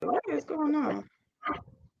going on?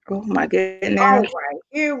 Oh my All goodness. right,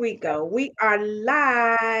 here we go. We are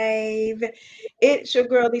live. It's your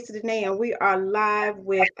girl Lisa Denae, and we are live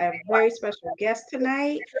with a very special guest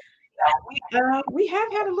tonight. We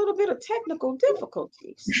have had a little bit of technical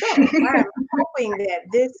difficulties, so I'm hoping that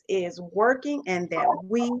this is working and that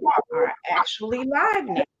we are actually live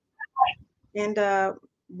now. And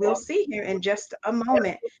we'll see here in just a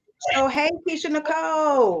moment. So, hey, Kisha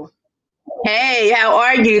Nicole. Hey, how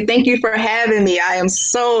are you? Thank you for having me. I am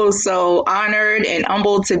so honored and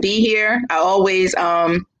humbled to be here. I always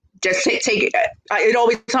just take it. It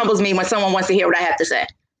always humbles me when someone wants to hear what I have to say.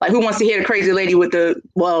 Like, who wants to hear the crazy lady with the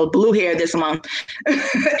blue hair this month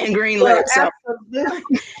and green Well, lips? So absolutely.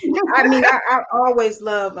 I mean, I always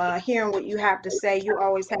love hearing what you have to say. You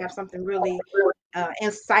always have something really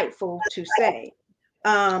insightful to say.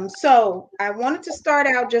 So I wanted to start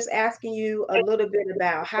out just asking you a little bit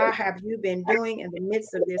about how have you been doing in the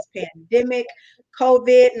midst of this pandemic,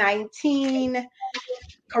 COVID-19,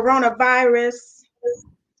 coronavirus?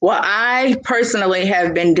 well, I personally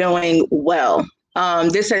have been doing well.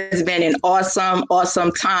 This has been an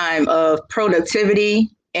awesome time of productivity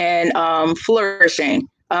and flourishing.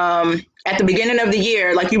 At the beginning of the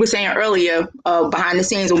year, like you were saying earlier, behind the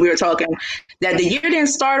scenes when we were talking, that the year didn't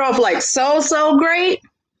start off like so great.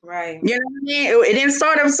 Right. You know what I mean? It didn't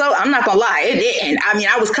start off so. I'm not gonna lie, it didn't. I mean,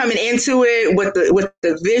 I was coming into it with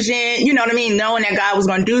the vision. You know what I mean? Knowing that God was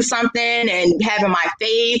gonna do something and having my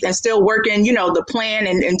faith and still working. The plan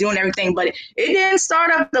and doing everything. But it didn't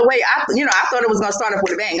start off the way I thought it was gonna start off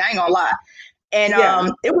with a bang. I ain't gonna lie. And Yeah.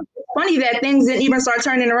 it was funny that things didn't even start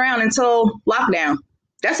turning around until lockdown.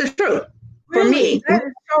 That's the truth for Really, me. that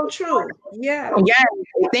is so true. Yeah. Yeah,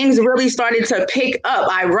 things really started to pick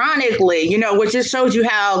up, ironically, which just shows you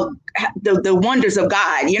how the wonders of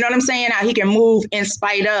God, you know what I'm saying? How he can move in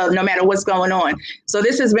spite of no matter what's going on. So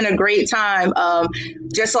this has been a great time,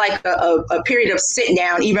 just like a period of sit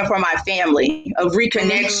down, even for my family, of Hmm.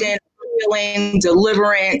 reconnection, healing,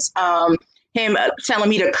 deliverance, him telling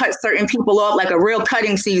me to cut certain people off, like a real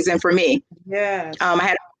cutting season for me. I Yes.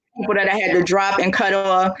 had people that I had to drop and cut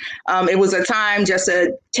off. It was a time just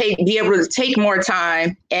to be able to take more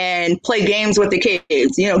time and play games with the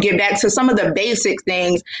kids. Get back to some of the basic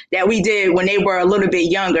things that we did when they were a little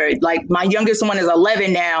bit younger. Like my youngest one is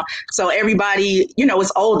 11 now, so everybody,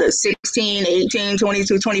 is older, 16, 18,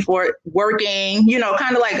 22, 24, working.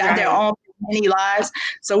 Kind of like got their Right. own many lives.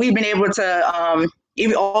 So we've been able to,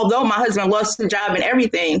 even although my husband lost his job and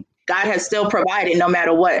everything, God has still provided no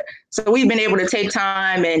matter what. So we've been able to take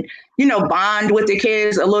time and, bond with the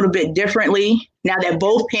kids a little bit differently now that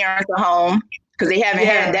both parents are home because they haven't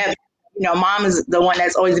had Yeah. that. Mom is the one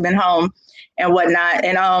that's always been home and whatnot.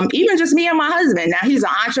 And even just me and my husband. Now he's an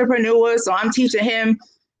entrepreneur, so I'm teaching him,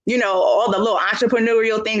 all the little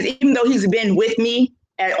entrepreneurial things, even though he's been with me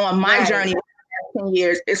on my Right. journey 10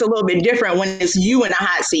 years. It's a little bit different when it's you in a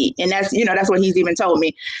hot seat. And that's what he's even told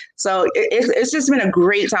me. So it's just been a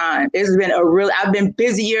great time. I've been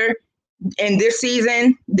busier in this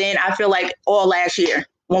season than I feel like all last year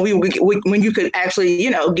when when you could actually,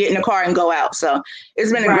 get in the car and go out. So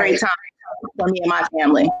it's been a great Right. time for me and my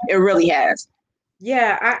family. It really has.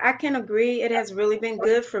 Yeah, I can agree. It has really been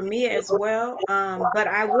good for me as well. But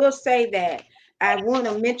I will say that I want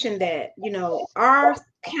to mention that, our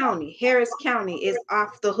county, Harris County, is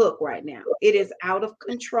off the hook right now. It is out of I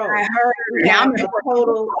control. heard. We Now have I'm a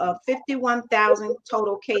total of 51,000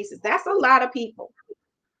 total cases. That's a lot of people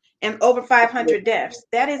and over 500 deaths.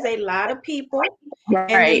 That is a lot of people.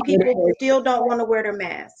 And right. then people still don't want to wear their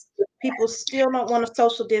masks. People still don't want to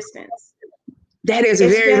social distance. That is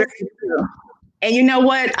It's very, very just, true. And you know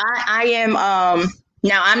what? I am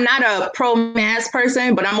now I'm not a pro mask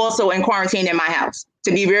person, but I'm also in quarantine in my house.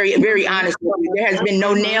 To be very, very mhm, honest with you, there has been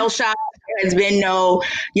no mhm. nail shop. There has been no,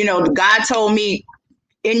 God told me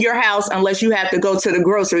in your house unless you have to go to the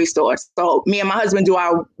grocery store. So me and my husband do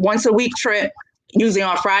our once a week trip, usually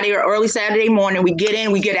on Friday or early Saturday morning. We get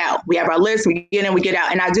in, we get out. We have our list, we get in, we get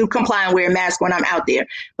out. And I do comply and wear a mask when I'm out there.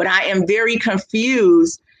 But I am very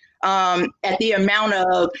confused at the amount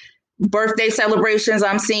of birthday celebrations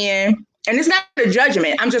I'm seeing. And it's not a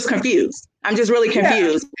judgment. I'm just confused. I'm just really Yeah,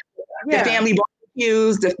 confused. The yeah, family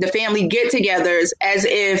barbecues, the family get-togethers, as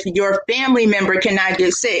if your family member cannot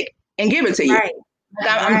get sick and give it to you. right,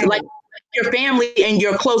 I'm right. like your family and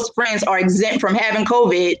your close friends are exempt from having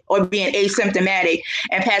COVID or being asymptomatic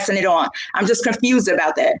and passing it on. I'm just confused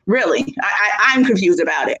about that. Really, I'm confused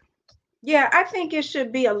about it. Yeah, I think it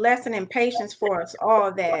should be a lesson in patience for us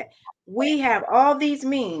all that we have all these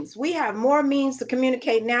means. We have more means to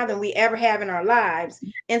communicate now than we ever have in our lives,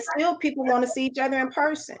 and still people want to see each other in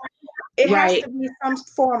person. It has Right. to be some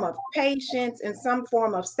form of patience and some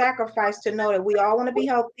form of sacrifice to know that we all want to be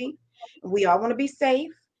healthy, we all want to be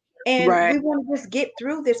safe, and Right. we want to just get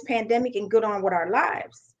through this pandemic and get on with our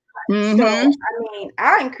lives. So, Mm-hmm. I mean,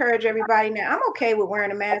 I encourage everybody now. I'm okay with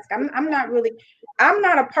wearing a mask. I'm not really, I'm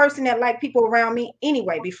not a person that like people around me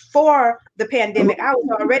anyway. Before the pandemic, I was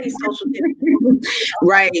already social distancing.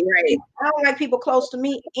 Right. Right. I don't like people close to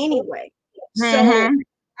me anyway. So Mm-hmm.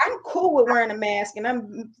 I'm cool with wearing a mask, and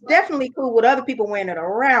I'm definitely cool with other people wearing it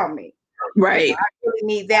around me. Right. I really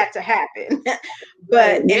need that to happen. Right.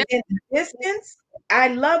 But Yeah. and then the distance, I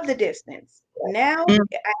love the distance. Now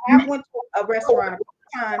I have Mhm. went to a restaurant a couple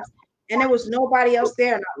times, and there was nobody else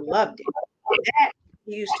there, and I loved it. That I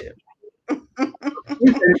used to.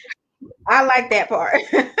 I like that part.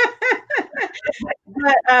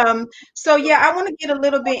 But so yeah, I want to get a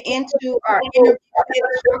little bit into our interview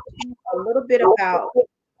tips, talk to you a little bit about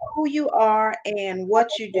who you are and what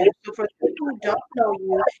you do. So for people who don't know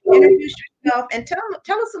you, introduce yourself and tell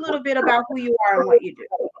us a little bit about who you are and what you do.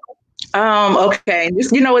 Okay.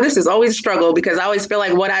 This, you know what, this is always a struggle because I always feel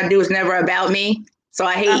like what I do is never about me. So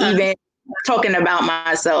I hate Uh-huh. even talking about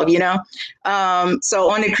myself, you know? So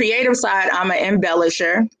on the creative side, I'm an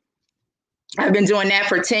embellisher. I've been doing that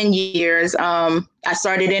for 10 years. I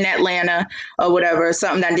started in Atlanta or whatever,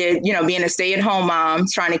 something I did, you know, being a stay at home mom,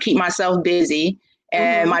 trying to keep myself busy.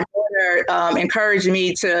 And Mm-hmm. my daughter encouraged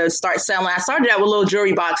me to start selling. I started out with little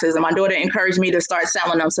jewelry boxes, and my daughter encouraged me to start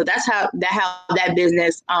selling them. So that's how that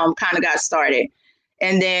business kind of got started.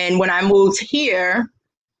 And then when I moved here,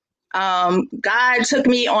 God took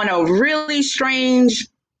me on a really strange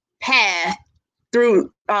path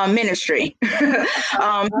through ministry.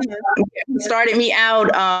 Uh-huh. He started me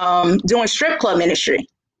out doing strip club ministry,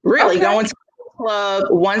 really Okay. going to a club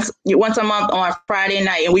once a month on Friday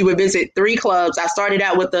night, and we would visit 3 clubs. I started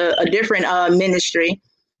out with a different ministry,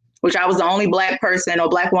 which I was the only black person or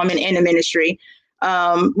black woman in the ministry.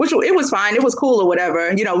 Which it was fine, it was cool or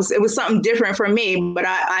whatever. You know, it was something different for me, but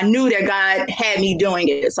I knew that God had me doing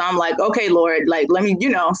it. So I'm like, okay, Lord, like let me,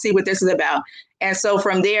 see what this is about. And so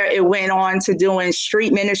from there, it went on to doing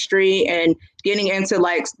street ministry and getting into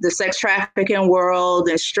like the sex trafficking world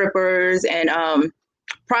and strippers and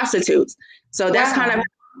prostitutes. So that's kind of, Wow.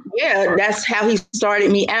 yeah, that's how he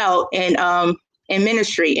started me out in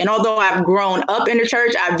ministry. And although I've grown up in the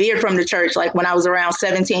church, I veered from the church like when I was around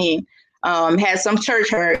 17, had some church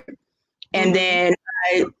hurt. And Mm-hmm. then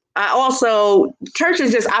I also,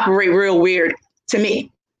 churches just operate real weird to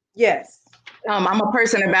me. Yes. I'm a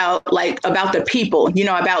person about the people,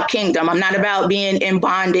 about kingdom. I'm not about being in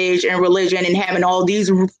bondage and religion and having all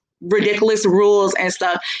these ridiculous rules and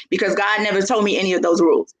stuff because God never told me any of those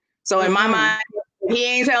rules. So in my Mm-mm. mind, if he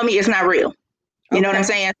ain't tell me, it's not real. You know what I'm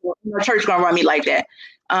Okay. saying? So, no church gonna run me like that.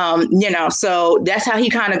 So that's how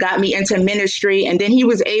he kind of got me into ministry. And then he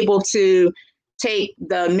was able to take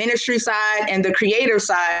the ministry side and the creative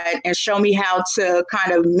side and show me how to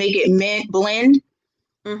kind of make it blend.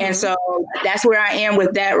 And Mm-hmm. so that's where I am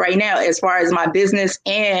with that right now, as far as my business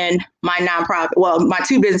and my nonprofit. Well, my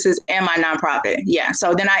 2 businesses and my nonprofit. Yeah.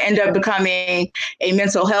 So then I end up becoming a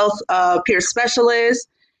mental health peer specialist,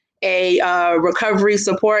 a recovery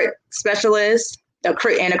support specialist,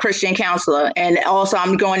 and a Christian counselor. And also,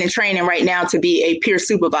 I'm going in training right now to be a peer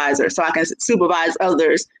supervisor so I can supervise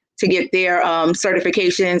others to get their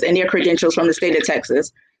certifications and their credentials from the state of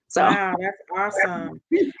Texas. So, Wow, that's awesome.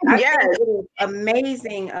 I yes. think it is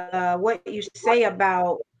amazing what you say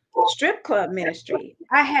about strip club ministry.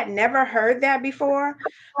 I had never heard that before,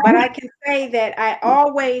 but I can say that I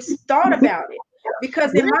always thought about it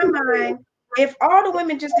because in my mind, if all the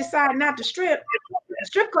women just decide not to strip, the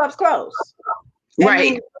strip clubs close. I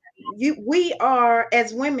Right. mean, we are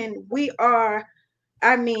as women, we are,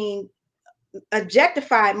 I mean,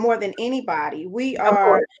 objectified more than anybody. We Of are,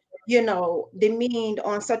 course. demeaned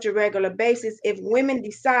on such a regular basis. If women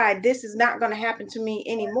decide this is not going to happen to me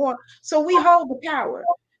anymore, so we hold the power.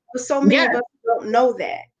 But so many of Yes. us don't know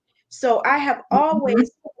that. So I have Mhm.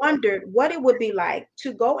 always wondered what it would be like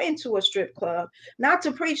to go into a strip club, not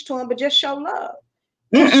to preach to them, but just show love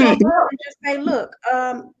and show Mm-mm. love and just say, look,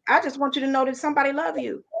 I just want you to know that somebody love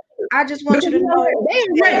you. I just want you Because to know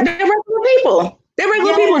that, they're regular people. They're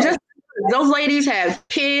regular people. yes. Just those ladies have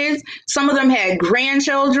kids. Some of them had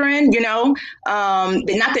grandchildren. Not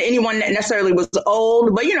that anyone necessarily was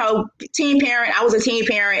old, but teen parent. I was a teen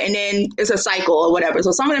parent, and then it's a cycle or whatever.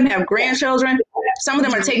 So some of them have grandchildren. Some of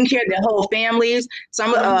them are Hmm. taking care of their whole families. Hmm.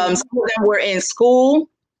 Some of them were in school,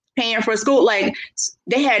 paying for school. Like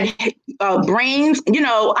they had brains.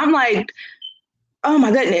 I'm like, oh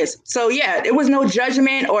my goodness. So yeah, there was no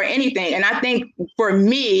judgment or anything. And I think for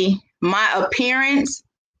me, my appearance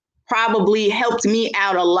probably helped me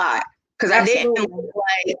out a lot because I didn't Absolutely. look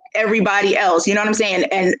like everybody else. You know what I'm saying?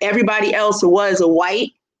 And everybody else was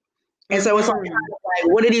white. And so it's like,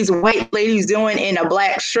 Mm-hmm. what are these white ladies doing in a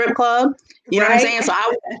black strip club? You know what I'm Right. saying? So I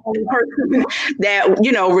was the only person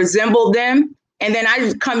that, resembled them. And then I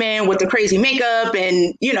just come in with the crazy makeup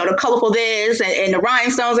and, the colorful this and the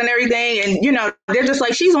rhinestones and everything. And, they're just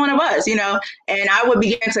like, she's one of us, and I would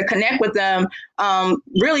begin to connect with them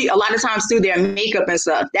really a lot of times through their makeup and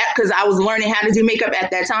stuff. That because I was learning how to do makeup at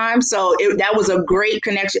that time. So that was a great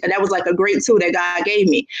connection. That was like a great tool that God gave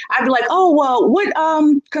me. I'd be like, oh, well, what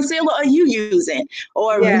concealer are you using?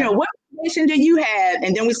 Or, Yeah. what information do you have?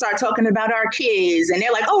 And then we start talking about our kids and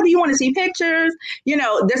they're like, oh, do you want to see pictures?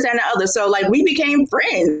 This and the other. So like we became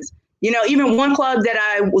friends. Even one club that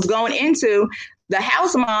I was going into, the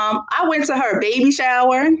house mom, I went to her baby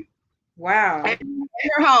shower. Wow. At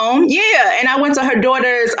her home. Yeah. And I went to her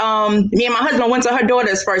daughter's, me and my husband went to her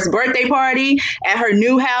daughter's first birthday party at her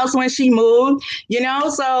new house when she moved,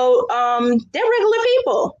 so they're regular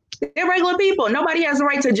people. They're regular people. Nobody has the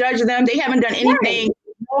right to judge them. They haven't done anything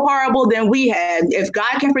more horrible than we have. If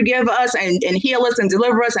God can forgive us and heal us and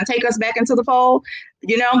deliver us and take us back into the fold,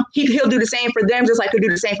 he'll do the same for them just like he'll do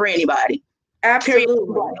the same for anybody. Absolutely.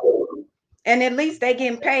 Period. And at least they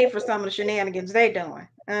getting paid for some of the shenanigans they doing.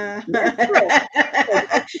 Some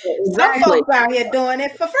Exactly. folks out here doing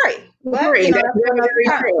it for free. But, That's that's very, another very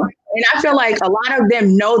time. true. And I feel like a lot of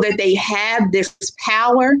them know that they have this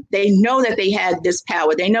power. They know that they have this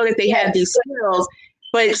power. They know that they have these skills.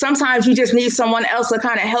 But sometimes you just need someone else to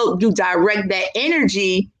kind of help you direct that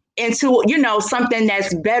energy into, something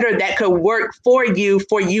that's better that could work for you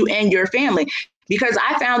and your family. Because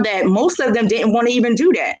I found that most of them didn't want to even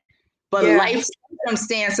do that. But life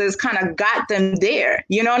circumstances kind of got them there.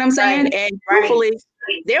 You know what I'm saying? Right. And hopefully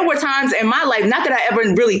there were times in my life, not that I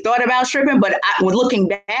ever really thought about stripping, but when looking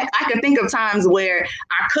back, I can think of times where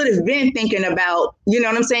I could have been thinking about,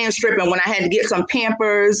 stripping when I had to get some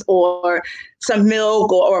Pampers or some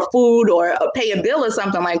milk or food or pay a bill or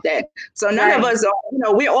something like that. So none of us,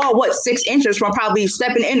 we're all 6 inches from probably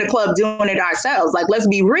stepping in the club doing it ourselves. Like, let's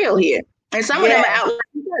be real here. And some of them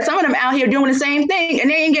are out here doing the same thing and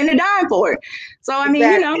they ain't getting a dime for it. So, I mean,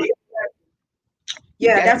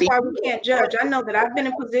 Yeah, that's why we can't judge. I know that I've been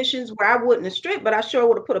in positions where I wouldn't have stripped, but I sure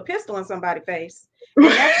would have put a pistol in somebody's face. And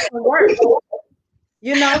that's gonna work.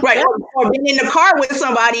 Right. Or been in the car with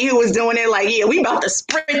somebody who was doing it like, yeah, we about to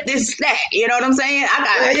sprint this stack. You know what I'm saying? I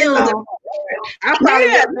got bills. I probably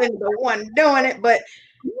would have been the one doing it, but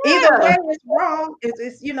either way it's wrong.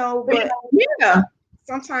 It's but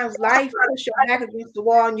sometimes life push your back against the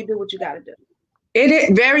wall and you do what you gotta do. It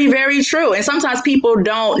is very, very true. And sometimes people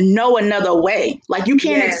don't know another way. Like you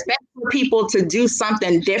can't expect people to do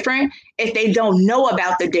something different if they don't know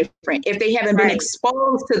about the different, if they haven't been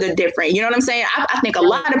exposed to the different. You know what I'm saying? I think a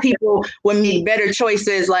lot of people would make better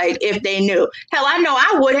choices like if they knew. Hell, I know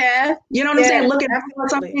I would have. You know what I'm saying? Looking at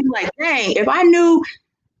something like, dang, if I knew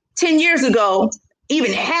 10 years ago,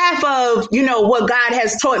 even half of, what God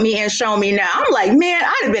has taught me and shown me now, I'm like, man,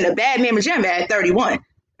 I'd have been a bad mamma jamma at 31.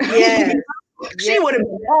 Yeah. She would have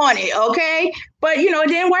been on it, okay? But, it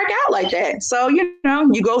didn't work out like that. So, you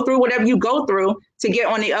go through whatever you go through to get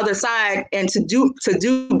on the other side and to do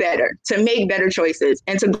better, to make better choices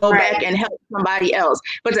and to go back and help somebody else,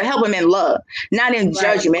 but to help them in love, not in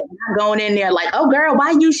judgment, not going in there like, oh, girl,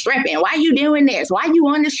 why you stripping? Why you doing this? Why you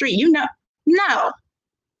on the street? No,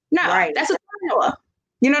 that's a power.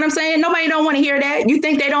 You know what I'm saying? Nobody don't want to hear that. You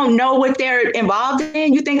think they don't know what they're involved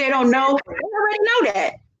in? You think they don't know? They already know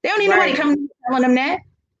that. They don't need nobody coming telling them that.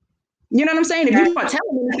 You know what I'm saying? If you want to tell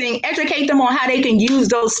them anything, educate them on how they can use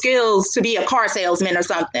those skills to be a car salesman or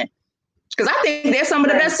something. Because I think they're some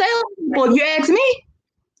of the best salespeople, if you ask me.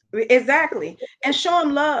 Exactly. And show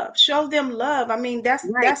them love. Show them love. I mean, that's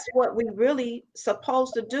what we really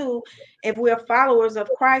supposed to do. If we're followers of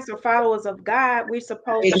Christ or followers of God, we're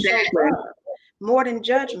supposed to show love more than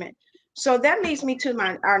judgment. So that leads me to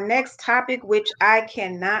our next topic, which I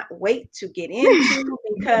cannot wait to get into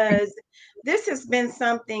because this has been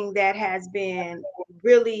something that has been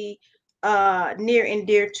really near and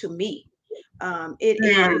dear to me. It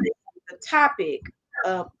is the topic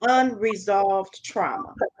of unresolved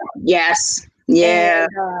trauma. Yes. Yeah.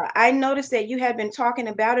 And I noticed that you had been talking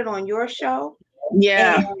about it on your show.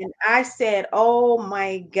 Yeah. And I said, oh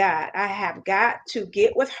my God, I have got to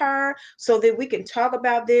get with her so that we can talk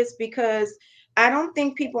about this because I don't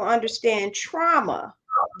think people understand trauma,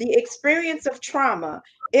 the experience of trauma.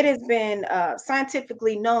 It has been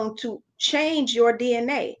scientifically known to change your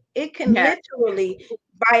DNA. It can literally,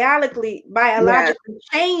 biologically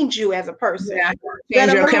change you as a person.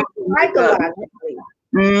 Change your psychologically.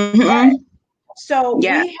 Mm-hmm. So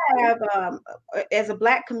Yeah. we have, as a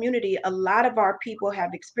Black community, a lot of our people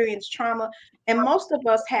have experienced trauma, and most of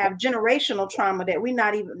us have generational trauma that we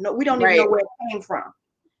don't even know Right. where it came from.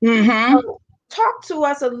 Mm-hmm. So talk to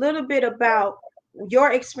us a little bit about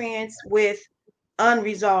your experience with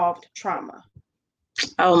unresolved trauma.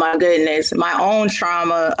 Oh my goodness. My own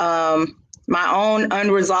trauma, my own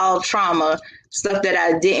unresolved trauma, stuff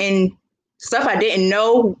that stuff I didn't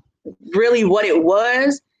know really what it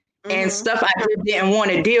was, and Mm-hmm. stuff I just didn't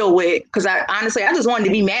want to deal with because I honestly I just wanted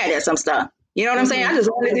to be mad at some stuff. You know what I'm saying? I Mm-hmm. just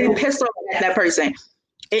wanted to be pissed off at that person.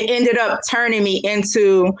 It ended up turning me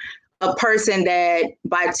into a person that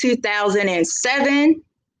by 2007,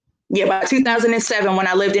 yeah, by 2007 when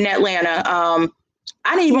I lived in Atlanta,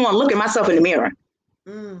 I didn't even want to look at myself in the mirror.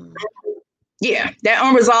 Mm. Yeah, that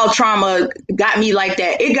unresolved trauma got me like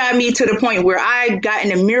that. It got me to the point where I got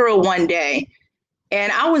in the mirror one day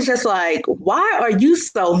and I was just like, why are you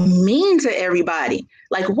so mean to everybody?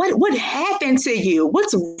 Like what happened to you?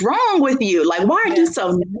 What's wrong with you? Like why are you Yeah.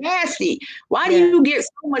 so nasty? Why do Yeah. you get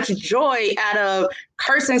so much joy out of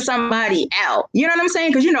cursing somebody out? You know what I'm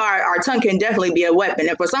saying? Because our tongue can definitely be a weapon.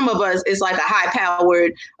 And for some of us, it's like a high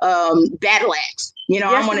powered battle axe. I'm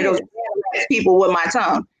Yes, one it of those is. battle axe people with my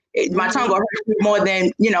tongue. My tongue Mm-hmm. will hurt me more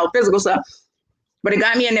than physical stuff. But it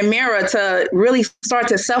got me in the mirror to really start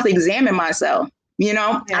to self-examine myself.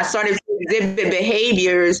 I Yeah. started to exhibit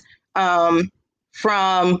behaviors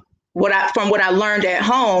from what I learned at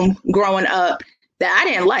home growing up that I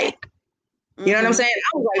didn't like. You know what I'm Mm-hmm. saying?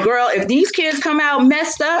 I was like, girl, if these kids come out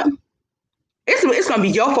messed up, it's gonna be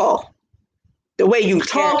your fault. The way you Yeah.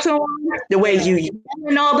 talk to them, the way Yeah. you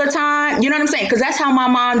yelling all the time. You know what I'm saying? Because that's how my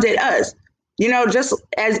mom did us. Just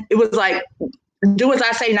as it was like, do as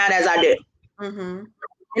I say, not as I do. Mm-hmm.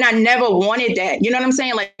 And I never wanted that. You know what I'm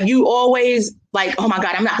saying? Like you always like, oh my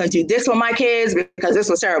God, I'm not gonna do this with my kids because this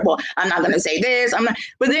was terrible. I'm not gonna say this. I'm not.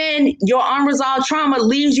 But then your unresolved trauma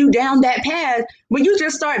leads you down that path where you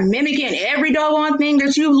just start mimicking every doggone thing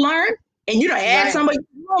that you've learned, and you don't add Right. somebody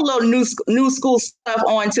a little new school stuff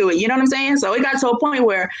onto it. You know what I'm saying? So it got to a point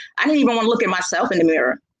where I didn't even want to look at myself in the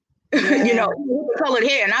mirror. Yeah. Colored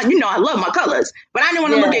hair, and I love my colors, but I didn't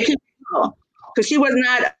want to look Yeah. at Kisha because she was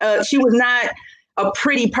not a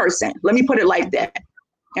pretty person. Let me put it like that.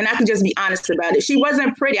 And I can just be honest about it. She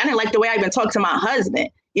wasn't pretty. I didn't like the way I even talked to my husband.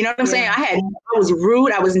 You know what I'm saying? Yeah. I was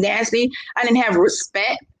rude. I was nasty. I didn't have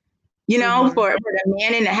respect, Mm-hmm. for the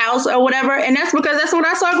man in the house or whatever. And that's because that's what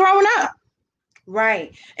I saw growing up.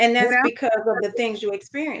 Right. And You that's know? because of the things you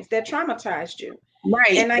experienced that traumatized you.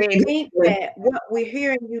 Right. And I think Exactly. that what we're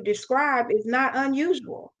hearing you describe is not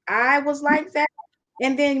unusual. I was like that.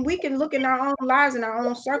 And then we can look in our own lives, in our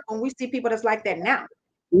own circle, and we see people that's like that now.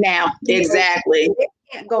 Now, You know, exactly. they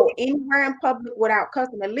can't go anywhere in public without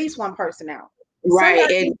cussing at least one person out. Right.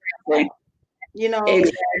 Somebody, Exactly. you know,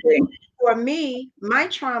 Exactly. for me, my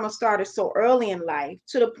trauma started so early in life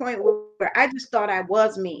to the point where I just thought I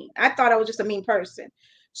was mean. I thought I was just a mean person.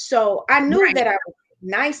 So I knew that Right. I was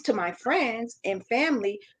nice to my friends and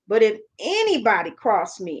family, but if anybody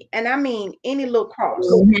crossed me, and I mean any little cross,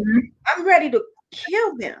 Mhm. I'm ready to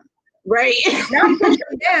kill them. Right. Not push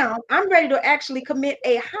them down. I'm ready to actually commit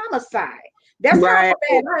a homicide. That's how Right.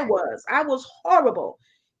 bad I was. I was horrible.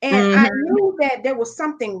 And I Hmm. knew that there was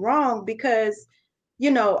something wrong because,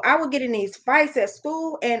 I would get in these fights at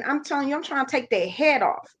school, and I'm telling you, I'm trying to take their head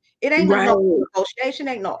off. It ain't no Right. negotiation,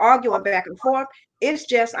 ain't no arguing back and forth. It's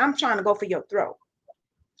just, I'm trying to go for your throat.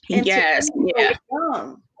 And to Yes. be so Yeah.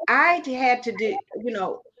 young, I had to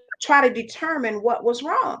try to determine what was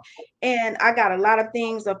wrong. And I got a lot of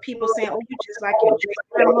things of people saying, "Oh, you just like your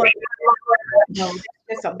great grandmother,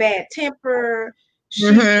 that's a bad temper.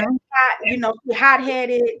 She's just Hmm. hot, she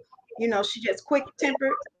hot-headed, she just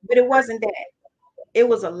quick-tempered." But it wasn't that. It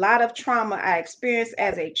was a lot of trauma I experienced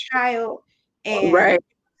as a child. And Right.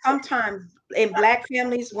 sometimes in Black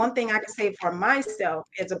families, one thing I can say for myself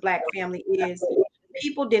as a Black family is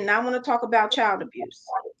people did not want to talk about child abuse.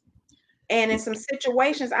 And in some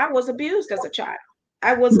situations, I was abused as a child.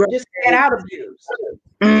 I was just flat out abused.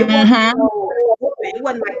 It wasn't Hmm. no whooping. It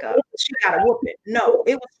wasn't like she got a whooping. No,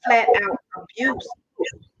 it was flat out abuse.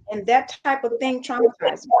 And that type of thing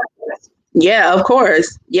traumatized me. Yeah, of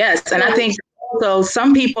course. Yes. And I So think so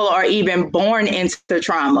some people are even born into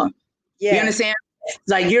trauma. You yes. understand?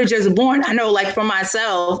 Like you're just born. I know like for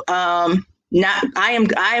myself, not I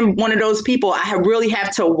am one of those people I really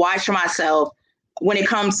have to watch myself when it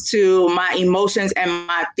comes to my emotions and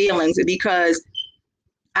my feelings because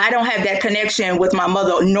I don't have that connection with my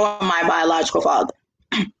mother nor my biological father.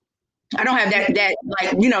 I don't have that Mhm.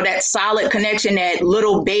 like that solid connection that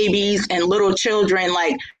little babies and little children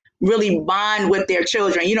like really bond with their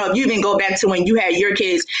children. You know, if you even go back to when you had your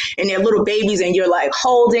kids and they're little babies and you're like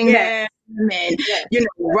holding them and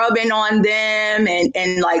rubbing on them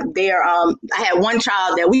and like they're I had one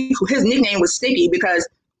child that his nickname was Sticky because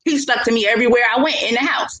he stuck to me everywhere I went in the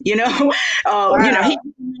house, you know. He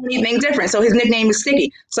didn't do anything different, so his nickname is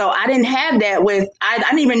Sticky. So I didn't have that I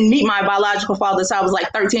didn't even meet my biological father until I was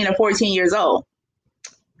like 13 or 14 years old.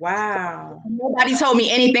 Wow. Nobody told me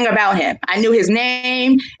anything about him. I knew his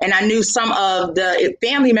name and I knew some of the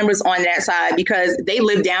family members on that side because they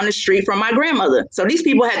lived down the street from my grandmother. So these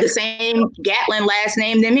people had the same Gatlin last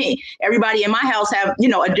name than me. Everybody in my house have,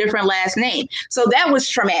 a different last name. So that was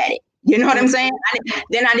traumatic. You know what I'm saying?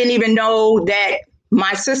 I didn't even know that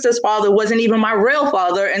my sister's father wasn't even my real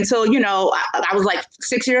father until, I was like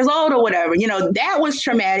 6 years old or whatever. That was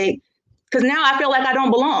traumatic because now I feel like I don't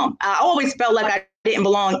belong. I always felt like I didn't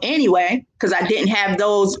belong anyway because I didn't have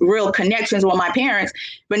those real connections with my parents.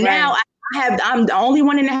 But now I'm the only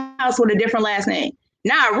one in the house with a different last name.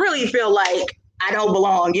 Now I really feel like I don't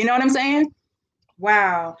belong. You know what I'm saying?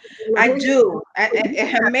 Wow, I do.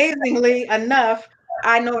 Amazingly enough,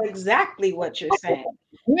 I know exactly what you're saying.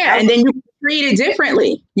 Yeah, and then you treat it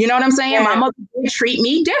differently. You know what I'm saying? Yeah. My mother did treat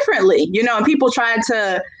me differently. And people try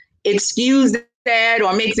to excuse that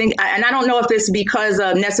or make things. And I don't know if it's because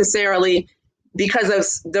of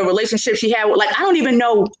the relationship she had. Like, I don't even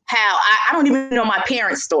know how. I don't even know my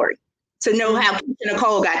parents' story to know how Kisha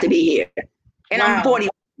Nicole got to be here. And I'm 40.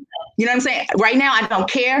 You know what I'm saying? Right now, I don't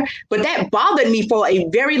care. But that bothered me for a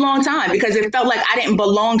very long time because it felt like I didn't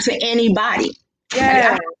belong to anybody. Yeah.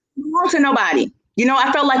 I didn't belong to nobody.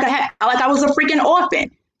 I felt like I was a freaking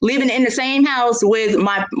orphan living in the same house with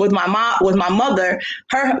my mom, with my mother,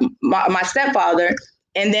 my stepfather,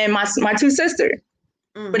 and then my two sisters.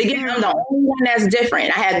 Mm-hmm. But again, I'm the only one that's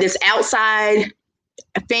different. I had this outside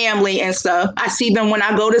family and stuff. I see them when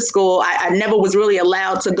I go to school. I never was really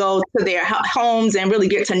allowed to go to their homes and really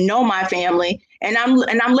get to know my family. And I'm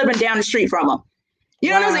living down the street from them. You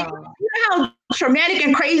know what I'm saying? You know how traumatic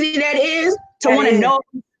and crazy that is to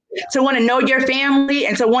want to know your family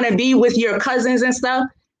and to want to be with your cousins and stuff,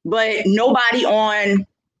 but nobody on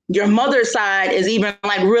your mother's side is even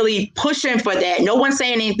like really pushing for that. No one's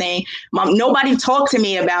saying anything. Nobody talked to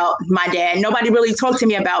me about my dad. Nobody really talked to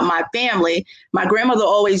me about my family. My grandmother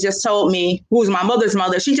always just told me, who's my mother's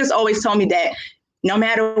mother, she just always told me that no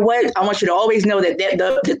matter what, I want you to always know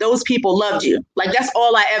that those people loved you. Like, that's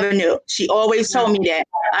all I ever knew. She always told me that.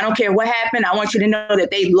 I don't care what happened. I want you to know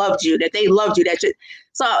that they loved you,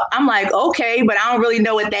 So I'm like, okay, but I don't really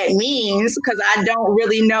know what that means because I don't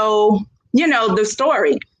really know, the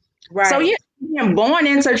story. Right. So yeah, being born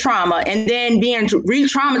into trauma and then being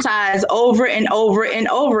re-traumatized over and over and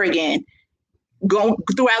over again, going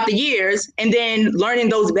throughout the years, and then learning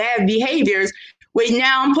those bad behaviors. Wait,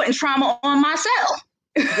 now I'm putting trauma on myself.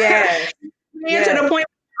 Yes. To the point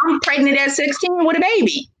I'm pregnant at 16 with a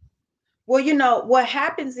baby. Well, what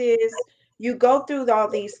happens is you go through all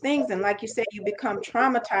these things, and like you said, you become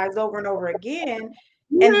traumatized over and over again.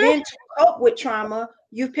 And then to cope with trauma,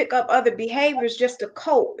 you pick up other behaviors just to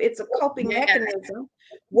cope. It's a coping mechanism,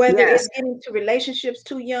 whether it's getting to relationships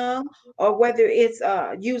too young or whether it's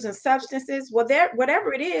using substances.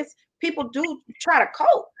 Whatever it is, people do try to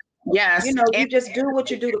cope. Yes. You just do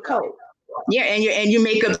what you do to cope. Yeah, and you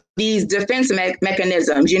make up these defense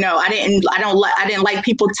mechanisms. I didn't like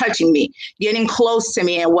people touching me, getting close to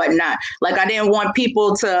me and whatnot. Like, I didn't want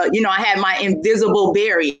people to, I had my invisible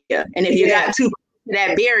barrier. And if you got too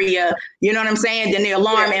that barrier, you know what I'm saying? Then the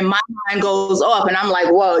alarm in my mind goes off and I'm like,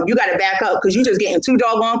 whoa, you got to back up because you're just getting too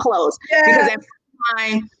doggone close. Yeah. Because in my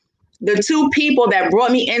mind, the two people that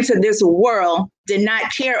brought me into this world did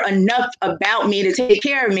not care enough about me to take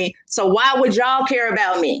care of me. So why would y'all care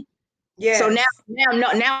about me? Yeah. So now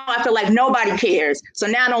I feel like nobody cares. So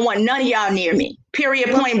now I don't want none of y'all near me.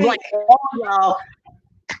 Period. Point blank. All y'all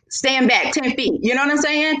stand back 10 feet. You know what I'm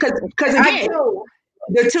saying? Because again,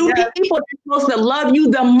 the two people that's supposed to love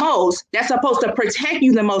you the most, that's supposed to protect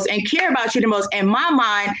you the most and care about you the most, in my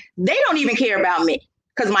mind, they don't even care about me.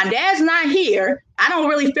 Because my dad's not here. I don't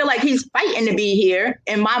really feel like he's fighting to be here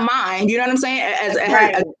in my mind. You know what I'm saying? As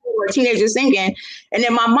a teenager thinking. And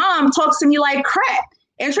then my mom talks to me like crap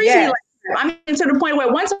and treats me like crap. I mean, to the point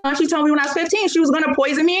where one time she told me when I was 15, she was going to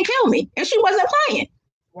poison me and kill me. And she wasn't playing.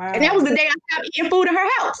 Wow. And that was the day I stopped eating food in her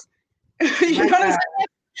house. You know what I'm saying?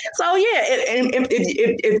 So yeah,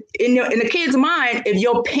 if in the kid's mind, if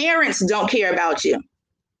your parents don't care about you,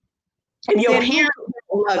 if your parents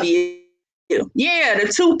don't love you, Yeah,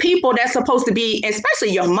 the two people that's supposed to be,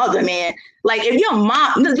 especially your mother, man. Like if your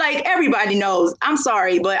mom, like everybody knows, I'm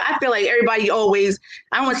sorry, but I feel like everybody always,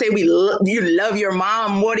 I don't want to say you love your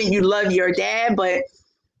mom more than you love your dad, but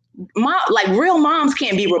like real moms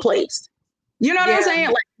can't be replaced. You know what I'm saying?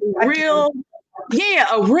 Like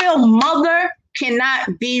a real mother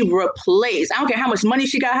cannot be replaced. I don't care how much money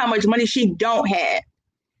she got, how much money she don't have.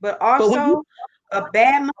 But also, a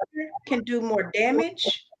bad mother can do more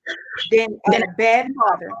damage than a bad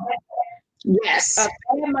father. Yes. A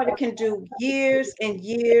bad mother can do years and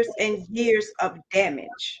years and years of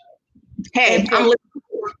damage. Hey,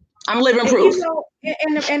 I'm living proof. You know,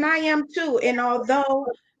 and I am too. And although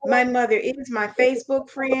my mother is my Facebook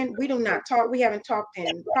friend, we do not talk. We haven't talked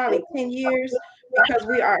in probably 10 years because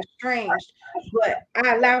we are estranged. But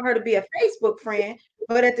I allow her to be a Facebook friend.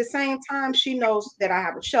 But at the same time, she knows that I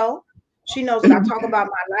have a show. She knows that I talk about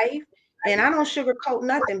my life. And I don't sugarcoat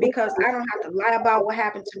nothing because I don't have to lie about what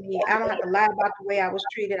happened to me. I don't have to lie about the way I was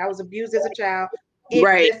treated. I was abused as a child.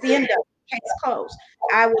 That's the end of it. Case closed.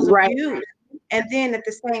 I was abused. And then at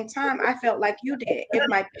the same time, I felt like you did. If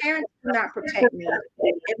my parents do not protect me,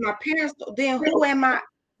 if my parents, then who am I?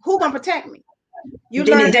 Who gonna protect me? You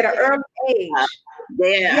learn at an early age.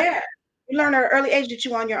 Yeah. You learn at an early age that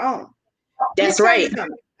you're on your own. That's right.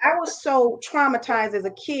 I was so traumatized as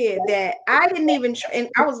a kid that I didn't even, and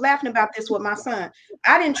I was laughing about this with my son.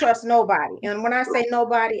 I didn't trust nobody. And when I say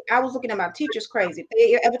nobody, I was looking at my teachers crazy.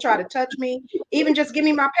 If they ever try to touch me, even just give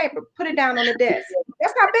me my paper, put it down on the desk.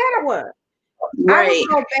 That's how bad I was. I was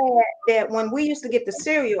so bad that when we used to get the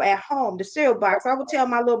cereal at home, the cereal box, I would tell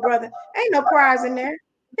my little brother, ain't no prize in there.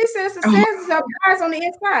 He says it says it's a prize on the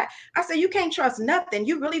inside. I said, you can't trust nothing.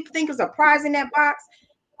 You really think there's a prize in that box?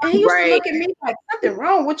 And he used to look at me like, something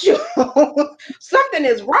wrong with you. Something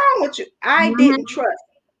is wrong with you. I didn't trust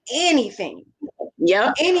anything.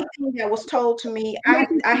 Yeah. Anything that was told to me, I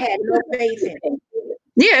had no faith in it.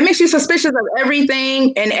 Yeah, it makes you suspicious of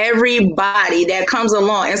everything and everybody that comes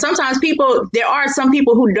along. And sometimes there are some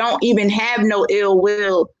people who don't even have no ill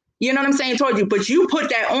will, you know what I'm saying, towards you, but you put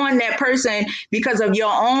that on that person because of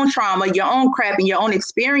your own trauma, your own crap, and your own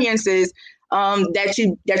experiences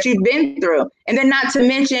that you've been through. And then not to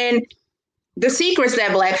mention the secrets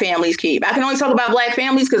that Black families keep. I can only talk about Black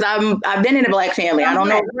families because I've been in a Black family. I don't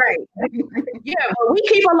know. Right. Yeah, but we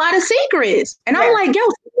keep a lot of secrets. And I'm like, yo,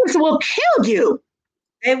 secrets will kill you.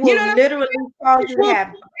 They will literally cause you to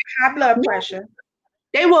have high blood pressure.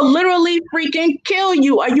 They will literally freaking kill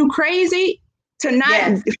you. Are you crazy? To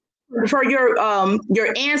not for your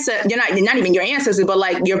ancestors, you're not even your ancestors, but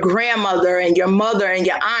like your grandmother and your mother and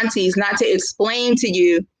your aunties, not to explain to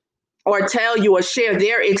you or tell you or share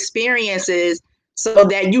their experiences so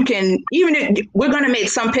that you can, even if we're going to make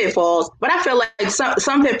some pitfalls, but I feel like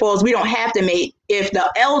some pitfalls we don't have to make if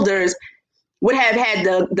the elders would have had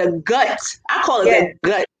the guts. I call it the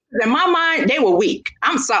guts. In my mind, they were weak.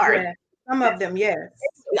 I'm sorry. Yeah. Some of them, yes.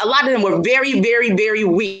 A lot of them were very, very, very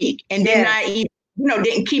weak and did not even,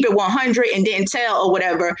 didn't keep it 100 and didn't tell or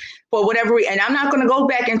whatever, for whatever reason. And I'm not going to go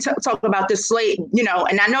back and talk about this slave, and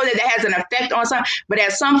I know that has an effect on some, but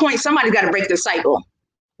at some point, somebody's got to break the cycle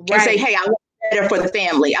and say, hey, I want better for the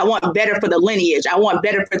family. I want better for the lineage. I want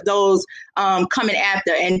better for those coming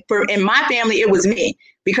after. And in my family, it was me.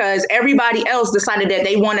 Because everybody else decided that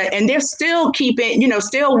they want to, and they're still keeping,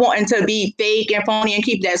 still wanting to be fake and phony and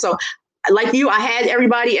keep that. So like you, I had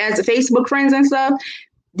everybody as Facebook friends and stuff.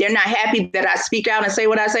 They're not happy that I speak out and say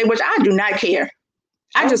what I say, which I do not care.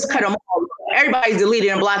 I just cut them off. Everybody's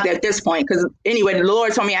deleted and blocked at this point. Because anyway, the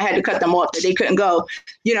Lord told me I had to cut them off, that they couldn't go,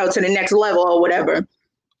 to the next level or whatever.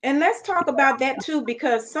 And let's talk about that too,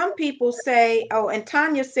 because some people say, and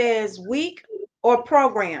Tanya says weak or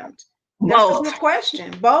programmed. That's a good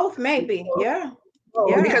question. Both, maybe. Yeah.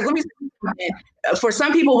 Because let me say, for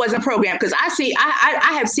some people, it wasn't programmed. Because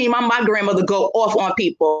I have seen my grandmother go off on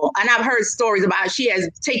people, and I've heard stories about how she has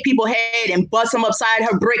take people's head and bust them upside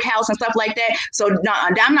her brick house and stuff like that. So no,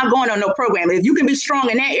 I'm not going on no program. If you can be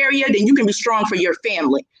strong in that area, then you can be strong for your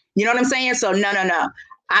family. You know what I'm saying? So no.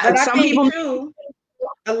 Some people too.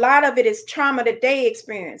 A lot of it is trauma that they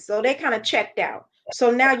experience, so they kind of checked out. So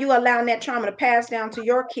now you allowing that trauma to pass down to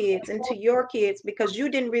your kids and to your kids because you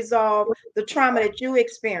didn't resolve the trauma that you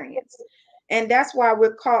experienced. And that's why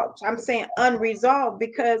we're called, I'm saying unresolved,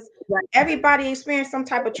 because everybody experienced some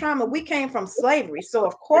type of trauma. We came from slavery. So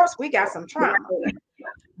of course we got some trauma.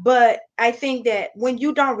 But I think that when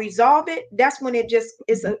you don't resolve it, that's when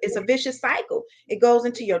it's a vicious cycle. It goes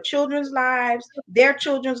into your children's lives, their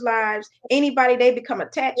children's lives, anybody they become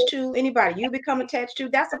attached to, anybody you become attached to,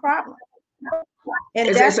 that's a problem. And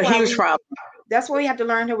it's a huge problem. That's why we have to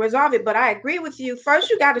learn to resolve it. But I agree with you. First,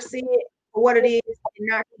 you got to see it for what it is and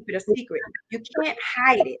not keep it a secret. You can't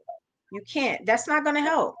hide it. You can't. That's not going to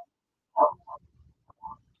help.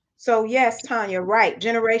 So yes, Tanya, right.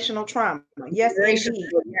 Generational trauma. Yes, indeed.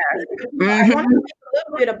 I want to speak a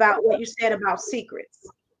little bit about what you said about secrets,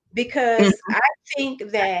 because I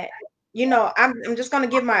think that, I'm just going to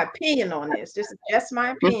give my opinion on this. This is just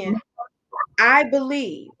my opinion. I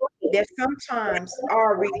believe that sometimes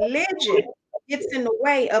our religion gets in the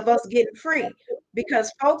way of us getting free,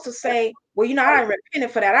 because folks will say, well, I didn't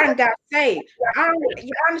repent for that. I didn't got saved. I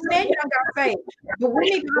understand you done got saved, but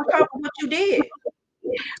we need to uncover what you did.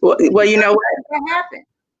 Well, you know what happened.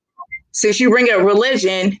 Since you bring up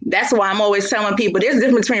religion, that's why I'm always telling people there's a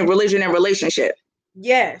difference between religion and relationship.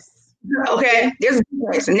 Yes. Okay. There's a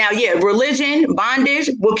difference. Now, yeah, religion, bondage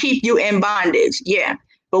will keep you in bondage. Yeah.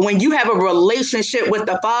 But when you have a relationship with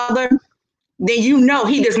the Father, then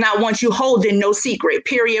he does not want you holding no secret,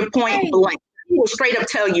 period, point blank. He will straight up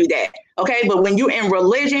tell you that. Okay. But when you're in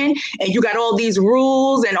religion and you got all these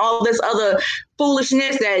rules and all this other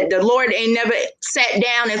foolishness that the Lord ain't never sat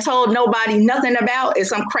down and told nobody nothing about, it's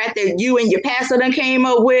some crap that you and your pastor done came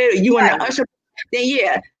up with, or you and the usher, then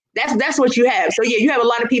yeah, that's what you have. So yeah, you have a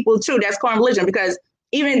lot of people too that's calling religion, because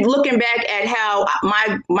even looking back at how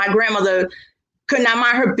my grandmother could not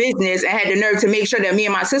mind her business and had the nerve to make sure that me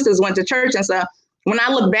and my sisters went to church and stuff. When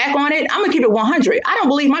I look back on it, I'm gonna keep it 100. I don't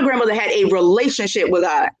believe my grandmother had a relationship with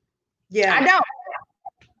God. Yeah, I don't.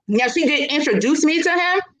 Now, she did introduce me to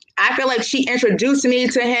him. I feel like she introduced me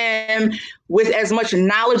to him with as much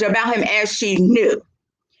knowledge about him as she knew.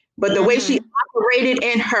 But the way she operated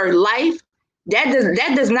in her life, that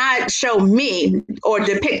does not show me or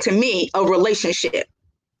depict to me a relationship.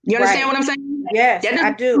 You understand what I'm saying? Yes,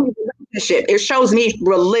 I do. It shows me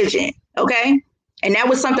religion. Okay. And that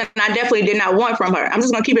was something I definitely did not want from her. I'm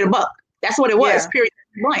just going to keep it a buck. That's what it was, period.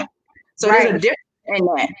 Blank. So there's a difference in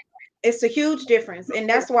that. It's a huge difference. And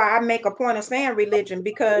that's why I make a point of saying religion,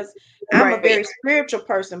 because I'm a very spiritual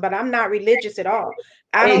person, but I'm not religious at all.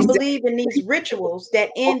 I don't believe in these rituals that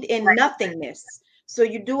end in nothingness. So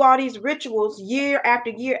you do all these rituals year after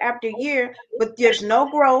year after year, but there's no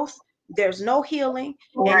growth, there's no healing,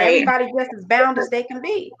 and everybody just as bound as they can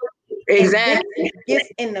be. Exactly. And this gets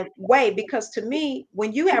in the way, because to me,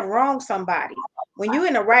 when you have wronged somebody, when you're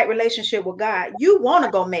in a right relationship with God, you want to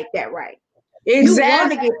go make that right. Exactly. You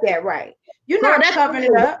want to get that right. You're not covering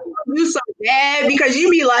it up. You so bad, because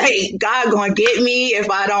you be like, God gonna get me if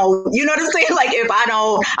I don't, you know what I'm saying? Like, if I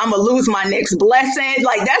don't, I'm gonna lose my next blessing.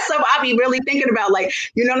 Like, that's stuff I be really thinking about. Like,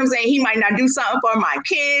 you know what I'm saying? He might not do something for my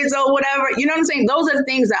kids or whatever. You know what I'm saying? Those are the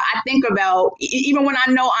things that I think about, even when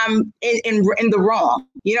I know I'm in the wrong.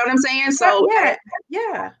 You know what I'm saying? So yeah.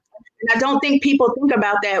 And I don't think people think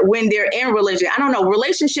about that when they're in religion. I don't know.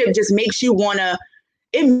 Relationship just makes you wanna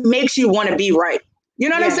be right. You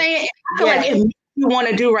know what I'm saying? I feel like it makes you want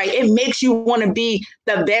to do right. It makes you want to be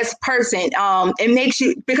the best person. It makes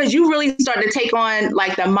you, because you really start to take on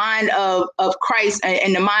like the mind of Christ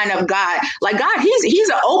and the mind of God. Like God, he's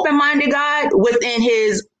an open-minded God within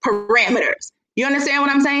his parameters. You understand what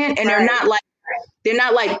I'm saying? And they're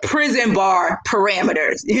not like prison bar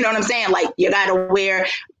parameters. You know what I'm saying? Like, you gotta wear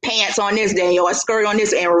pants on this day or a skirt on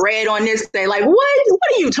this and red on this day. Like, what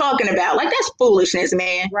are you talking about? Like, that's foolishness,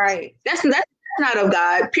 man. Right. That's not of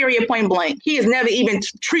God, period, point blank. He has never even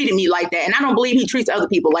treated me like that. And I don't believe he treats other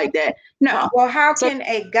people like that. No. Well, how can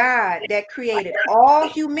a God that created all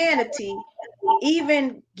humanity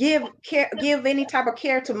even give any type of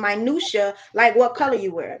care to minutia, like what color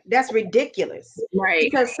you wear? That's ridiculous. Right.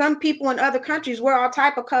 Because some people in other countries wear all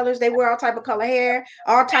type of colors. They wear all type of color hair,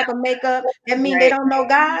 all type of makeup. That means they don't know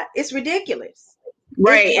God. It's ridiculous.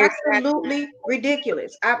 Right. It's absolutely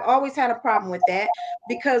ridiculous. I've always had a problem with that,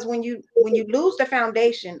 because when you lose the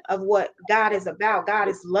foundation of what God is about, God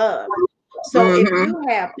is love. So if you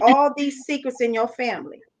have all these secrets in your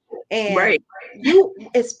family, and you,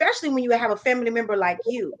 especially when you have a family member like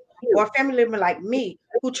you or a family member like me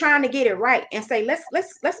who trying to get it right and say, let's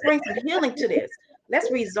bring some healing to this. Let's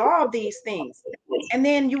resolve these things. And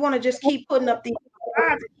then you want to just keep putting up these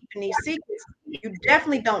facades and keeping these secrets. You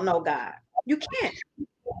definitely don't know God. You can't.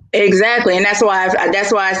 Exactly. And that's why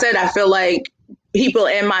I said I feel like people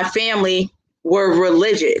in my family were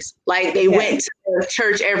religious. Like, they went to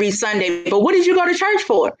church every Sunday. But what did you go to church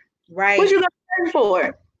for? Right. What did you go to church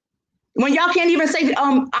for? When y'all can't even say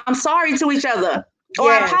I'm sorry to each other,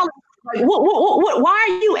 or I apologize. Like, what,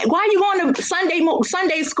 why are you going to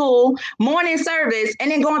Sunday school morning service and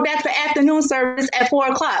then going back for afternoon service at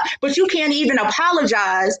 4:00? But you can't even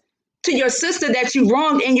apologize to your sister that you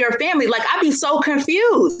wronged in your family. Like, I'd be so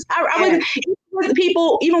confused. I would, with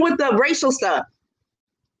people, even with the racial stuff.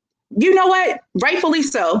 you know what? Rightfully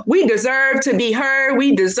so. We deserve to be heard.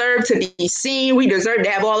 We deserve to be seen. We deserve to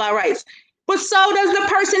have all our rights. But so does the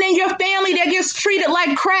person in your family that gets treated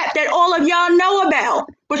like crap that all of y'all know about.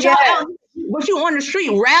 But y'all out, but you on the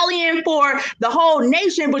street rallying for the whole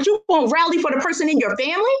nation, but you won't rally for the person in your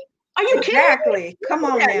family? Are you kidding? Exactly. Come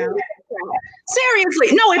on now. Seriously.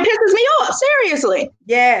 No, it pisses me off. Seriously.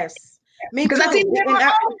 Yes. Me too. Because I see it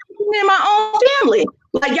in my own family.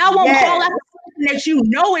 Like y'all won't call out the person that you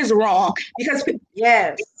know is wrong. Because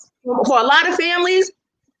for a lot of families,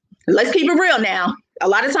 let's keep it real now. A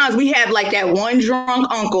lot of times we have like that one drunk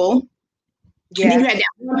uncle. Yeah. Then you have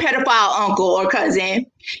that one pedophile uncle or cousin.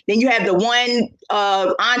 Then you have the one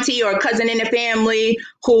auntie or cousin in the family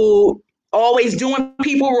who always doing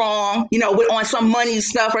people wrong, you know, on some money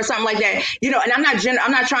stuff or something like that. You know, and I'm not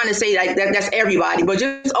trying to say like that's everybody, but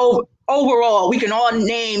just overall, we can all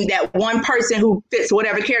name that one person who fits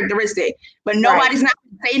whatever characteristic. But nobody's not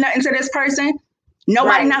going to say nothing to this person.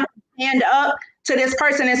 Nobody's not going to stand up to this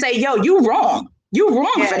person and say, "Yo, you wrong. You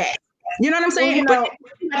wrong for that." You know what I'm saying? Well, but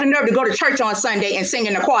you have the nerve to go to church on Sunday and sing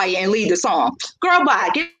in the choir and lead the song. Girl, bye.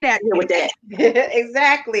 Get out of here with that.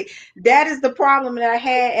 Exactly. That is the problem that I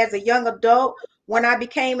had as a young adult when I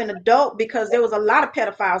became an adult, because there was a lot of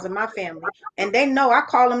pedophiles in my family. And they know I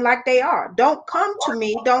call them like they are. Don't come to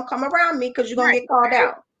me. Don't come around me because you're going to get called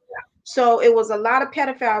out. So it was a lot of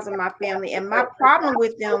pedophiles in my family. And my problem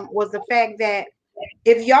with them was the fact that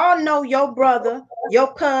if y'all know your brother,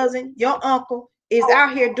 your cousin, your uncle is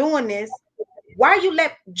out here doing this, why you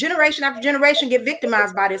let generation after generation get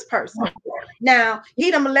victimized by this person? Now,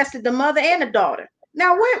 he done molested the mother and the daughter.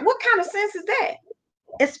 Now, what kind of sense is that?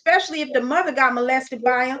 Especially if the mother got molested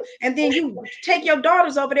by him, and then you take your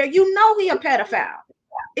daughters over there, you know he a pedophile.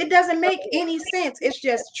 It doesn't make any sense. It's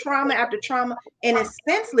just trauma after trauma, and it's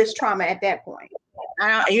senseless trauma at that point.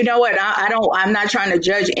 You know what? I'm not trying to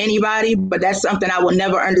judge anybody, but that's something I will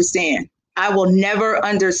never understand. I will never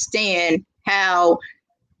understand how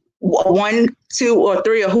 1, 2, or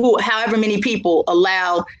 3 or however many people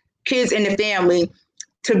allow kids in the family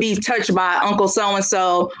to be touched by Uncle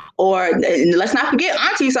so-and-so, or let's not forget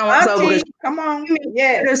Auntie so-and-so. Come on.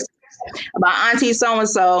 Yes. By Auntie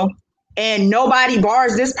so-and-so, and nobody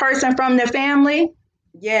bars this person from the family.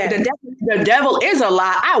 Yeah, the devil is a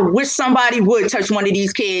lie. I wish somebody would touch one of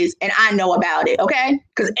these kids and I know about it, okay?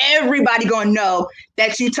 Because everybody gonna know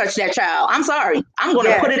that you touched that child. I'm sorry. I'm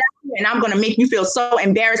gonna put it out here, and I'm gonna make you feel so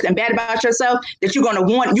embarrassed and bad about yourself that you're gonna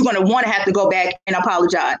want to have to go back and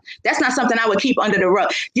apologize. That's not something I would keep under the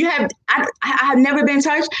rug. I've never been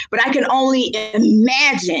touched, but I can only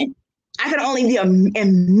imagine.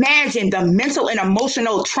 Imagine the mental and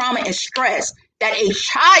emotional trauma and stress that a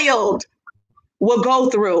child will go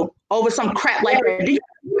through over some crap like that. You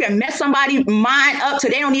can mess somebody's mind up so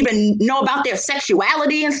they don't even know about their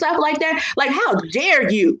sexuality and stuff like that. Like, how dare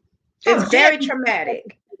you? It's very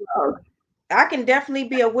traumatic. I can definitely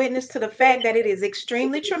be a witness to the fact that it is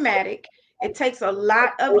extremely traumatic. It takes a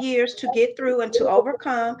lot of years to get through and to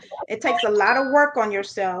overcome. It takes a lot of work on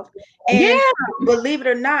yourself. And believe it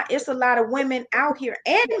or not, it's a lot of women out here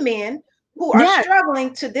and men who are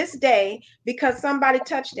struggling to this day because somebody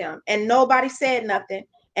touched them and nobody said nothing.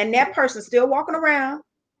 And that person's still walking around.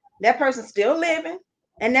 That person's still living.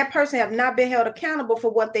 And that person have not been held accountable for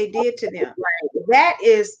what they did to them. That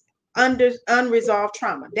is unresolved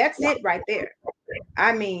trauma. That's it right there.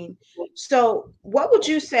 I mean, so what would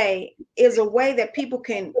you say is a way that people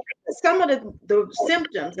can, some of the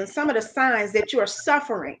symptoms and some of the signs that you are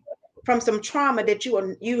suffering from some trauma that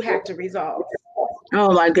you have to resolve?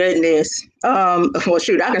 Oh my goodness. Well,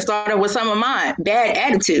 shoot, I can start with some of mine. Bad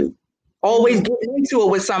attitude. Always getting into it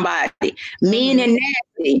with somebody. Mean and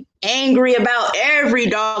nasty. Angry about every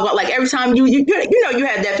dog. Like every time you know you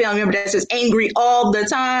have that family member that's just angry all the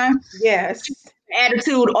time. Yes.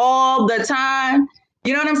 Attitude all the time.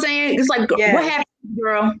 You know what I'm saying? It's like, what happened,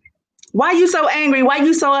 girl? Why you so angry? Why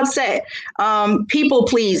you so upset? People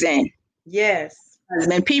pleasing. Yes.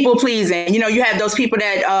 And people pleasing. You know, you have those people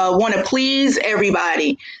that want to please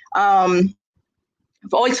everybody.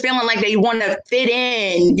 Always feeling like they want to fit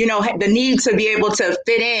in, you know, the need to be able to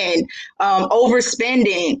fit in,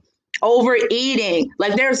 overspending, overeating.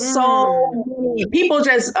 Like there's so many people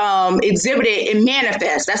just exhibit it and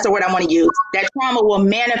manifest. That's the word I want to use. That trauma will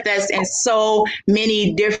manifest in so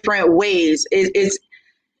many different ways. It's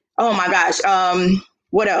oh my gosh.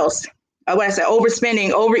 What else? What I said, overspending,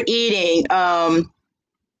 overeating,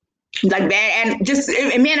 like bad, and just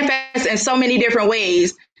it manifests in so many different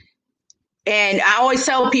ways. And I always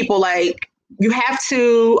tell people, like, you have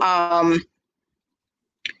to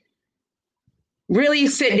really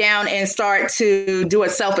sit down and start to do a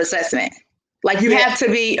self-assessment. Like you have to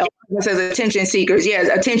be, it says attention seekers. Yes,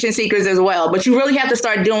 attention seekers as well. But you really have to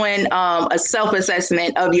start doing a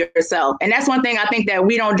self-assessment of yourself. And that's one thing I think that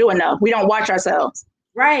we don't do enough. We don't watch ourselves.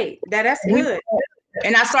 Right. That's good.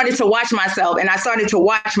 And I started to watch myself. And I started to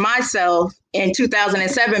watch myself in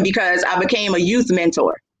 2007 because I became a youth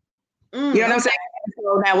mentor. You know what I'm saying?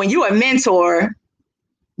 So now when you're a mentor,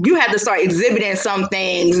 you have to start exhibiting some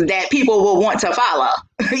things that people will want to follow.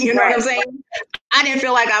 You know what I'm saying? I didn't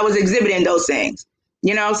feel like I was exhibiting those things,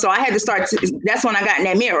 you know? So I had to that's when I got in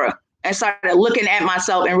that mirror and started looking at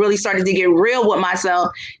myself and really started to get real with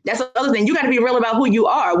myself. That's the other thing. You got to be real about who you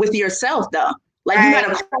are with yourself, though. Like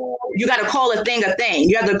you got to call a thing a thing.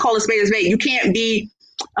 You have to call a spade a spade. You can't be,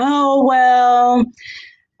 oh, well,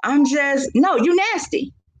 no, you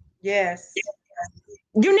nasty. Yes.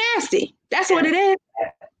 You nasty. That's what it is.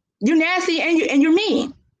 You nasty and you're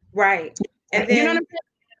mean. Right. And then you know what I'm saying?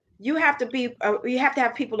 You have to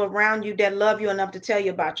have people around you that love you enough to tell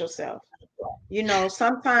you about yourself. You know,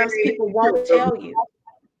 sometimes people won't tell you.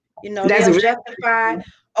 You know, they'll justify,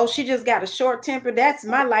 oh, she just got a short temper. That's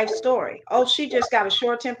my life story. Oh, she just got a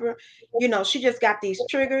short temper. You know, she just got these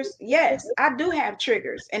triggers. Yes, I do have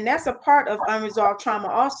triggers. And that's a part of unresolved trauma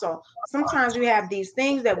also. Sometimes you have these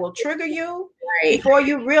things that will trigger you before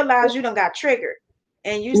you realize you done got triggered.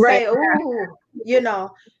 And you say, oh, you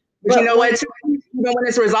know. But you know what? Even when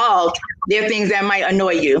it's resolved, there are things that might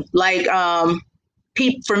annoy you. Like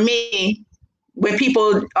for me, when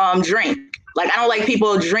people drink, like I don't like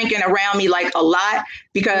people drinking around me like a lot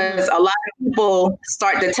because a lot of people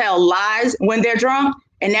start to tell lies when they're drunk,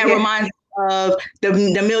 and that reminds me of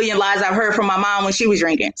the million lies I've heard from my mom when she was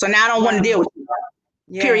drinking. So now I don't want to deal with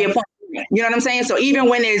you. Period. Point. You know what I'm saying? So even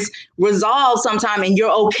when it's resolved sometime and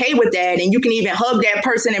you're okay with that, and you can even hug that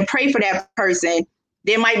person and pray for that person,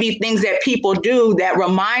 there might be things that people do that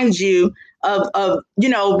remind you of you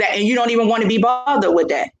know, that, and you don't even want to be bothered with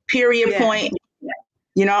that. Period. Point.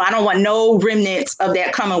 You know, I don't want no remnants of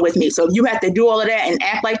that coming with me. So if you have to do all of that and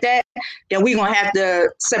act like that, then we're going to have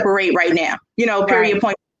to separate right now. You know, period.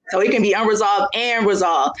 Point. So it can be unresolved and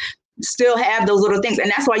resolved. Still have those little things.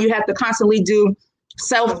 And that's why you have to constantly do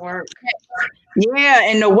self-work. Yeah,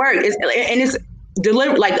 and the work is, and it's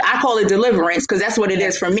like I call it deliverance because that's what it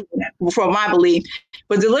is for me, for my belief.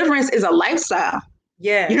 But deliverance is a lifestyle.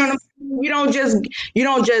 Yeah, you know what I'm saying? You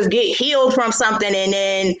don't just get healed from something and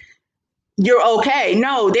then you're okay.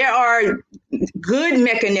 No, there are good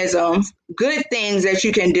mechanisms, good things that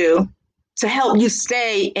you can do to help you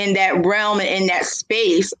stay in that realm and in that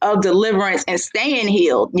space of deliverance and staying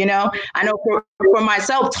healed. You know, I know for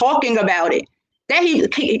myself, talking about it,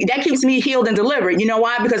 that keeps me healed and delivered. You know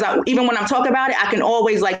why? Because even when I'm talking about it, I can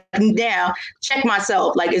always like now check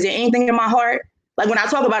myself. Like, is there anything in my heart? Like when I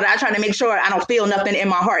talk about it, I try to make sure I don't feel nothing in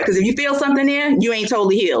my heart. Because if you feel something there, you ain't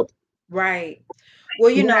totally healed. Right.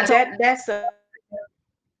 Well, you know, that's a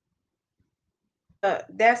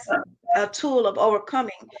tool of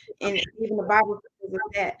overcoming. And even the Bible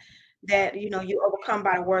says that you know, you overcome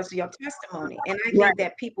by the words of your testimony. And I think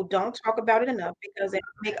that people don't talk about it enough because it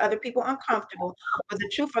make other people uncomfortable. But the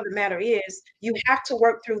truth of the matter is you have to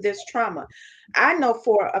work through this trauma. I know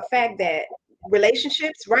for a fact that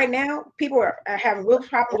relationships right now, people are having real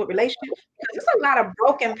problems with relationships because there's a lot of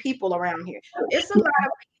broken people around here. It's a lot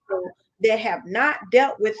of people that have not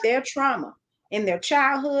dealt with their trauma in their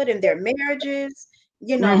childhood, in their marriages,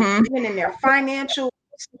 you know, even in their financial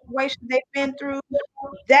situations they've been through.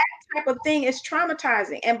 That type of thing is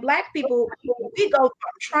traumatizing. And Black people, we go from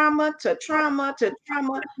trauma to trauma to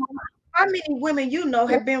trauma. How many women you know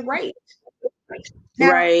have been raped?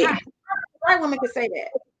 Now, white women can say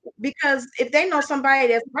that because if they know somebody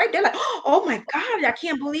that's raped, they're like, "Oh my God, I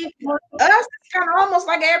can't believe us." It's kind of almost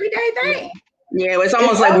like an everyday thing. Yeah, it's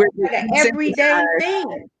almost like we're like an everyday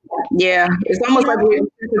thing. Yeah, it's almost like we're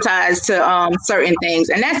sensitized to certain things,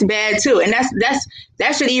 and that's bad too. And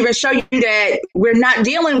that should even show you that we're not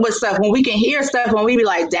dealing with stuff when we can hear stuff when we be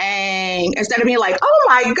like, "Dang!" Instead of being like, "Oh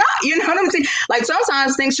my God," you know what I'm saying? Like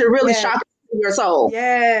sometimes things should really shock your soul.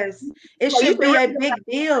 Yes, it should be a big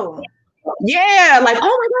deal. Yeah, like, oh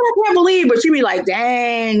my God, I can't believe, but you be like,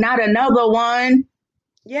 "Dang, not another one."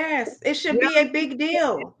 Yes, it should be a big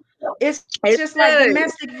deal. It's just like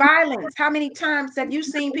domestic violence. How many times have you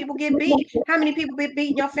seen people get beat? How many people get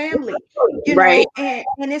beat in your family? You know,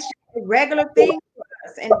 and it's a regular thing for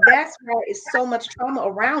us. And that's why it's so much trauma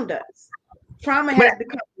around us. Trauma has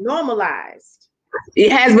become normalized.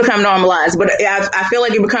 It has become normalized, but I feel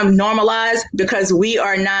like it becomes normalized because we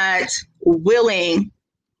are not willing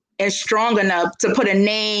and strong enough to put a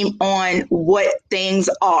name on what things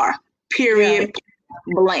are. Period.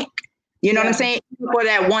 Blank. You know what I'm saying? For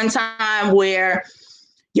that one time where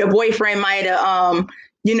your boyfriend might have,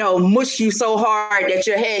 mushed you so hard that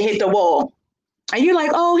your head hit the wall. And you're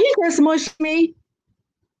like, oh, he just mushed me.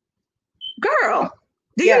 Girl,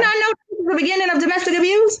 do you not know the beginning of domestic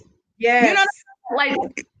abuse? Yes. You know,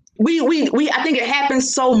 like we I think it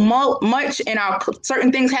happens so much in our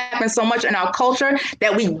certain things happen so much in our culture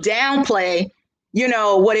that we downplay,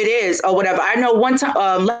 what it is or whatever. I know one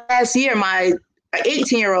time last year, my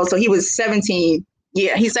 18-year-old, so he was 17.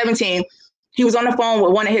 Yeah, he's 17. He was on the phone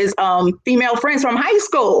with one of his female friends from high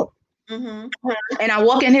school. Mm-hmm. And I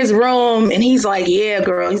walk in his room and he's like, yeah,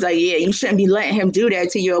 girl. He's like, yeah, you shouldn't be letting him do that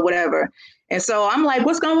to you or whatever. And so I'm like,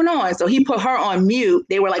 what's going on? So he put her on mute.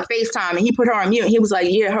 They were like FaceTime and he put her on mute. And he was like,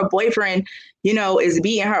 yeah, her boyfriend, is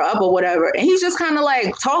beating her up or whatever. And he's just kind of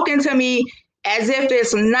like talking to me as if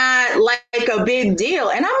it's not like a big deal.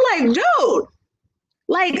 And I'm like, dude,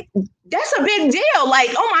 like, that's a big deal. Like,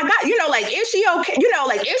 oh my God, like, is she okay?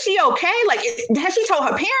 Is she okay? Like, has she told her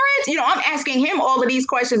parents? I'm asking him all of these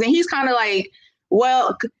questions and he's kind of like,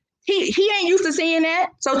 well, he ain't used to seeing that.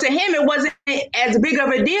 So to him, it wasn't as big of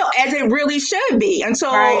a deal as it really should be. And so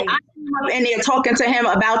I came up in there talking to him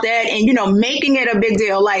about that and, making it a big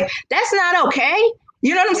deal. Like, that's not okay.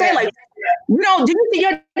 You know what I'm saying? Like, do you see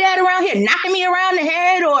your dad around here knocking me around the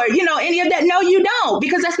head or, any of that? No, you don't,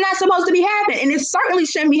 because that's not supposed to be happening. And it certainly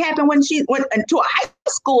shouldn't be happening when she went to a high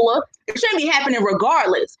schooler. It shouldn't be happening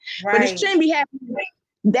regardless. Right. But it shouldn't be happening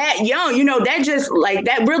that young, that just like,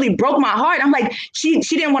 that really broke my heart. I'm like, she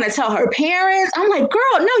didn't want to tell her parents. I'm like,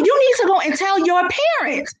 girl, no, you need to go and tell your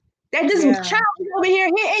parents that this child is over here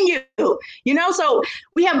hitting you, so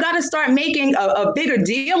we have got to start making a bigger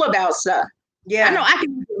deal about stuff. Yeah, I know I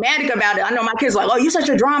can be dramatic about it. I know my kids are like, oh, you're such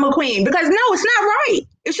a drama queen, because no, it's not right.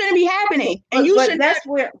 It shouldn't be happening. And but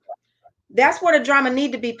that's where the drama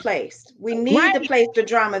need to be placed. We need to place the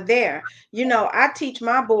drama there. I teach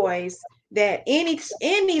my boys that any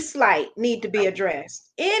slight need to be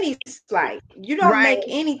addressed. Any slight. You don't make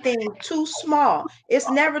anything too small. It's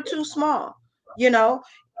never too small.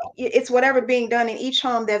 It's whatever being done in each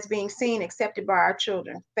home that's being seen, accepted by our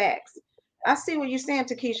children. Facts. I see what you're saying,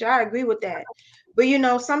 Takesha. I agree with that. But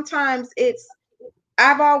sometimes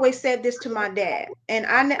I've always said this to my dad, and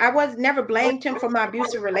I was never blamed him for my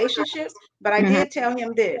abusive relationships, but I did tell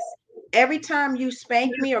him this. Every time you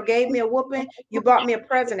spanked me or gave me a whooping, you bought me a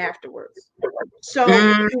present afterwards. So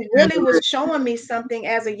you really was showing me something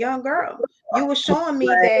as a young girl. You were showing me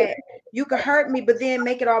that you could hurt me, but then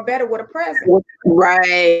make it all better with a present.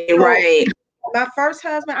 Right. My first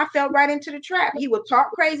husband, I fell right into the trap. He would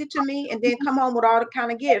talk crazy to me and then come home with all the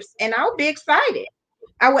kind of gifts. And I would be excited.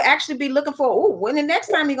 I would actually be looking for, when the next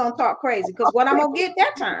time you're going to talk crazy, because what I'm going to get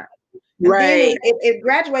that time. And then it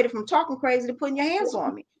graduated from talking crazy to putting your hands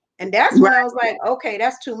on me. And that's when I was like, okay,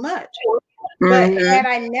 that's too much. But had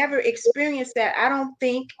I never experienced that, I don't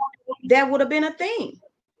think that would have been a thing.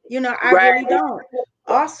 I really don't.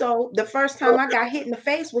 Also, the first time I got hit in the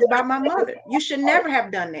face was by my mother. You should never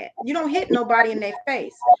have done that. You don't hit nobody in their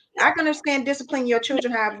face. I can understand disciplining your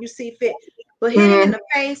children however you see fit, but hitting in the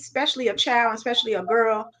face, especially a child, especially a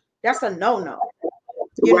girl, that's a no-no.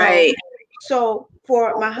 You know? So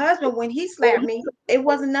for my husband, when he slapped me, it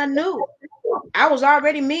wasn't nothing new. I was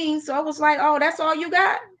already mean, so I was like, oh, that's all you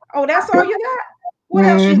got? Oh, that's all you got? What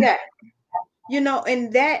else you got?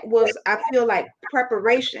 And that was, I feel like,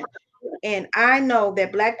 preparation. And I know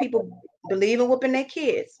that Black people believe in whooping their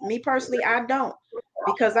kids. Me personally, I don't,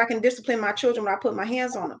 because I can discipline my children when I put my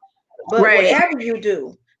hands on them. But whatever you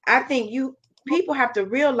do, I think people have to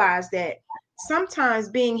realize that sometimes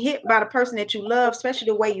being hit by the person that you love, especially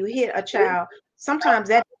the way you hit a child, sometimes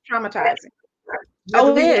that's traumatizing.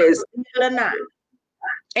 Oh, it is. Or not.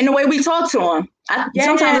 And the way we talk to them.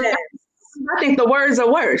 Sometimes I think the words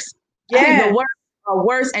are worse. I think the words are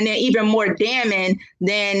worse and they're even more damning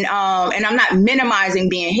than, and I'm not minimizing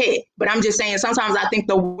being hit, but I'm just saying sometimes I think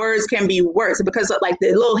the words can be worse because like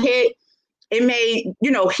the little hit, it may,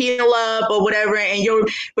 heal up or whatever. And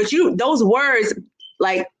those words,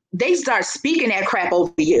 like they start speaking that crap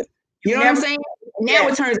over you. You know what I'm saying? Now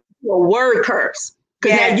it turns into a word curse.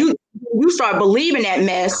 Because now you start believing that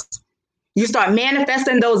mess, you start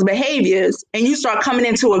manifesting those behaviors, and you start coming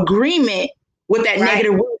into agreement with that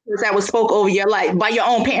negative word that was spoke over your life by your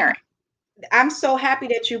own parent. I'm so happy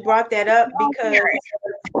that you brought that up, because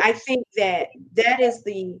I think that is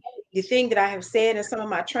the thing that I have said in some of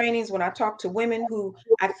my trainings when I talk to women who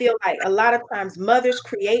I feel like a lot of times mothers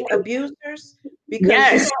create abusers,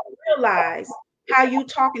 because you don't realize how you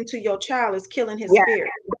talking to your child is killing his spirit.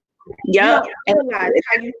 Yeah, realize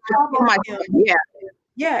how you talk to him.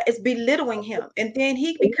 It's belittling him, and then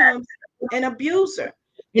he becomes an abuser.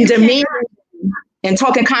 And demeaning and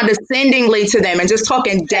talking condescendingly to them and just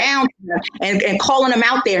talking down to them and calling them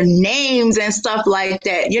out their names and stuff like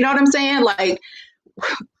that. You know what I'm saying? Like,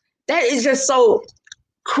 that is just so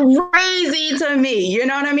crazy to me. You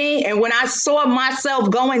know what I mean? And when I saw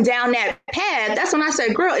myself going down that path, that's when I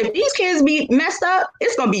said, girl, if these kids be messed up,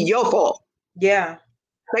 it's going to be your fault. Yeah.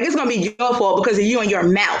 Like, it's going to be your fault because of you and your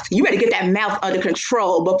mouth. You better get that mouth under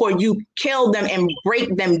control before you kill them and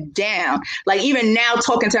break them down. Like, even now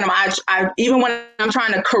talking to them, I even when I'm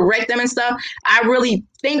trying to correct them and stuff, I really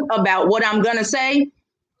think about what I'm going to say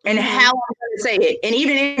and how I'm going to say it. And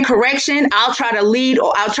even in correction, I'll try to lead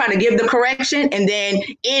or I'll try to give the correction and then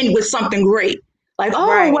end with something great. Like,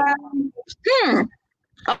 oh, well,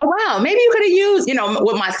 oh, wow, maybe you could have used,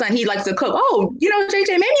 with my son, he likes to cook. Oh, JJ,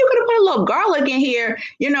 maybe you could have put a little garlic in here,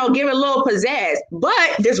 give it a little pizzazz.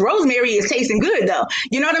 But this rosemary is tasting good, though.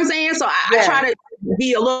 You know what I'm saying? So I try to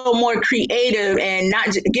be a little more creative and not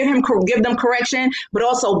just give them correction, but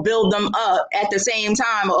also build them up at the same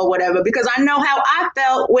time or whatever. Because I know how I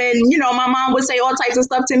felt when, my mom would say all types of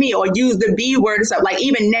stuff to me or use the B word and stuff. Like,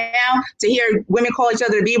 even now, to hear women call each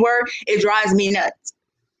other the B word, it drives me nuts.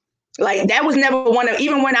 Like, that was never one of,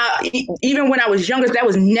 even when I was younger, that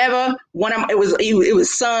was never one of, it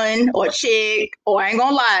was son or chick, or I ain't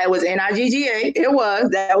gonna lie, it was Nigga. It was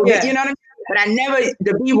that, you know what I mean? But I never,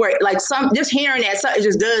 the B word, like, just hearing that, it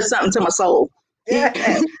just does something to my soul. Yeah.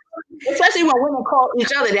 Especially when women call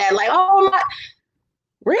each other that, like, oh my,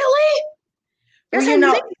 really?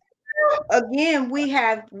 Well, again,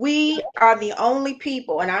 we are the only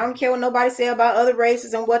people, and I don't care what nobody say about other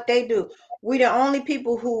races and what they do. We're the only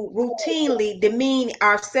people who routinely demean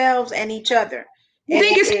ourselves and each other. You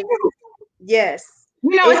think it's cute? Yes.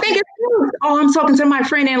 I think it's cute. Oh, I'm talking to my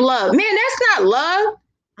friend in love. Man, that's not love.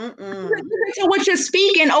 To what you're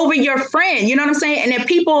speaking over your friend. You know what I'm saying? And then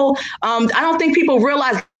people, I don't think people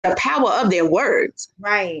realize the power of their words.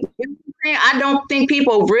 Right. You know what I'm saying? I don't think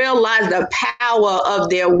people realize the power of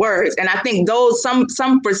their words. And I think those,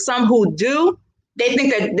 for some who do, they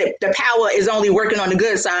think that the power is only working on the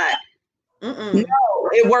good side. No,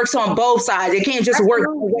 it works on both sides. It can't just work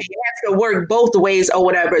one way. It has to work both ways or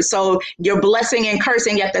whatever. So you're blessing and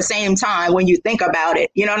cursing at the same time when you think about it.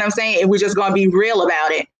 You know what I'm saying? It was just going to be real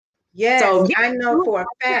about it. Yes, so, I know for a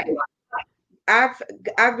fact.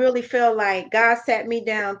 I really feel like God sat me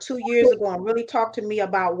down 2 years ago and really talked to me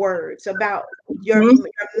about words, about your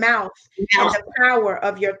mouth and the power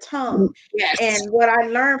of your tongue. Yes. And what I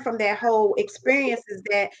learned from that whole experience is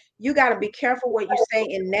that you got to be careful what you say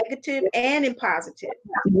in negative and in positive.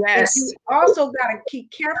 Yes. And you also got to keep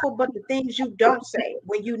careful but the things you don't say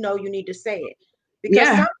when you know you need to say it.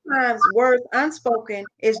 Because sometimes words unspoken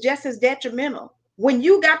is just as detrimental when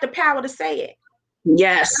you got the power to say it.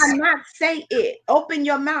 Yes. Why not say it? Open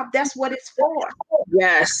your mouth. That's what it's for.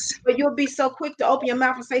 Yes. But you'll be so quick to open your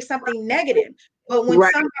mouth and say something negative. But when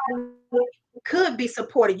somebody could be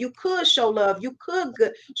supported, you could show love, you could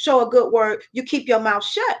show a good word, you keep your mouth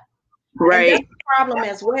shut. Right. And that's a problem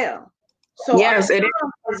as well. So yes, it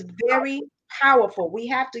is very powerful. We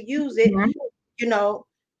have to use it.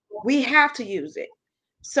 We have to use it.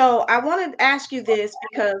 So I want to ask you this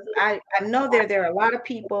because I know there are a lot of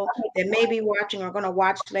people that may be watching or going to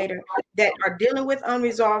watch later that are dealing with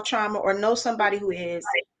unresolved trauma or know somebody who is.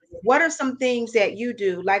 What are some things that you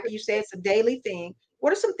do? Like you said, it's a daily thing.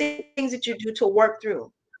 What are some things that you do to work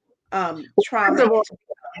through trauma?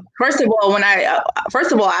 First of all,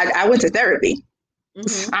 I went to therapy.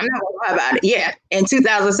 Mm-hmm. I'm not gonna lie about it. Yeah, in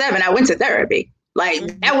 2007, I went to therapy.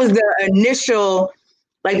 Like that was the initial.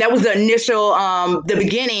 The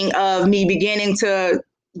beginning of me beginning to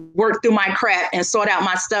work through my crap and sort out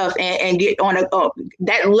my stuff and get on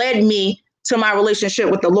that led me to my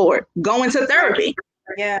relationship with the Lord, going to therapy.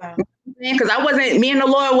 Yeah. Because me and the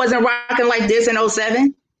Lord wasn't rocking like this in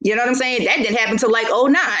 2007. You know what I'm saying? That didn't happen till like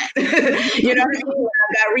 2009. You know what I mean?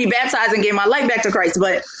 I got rebaptized and gave my life back to Christ.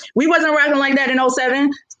 But we wasn't rocking like that in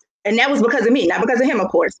 2007. And that was because of me, not because of him,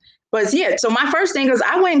 of course. But yeah, so my first thing is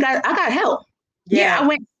I got help. Yeah, I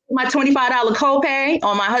went my $25 copay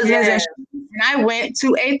on my husband's insurance, and I went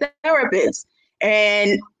to a therapist.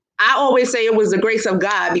 And I always say it was the grace of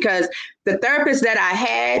God because the therapist that I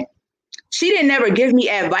had, she didn't never give me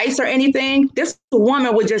advice or anything. This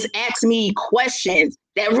woman would just ask me questions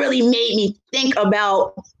that really made me think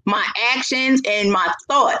about my actions and my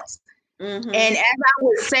thoughts. Mm-hmm. And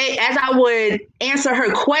as I would answer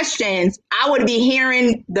her questions, I would be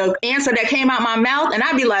hearing the answer that came out my mouth, and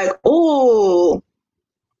I'd be like, "Oh,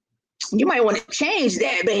 you might want to change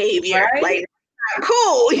that behavior." Right? Like,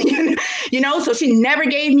 cool, So she never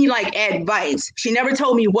gave me like advice. She never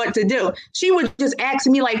told me what to do. She would just ask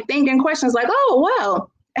me like thinking questions, like, "Oh,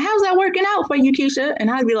 well, how's that working out for you, Kisha? And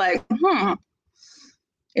I'd be like,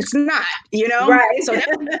 it's not, Right. So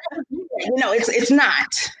it's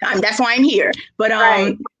not. That's why I'm here. But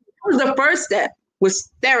Right. that was the first step, was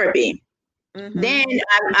therapy. Then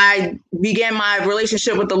I began my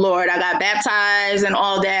relationship with the Lord. I got baptized and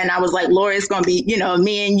all that. And I was like, Lord, it's going to be,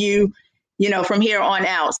 me and you, from here on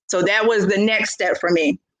out. So that was the next step for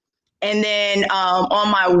me. And then on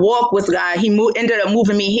my walk with God, he ended up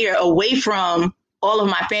moving me here away from all of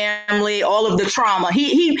my family, all of the trauma.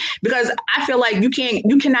 He because I feel like you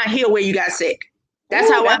cannot heal where you got sick. That's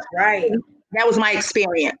Ooh, that's right. that was my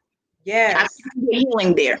experience. I Yes. couldn't get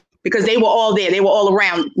healing there because they were all there. They were all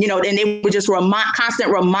around, and they were just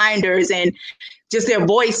constant reminders and just their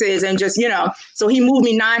voices and just, so he moved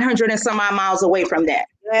me 900 and some odd miles away from that.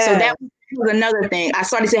 Yes. So that was another thing. I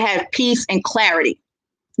started to have peace and clarity.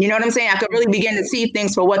 You know what I'm saying? I could really begin to see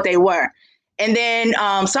things for what they were. And then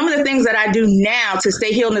some of the things that I do now to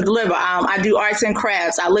stay healed and deliver, I do arts and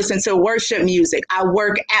crafts. I listen to worship music. I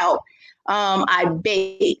work out. I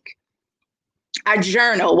bake. I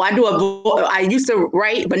journal. I used to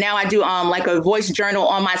write, but now I do like a voice journal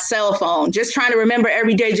on my cell phone, just trying to remember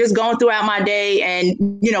every day, just going throughout my day and,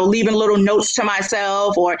 leaving little notes to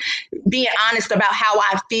myself or being honest about how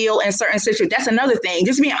I feel in certain situations. That's another thing.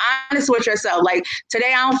 Just being honest with yourself. Like,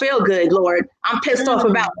 today I don't feel good, Lord. I'm pissed off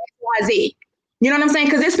about XYZ. You know what I'm saying?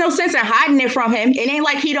 Because there's no sense in hiding it from him. It ain't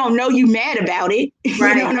like he don't know you mad about it.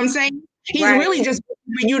 Right. You know what I'm saying? He's really just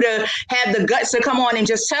for you to have the guts to come on and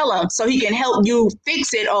just tell him so he can help you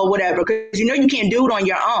fix it or whatever. Because you can't do it on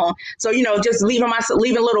your own. So, just leaving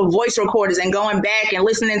little voice recorders and going back and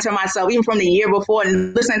listening to myself, even from the year before,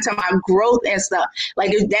 and listening to my growth and stuff.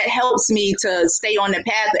 Like, that helps me to stay on the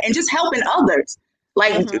path and just helping others.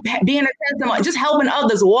 Like being a testimony, just helping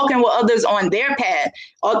others, walking with others on their path.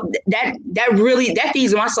 That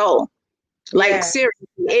feeds my soul. Like, seriously,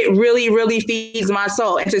 it really, really feeds my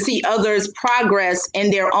soul. And to see others progress in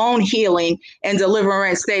their own healing and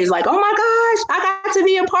deliverance stage, like, oh my gosh, I got to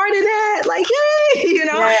be a part of that. Like, yay,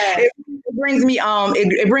 it brings me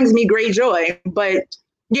it brings me great joy. But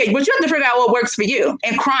you have to figure out what works for you.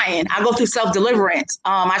 And crying, I go through self-deliverance.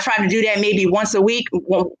 I try to do that maybe once a week,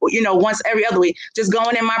 once every other week. Just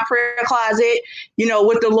going in my prayer closet,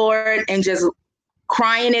 with the Lord and just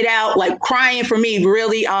crying it out. Like, crying for me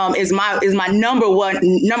really is my number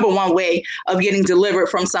one way of getting delivered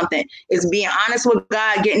from something, is being honest with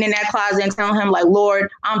God, getting in that closet and telling him, like, Lord,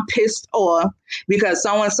 I'm pissed off because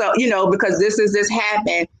so-and-so, because this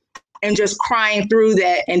happened, and just crying through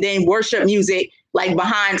that, and then worship music like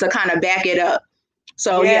behind to kind of back it up.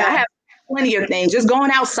 So I have plenty of things. Just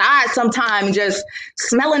going outside sometime, just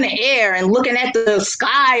smelling the air and looking at the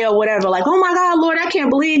sky or whatever. Like, oh my God, Lord, I can't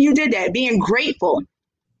believe you did that. Being grateful.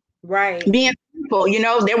 Right. Being thankful.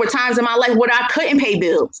 There were times in my life where I couldn't pay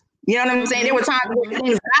bills. You know what I'm saying? There were times where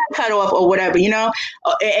things got cut off or whatever,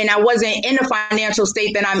 and I wasn't in the financial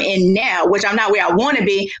state that I'm in now, which I'm not where I want to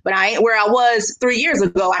be, but I ain't where I was 3 years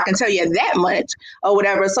ago. I can tell you that much or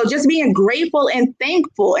whatever. So just being grateful and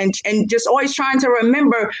thankful and just always trying to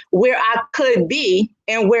remember where I could be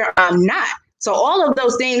and where I'm not. So all of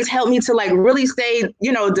those things help me to, like, really stay,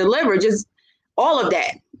 delivered, just all of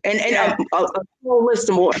that. And a whole list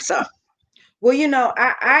of more stuff. Well,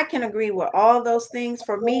 I can agree with all those things.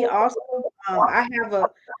 For me also, I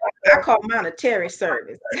call mine a Terry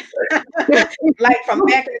service. Like from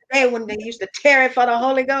back in the day when they used to tarry for the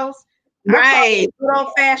Holy Ghost. Right. Good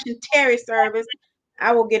old fashioned Terry service.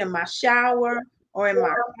 I will get in my shower or in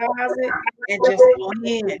my closet and just go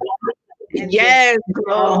in. And yes,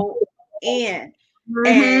 go in.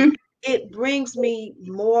 And it brings me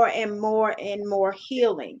more and more and more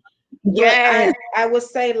healing. But I would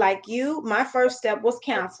say, like you, my first step was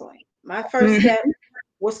counseling. My first step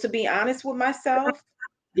was to be honest with myself.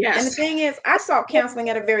 Yes. And the thing is, I sought counseling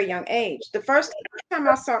at a very young age. The first time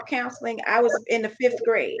I sought counseling, I was in the 5th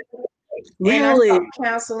grade. Really? And I sought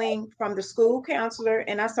counseling from the school counselor,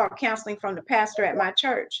 and I sought counseling from the pastor at my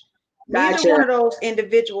church. Neither one of those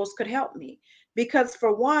individuals could help me because,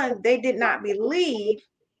 for one, they did not believe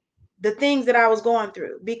the things that I was going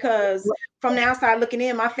through, because from the outside looking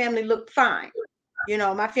in, my family looked fine.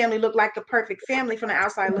 My family looked like the perfect family from the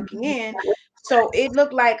outside looking in. So it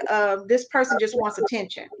looked like this person just wants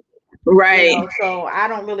attention. Right. So I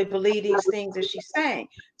don't really believe these things that she's saying.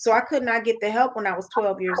 So I could not get the help when I was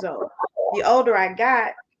 12 years old. The older I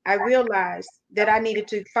got, I realized that I needed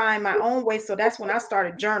to find my own way. So that's when I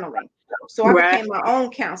started journaling. So I became my own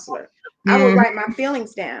counselor. I would write my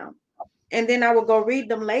feelings down, and then I would go read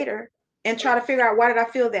them later and try to figure out, why did I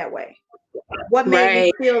feel that way? What made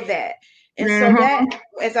me feel that? And so that,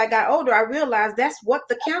 as I got older, I realized that's what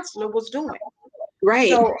the counselor was doing. Right.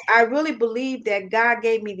 So I really believe that God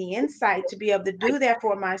gave me the insight to be able to do that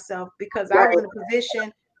for myself because I was Right. in a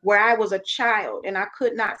position where I was a child and I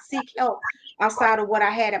could not seek help outside of what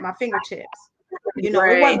I had at my fingertips. It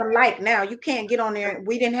Right. wasn't like now. You can't get on there.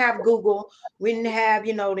 We didn't have Google. We didn't have,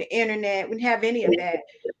 the internet. We didn't have any of that.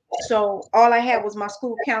 So all I had was my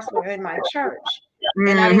school counselor in my church,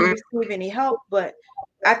 and I didn't Hmm. receive any help. But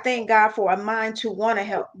I thank God for a mind to want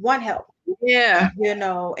help, Yeah.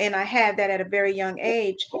 and I had that at a very young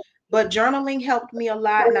age. But journaling helped me a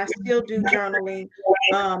lot, and I still do journaling,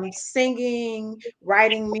 singing,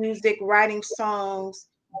 writing music, writing songs,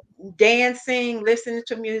 dancing, listening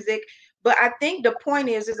to music. But I think the point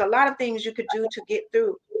is, there's a lot of things you could do to get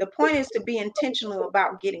through. The point is to be intentional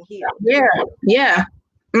about getting healed, Yeah. Yeah.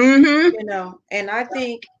 Hmm. and I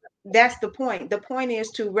think that's the point. The point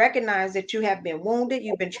is to recognize that you have been wounded,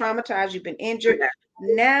 you've been traumatized, you've been injured.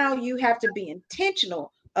 Now you have to be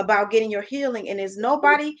intentional about getting your healing, and there's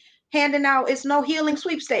nobody handing out, it's no healing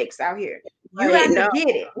sweepstakes out here. You Right. have to No,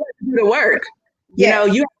 get it. do the work.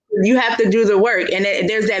 Yes. You have to do the work, and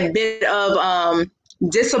there's that bit of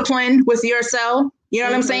discipline with yourself. You know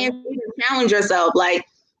what I'm saying? Mm-hmm. You challenge yourself. Like,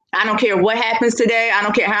 I don't care what happens today. I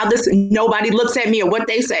don't care how this nobody looks at me or what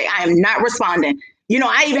they say. I am not responding.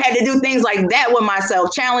 I even had to do things like that with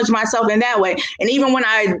myself, challenge myself in that way. And even when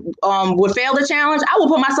I would fail the challenge, I would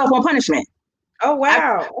put myself on punishment. Oh I,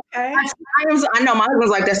 wow. Okay. I know my husband's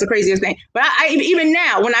like, that's the craziest thing. But even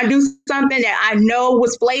now, when I do something that I know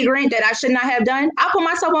was flagrant that I should not have done, I put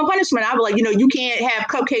myself on punishment. I'll be like, you can't have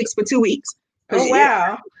cupcakes for 2 weeks Oh because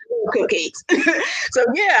wow. cupcakes. So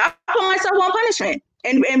yeah, I put myself on punishment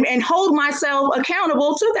and hold myself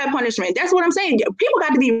accountable to that punishment. That's what I'm saying. People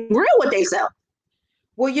got to be real with themselves.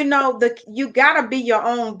 Well, you gotta be your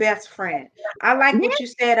own best friend. I like what you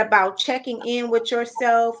said about checking in with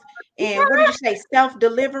yourself, and what did you say,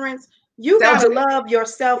 self-deliverance? You Self, gotta love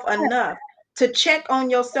yourself enough to check on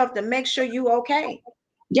yourself to make sure you okay.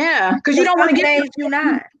 yeah, because you Because don't want to some get days you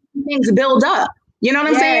not. things build up. You know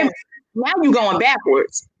what I'm saying? Yes, Now you're going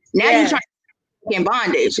backwards. Now you're trying yes. in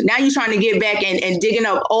bondage. Now you're trying to get back and digging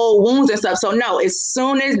up old wounds and stuff. So no, as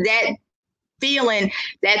soon as that feeling,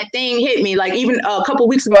 that thing hit me, like even a couple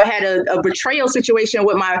weeks ago, I had a betrayal situation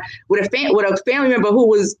with a family member who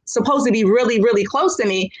was supposed to be really really close to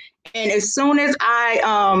me. And as soon as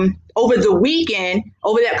I over the weekend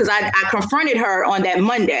over that, because I confronted her on that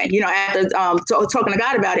Monday, after talking to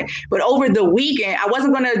God about it. But over the weekend, I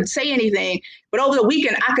wasn't going to say anything. But over the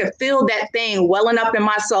weekend, I could feel that thing welling up in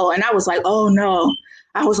my soul, and I was like, oh no.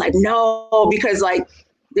 I was like, no, because like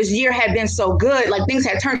this year had been so good, like things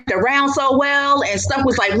had turned around so well, and stuff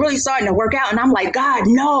was like really starting to work out. And I'm like, God,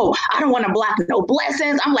 no, I don't want to block no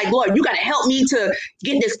blessings. I'm like, Lord, you got to help me to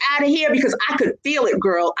get this out of here, because I could feel it,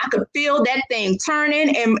 girl. I could feel that thing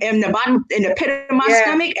turning in the bottom, in the pit of my Yeah.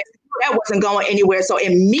 stomach. And that wasn't going anywhere. So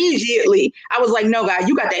immediately I was like, no, God,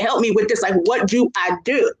 you got to help me with this. Like, what do I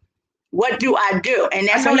do? What do I do? And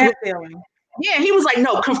I that's when know that feeling. he was like,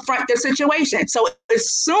 no, confront the situation. So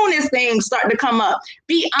as soon as things start to come up,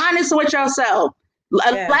 be honest with yourself.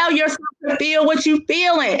 Yes. Allow yourself to feel what you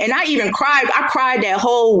feeling. And I even cried. I cried that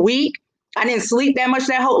whole week. I didn't sleep that much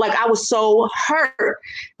that whole, like I was so hurt,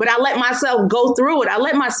 but I let myself go through it. I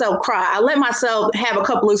let myself cry. I let myself have a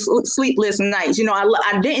couple of sleepless nights.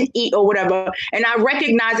 I didn't eat or whatever. And I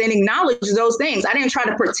recognize and acknowledge those things. I didn't try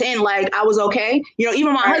to pretend like I was okay.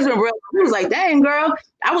 Even my Right. husband realized, he was like, dang girl,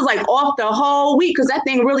 I was like off the whole week, because that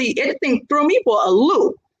thing threw me for a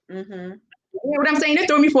loop. Mm-hmm. You know what I'm saying? It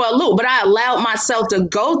threw me for a loop, but I allowed myself to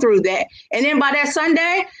go through that. And then by that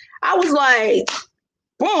Sunday, I was like,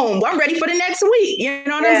 boom, I'm ready for the next week. You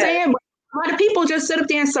know what I'm Yes. saying? But a lot of people just sit up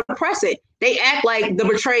there and suppress it. They act like the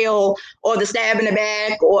betrayal or the stab in the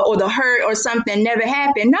back or the hurt or something never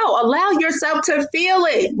happened. No, allow yourself to feel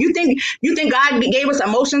it. You think God gave us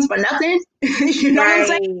emotions for nothing? You know what I'm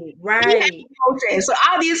saying? Right. He has Right. emotions. So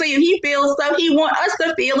obviously, if he feels stuff, he wants us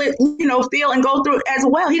to feel it, feel and go through it as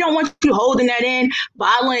well. He don't want you holding that in,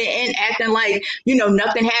 bottling it in, acting like,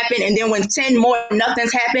 nothing happened. And then when 10 more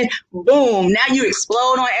nothings happen, boom, now you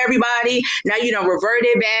explode on everybody. Now you don't revert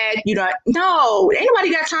it back. No, ain't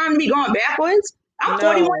nobody got time to be going backwards. I'm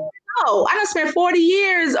 41 No. years old. I done spent 40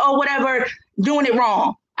 years or whatever doing it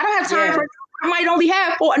wrong. I don't have time Yes. for, I might only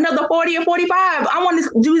have for another 40 or 45. I want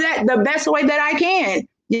to do that the best way that I can.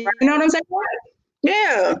 You know what I'm saying?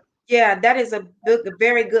 Yeah. Yeah, that is a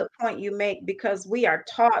very good point you make, because we are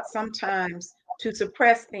taught sometimes to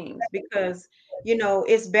suppress things because,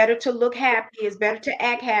 it's better to look happy, it's better to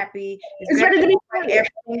act happy, it's It's better better to to be look like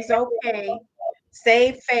everything's okay,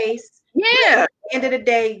 save face. But at yeah. the end of the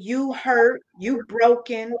day, you hurt, you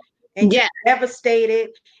broken, and you're Yeah.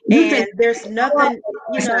 devastated, You and think there's nothing,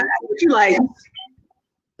 you know. you like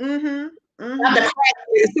Mm-hmm. not the Mm-hmm.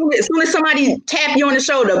 crack. As soon as somebody tap you on the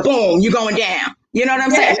shoulder, boom, you're going down. You know what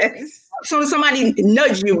I'm saying? Yes. As soon as somebody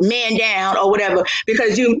nudge you, man down or whatever,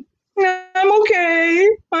 because you, I'm okay.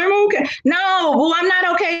 I'm okay. No, well, I'm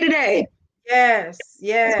not okay today. Yes.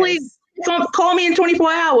 Please Yes. don't call me in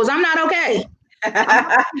 24 hours. I'm not okay. I'm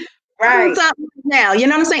doing Right. something now. You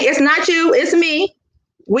know what I'm saying? It's not you, it's me.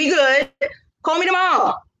 We good. Call me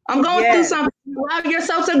tomorrow. I'm going through Yes. something. Allow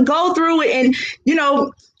yourself to go through it and, you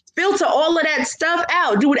know, filter all of that stuff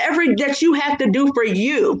out. Do whatever that you have to do for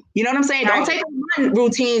you. You know what I'm saying? Don't Right. take my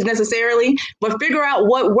routines necessarily, but figure out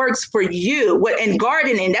what works for you. What and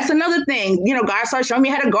gardening, that's another thing. You know, God started showing me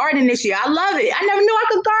how to garden this year. I love it. I never knew I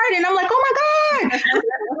could garden. I'm like, oh my God.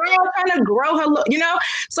 Girl trying to grow her look, you know?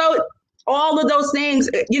 So all of those things,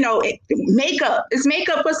 you know, makeup. It's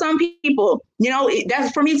makeup for some people. You know,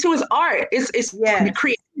 that's for me too. Is art. It's Yes.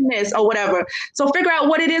 creativeness or whatever. So figure out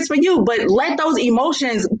what it is for you, but let those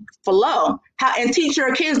emotions flow. And teach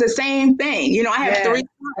your kids the same thing. You know, I have Yes. 3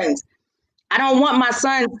 sons. I don't want my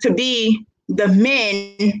sons to be the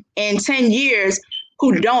men in 10 years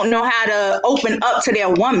who don't know how to open up to their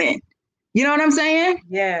woman. You know what I'm saying?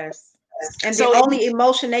 Yes. And the So only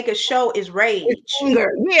emotion they could show is it's rage.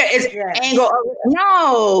 anger. Yeah, it's anger.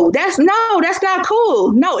 Yes. No, that's not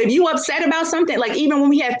cool. No, if you upset about something, like even when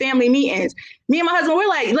we have family meetings, me and my husband, we're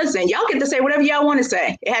like, listen, y'all get to say whatever y'all want to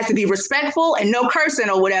say. It has to be respectful and no cursing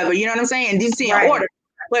or whatever. You know what I'm saying? Decency and Right. order.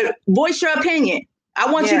 But voice your opinion.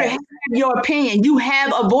 I want you to Yes. have your opinion. You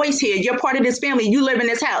have a voice here. You're part of this family. You live in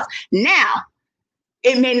this house. Now,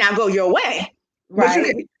 it may not go your way, but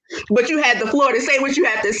Right. you had the floor to say what you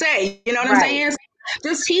have to say. You know what I'm Right. saying?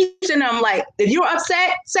 Just teaching them, like, if you're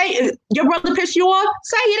upset, say if your brother pissed you off,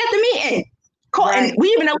 say it at the meeting. Call, and Right. we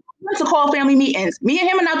even know to call family meetings. Me and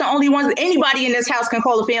him are not the only ones. Anybody in this house can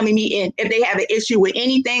call a family meeting if they have an issue with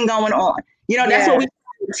anything going on. You know, that's what we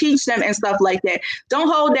Yes. teach them and stuff like that. Don't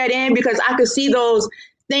hold that in, because I could see those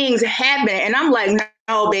things happen. And I'm like,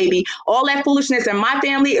 no, baby, all that foolishness in my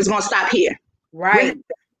family is going to stop here. Right.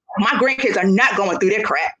 My grandkids are not going through their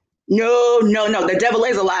crap. No, no, no. The devil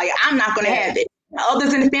is a liar. I'm not going to Yes. have it.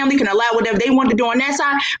 Others in the family can allow whatever they want to do on that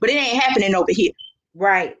side, but it ain't happening over here.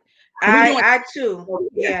 Right. We doing I too. over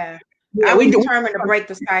here. Yeah. I Yeah, was we do. determined to break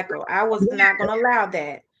the cycle. I was not going to allow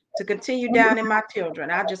that to continue down in my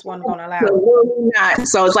children. I just wasn't going to allow it. Absolutely not.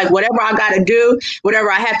 So it's like whatever I got to do,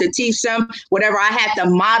 whatever I have to teach them, whatever I have to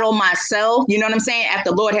model myself. You know what I'm saying? After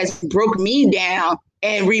the Lord has broke me down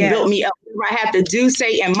and Yes. rebuilt me up, whatever I have to do,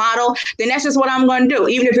 say, and model, then that's just what I'm going to do.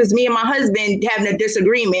 Even if it's me and my husband having a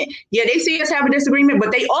disagreement. Yeah, they see us have a disagreement,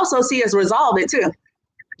 but they also see us resolve it too.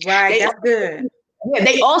 Right. They That's good. Yeah,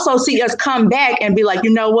 they also see us come back and be like,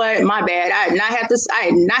 you know what, my bad. I did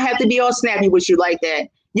not have to be all snappy with you like that.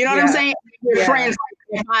 You know what I'm Yeah. saying? We're Yeah. friends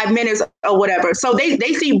in 5 minutes or whatever. So they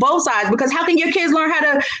see both sides, because how can your kids learn how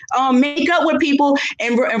to make up with people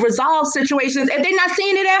and resolve situations if they're not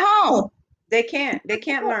seeing it at home? They can't. They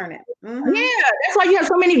can't learn it. Mm-hmm. Yeah, that's why you have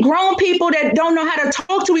so many grown people that don't know how to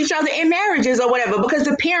talk to each other in marriages or whatever, because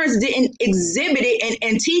the parents didn't exhibit it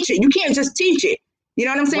and teach it. You can't just teach it. You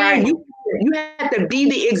know what I'm saying? Right. You have to be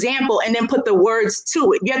the example and then put the words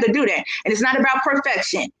to it. You have to do that. And it's not about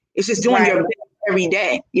perfection. It's just doing your Right. best every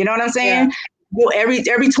day. You know what I'm Yeah. saying? Do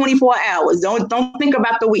every 24 hours. Don't think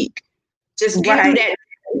about the week. Just get through Right.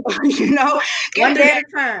 that. You know, get One through day at that.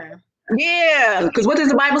 a time. Yeah, because what does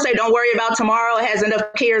the Bible say? Don't worry about tomorrow. It has enough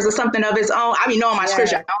cares or something of its own. I mean, knowing my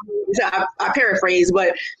scripture, Yes. I paraphrase,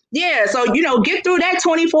 but yeah. So get through that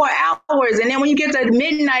 24 hours, and then when you get to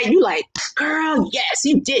midnight, you like, girl, yes,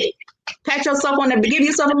 you did it. Pat yourself on the, give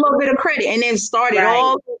yourself a little bit of credit, and then start it Right.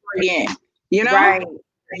 all over again. You know? Right.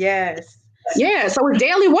 Yes. Yeah. So it's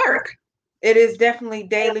daily work. It is definitely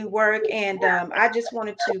daily work. And I just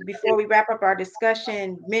wanted to, before we wrap up our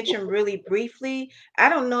discussion, mention really briefly. I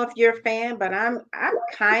don't know if you're a fan, but I'm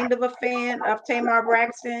kind of a fan of Tamar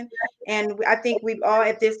Braxton. And I think we've all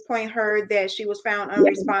at this point heard that she was found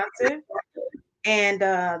unresponsive. And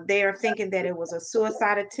they are thinking that it was a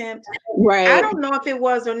suicide attempt. I Right. don't know if it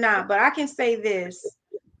was or not, but I can say this.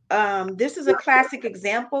 This is a classic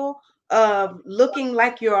example of looking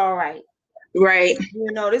like you're all right. Right.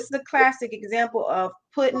 This is a classic example of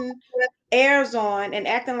putting airs on and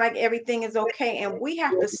acting like everything is okay. And we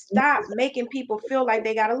have to stop making people feel like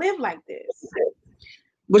they got to live like this.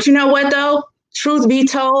 But you know what though? Truth be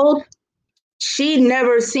told, she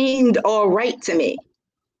never seemed all right to me,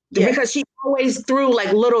 because Yes. she always threw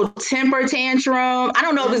like little temper tantrum. I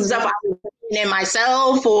don't know if it's stuff Hmm. I was in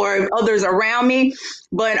myself or others around me,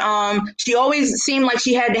 but she always seemed like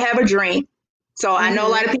she had to have a drink. So I know a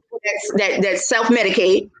lot Mm-hmm. of people that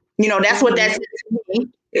self-medicate. That's what that Mm-hmm. says to me.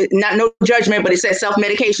 Not no judgment, but it says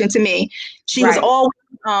self-medication to me. She was Right. always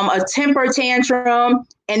a temper tantrum,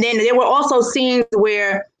 and then there were also scenes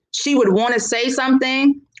where she would want to say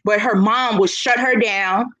something, but her mom would shut her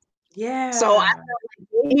down. So I Yeah. felt like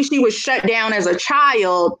maybe she was shut down as a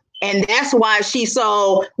child, and that's why she's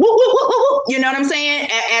so you know what I'm saying,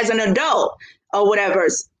 as an adult or whatever.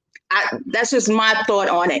 That's just my thought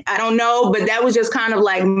on it. I don't know, but that was just kind of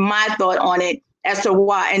like my thought on it as to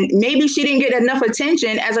why. And maybe she didn't get enough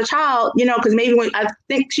attention as a child, because maybe when I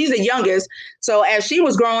think she's the youngest. So as she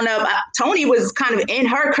was growing up, Tony was kind of in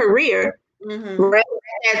her career Mm-hmm. right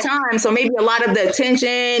at that time. So maybe a lot of the attention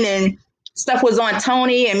and stuff was on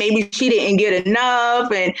Tony, and maybe she didn't get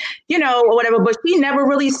enough, and or whatever. But she never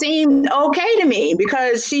really seemed okay to me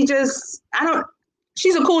because she just, I don't.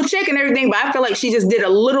 She's a cool chick and everything, but I feel like she just did a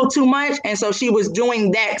little too much, and so she was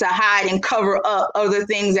doing that to hide and cover up other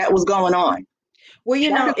things that was going on. Well,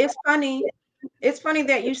 That's it's funny. It's funny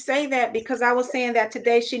that you say that because I was saying that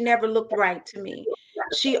today. She never looked right to me.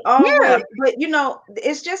 She yeah, always, but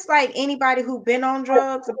it's just like anybody who been on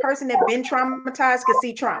drugs. A person that been traumatized can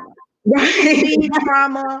see trauma. We can right, see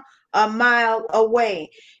trauma a mile away.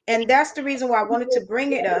 And that's the reason why I wanted to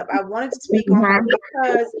bring it up. I wanted to speak on her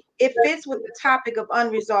because it fits with the topic of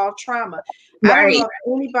unresolved trauma. I don't know right.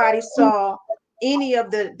 if anybody saw any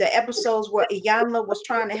of the episodes where Iyanla was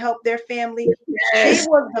trying to help their family. She Yes,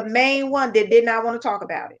 was the main one that did not want to talk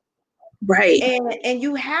about it. right. And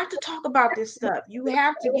you have to talk about this stuff. You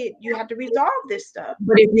have to resolve this stuff.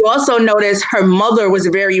 But if you also notice, her mother was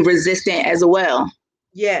very resistant as well.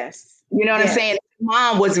 Yes. You know what I'm Yes. saying?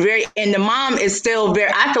 Mom was very, and the mom is still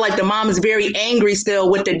very, I feel like the mom is very angry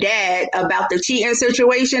still with the dad about the cheating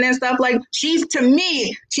situation and stuff. Like, to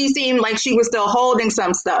me, she seemed like she was still holding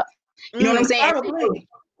some stuff. You know what I'm saying? Probably.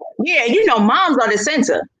 Yeah, moms are the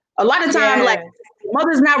center. A lot of times, like, Yes.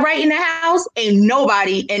 mother's not right in the house, ain't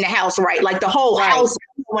nobody in the house right. Like, the whole Right. house,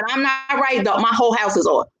 when I'm not right, my whole house is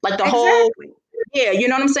off. Like, the whole, Exactly. yeah, you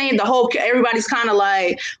know what I'm saying? Everybody's kind of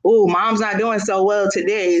like, oh, mom's not doing so well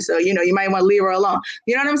today. So, you might want to leave her alone.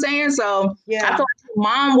 You know what I'm saying? So I Yeah. feel like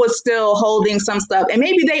mom was still holding some stuff. And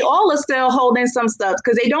maybe they all are still holding some stuff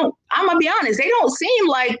because I'm going to be honest, they don't seem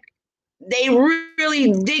like they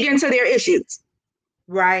really dig into their issues.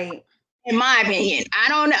 Right. In my opinion, I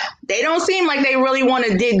don't know. They don't seem like they really want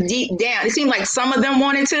to dig deep down. It seemed like some of them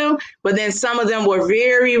wanted to, but then some of them were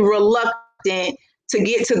very reluctant to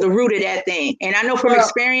get to the root of that thing. And I know from Well,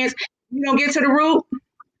 experience, you don't get to the root,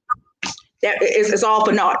 it's all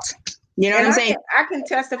for naught. You know what and I'm saying? I can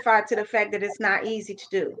testify to the fact that it's not easy to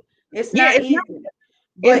do. It's Yeah, not it's not. easy,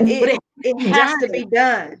 but But it it has done. to be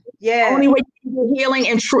done. Only Yeah. way you can get healing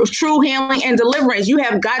and true healing and deliverance, you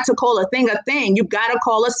have got to call a thing a thing. You got to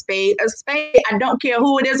call a spade a spade. I don't care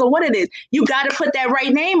who it is or what it is. You got to put that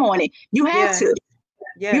right name on it. You have Yes. to. You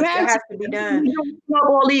Yes. It have to. has to be done. You don't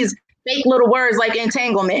know all these fake little words like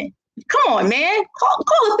entanglement. Come on, man.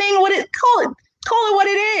 Call a thing what it call it. Call it what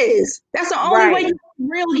it is. That's the only way Right. you get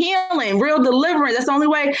real healing, real deliverance. That's the only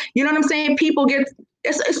way. You know what I'm saying? People get.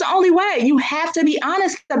 It's the only way. You have to be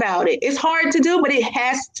honest about it. It's hard to do, but it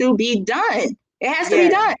has to be done. It has to be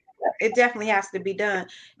Yes. done. It definitely has to be done.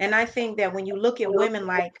 And I think that when you look at women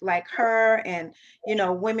like her and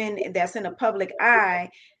women that's in the public eye,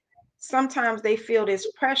 sometimes they feel this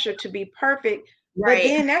pressure to be perfect, but Right.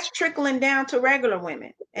 then that's trickling down to regular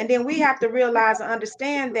women. And then we have to realize and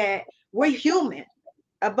understand that we're human.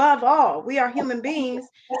 Above all, we are human beings,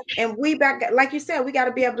 and we back like you said, we got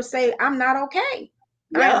to be able to say, I'm not okay.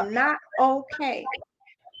 I Yep. am not okay.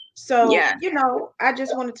 So, Yeah. I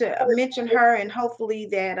just wanted to mention her, and hopefully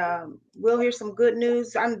that we'll hear some good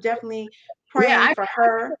news. I'm definitely Yeah. praying for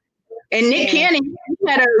her. And Nick And Cannon, he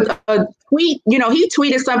had a tweet. He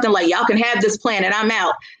tweeted something like, "Y'all can have this planet. I'm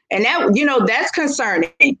out." And that's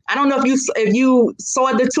concerning. I don't know if you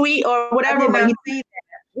saw the tweet or I whatever, did but not see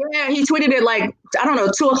yeah, he tweeted it like, I don't know,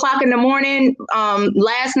 2 o'clock in the morning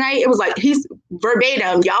last night. It was like, he's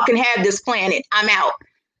verbatim, "Y'all can have this planet. I'm out."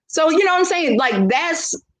 So you know what I'm saying? Like,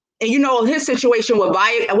 that's, and his situation with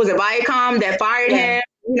was it Viacom that fired that. him?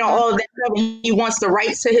 Yeah. All of that stuff. And he wants the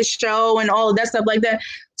rights to his show and all of that stuff like that.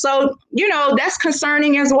 So that's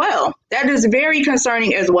concerning as well. That is very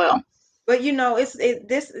concerning as well. But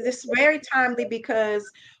this very timely because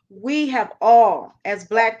we have all, as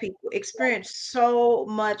Black people, experienced so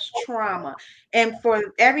much trauma, and for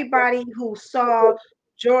everybody who saw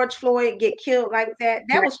George Floyd get killed like that,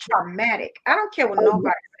 that was traumatic. I don't care what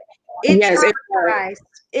nobody. It Yes, it traumatized.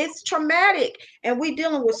 It's traumatic. And we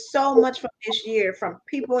dealing with so much from this year, from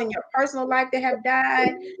people in your personal life that have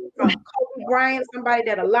died, from Kobe Bryant, somebody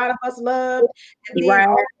that a lot of us loved, and then right.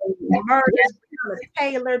 all the murders, Breonna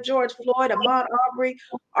Taylor, George Floyd, Ahmaud Arbery,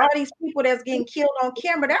 all these people that's getting killed on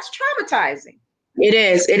camera. That's traumatizing. It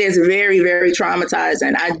is. It is very, very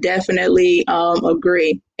traumatizing. I definitely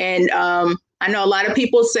agree. And I know a lot of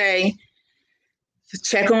people say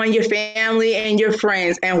check on your family and your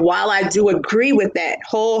friends. And while I do agree with that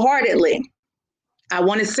wholeheartedly, I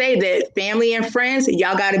want to say that family and friends,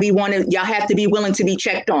 y'all have to be willing to be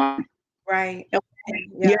checked on. Right. You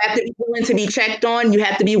Yeah. have to be willing to be checked on. You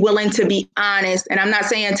have to be willing to be honest. And I'm not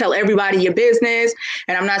saying tell everybody your business.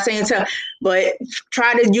 And I'm not saying but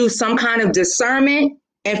try to use some kind of discernment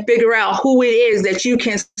and figure out who it is that you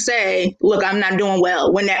can say, look, I'm not doing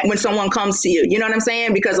well when someone comes to you. You know what I'm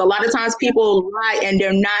saying? Because a lot of times people lie and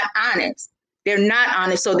they're not honest. They're not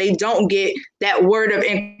honest, so they don't get that word of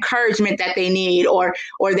encouragement that they need, or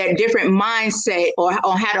that different mindset, or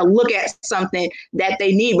how to look at something that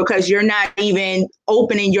they need, because you're not even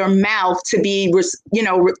opening your mouth to be,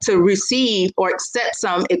 to receive or accept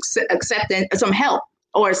acceptance, some help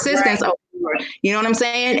or assistance. Right. You know what I'm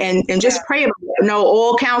saying? And Yeah. just pray about it. No,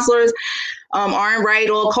 all counselors aren't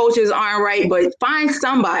right, all coaches aren't right, but find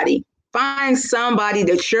somebody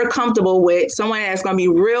that you're comfortable with, someone that's going to be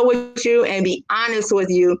real with you and be honest with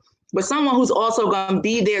you, but someone who's also going to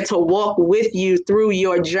be there to walk with you through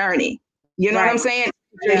your journey. You know what I'm Right. saying?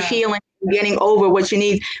 You're Yeah. healing, getting over what you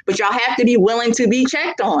need, but y'all have to be willing to be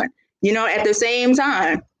checked on, at the same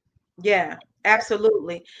time. Yeah,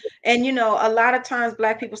 absolutely. And a lot of times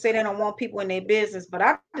Black people say they don't want people in their business, but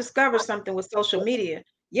I've discovered something with social media.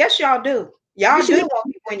 Yes, y'all do. Y'all Yes, do you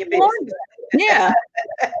want people in your business. yeah,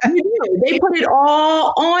 you do. They put it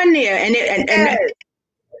all on there, and Yes,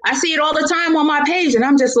 I see it all the time on my page, and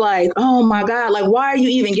I'm just like, oh my God, like, why are you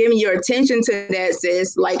even giving your attention to that,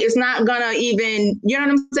 sis? Like, it's not gonna even, you know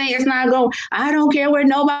what I'm saying? It's not going, I don't care what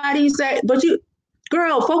nobody said, but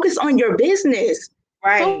girl, focus on your business.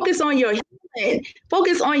 right. Focus on your healing.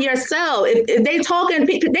 Focus on yourself. If they talking,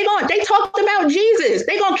 they talked about Jesus.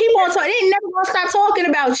 They gonna keep on talking. They ain't never gonna stop talking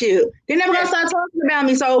about you. They're never gonna stop talking about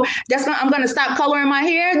me. So I'm gonna stop coloring my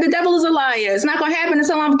hair. The devil is a liar. It's not gonna happen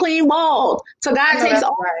until I'm clean bald. So I God know takes that's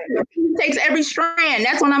all, right. He takes every strand.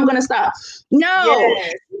 That's when I'm gonna stop. No.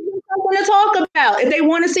 Yes, Something to talk about. If they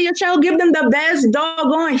want to see a show, give them the best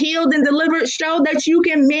doggone healed and delivered show that you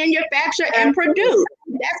can manufacture and absolutely. produce.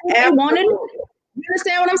 That's what they want to do. Absolutely. You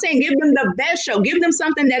understand what I'm saying? Give them the best show. Give them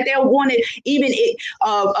something that they'll want to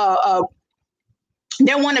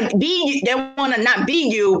they want to be. They want to not be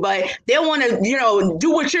you, but they want to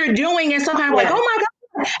do what you're doing, and so kind of like, Yeah. oh my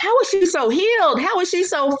God, how is she so healed? How is she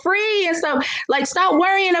so free and stuff? Like, stop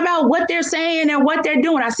worrying about what they're saying and what they're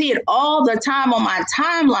doing. I see it all the time on my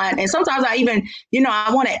timeline, and sometimes I even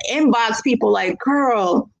I want to inbox people like,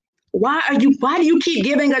 girl, why do you keep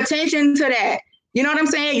giving attention to that? You know what I'm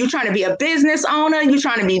saying? You're trying to be a business owner. You're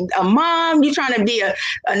trying to be a mom. You're trying to be a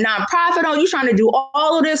nonprofit owner. You're trying to do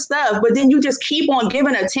all of this stuff, but then you just keep on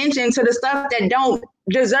giving attention to the stuff that don't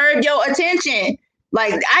deserve your attention.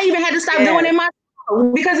 Like, I even had to stop doing Yes. it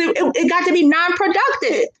myself because it got to be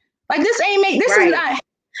non-productive. Like, this is Right. not,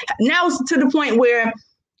 now it's to the point where,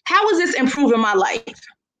 how is this improving my life?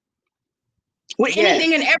 With Yes.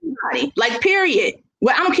 anything and everybody, like, period.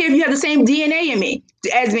 Well, I don't care if you have the same DNA in me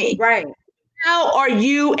as me. Right. How are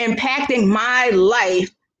you impacting my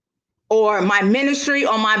life or my ministry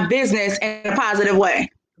or my business in a positive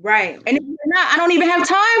way? Right. And if you're not, I don't even have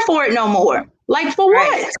time for it no more. Like, for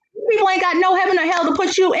Right. what? People ain't got no heaven or hell to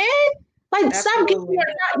put you in. Like, Absolutely.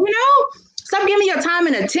 stop giving your time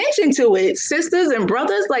and attention to it, sisters and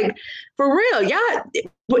brothers. Like, for real, y'all,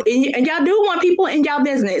 and y'all do want people in y'all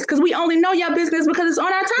business, because we only know y'all business because it's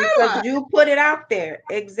on our Because timeline. you put it out there.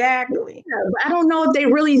 Exactly. Yeah, but I don't know if they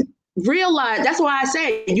really realize. That's why I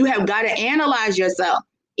say you have got to analyze yourself.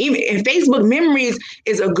 Even in Facebook memories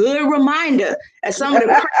is a good reminder of some of the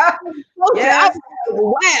crazy folks that I Yes.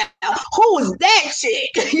 was like, wow, who was that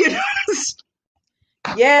chick? You know,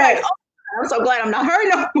 like, Yes. oh, I'm so glad I'm not her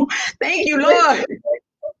no more. Thank you, Lord.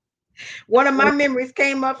 One of my memories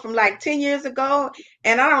came up from like 10 years ago,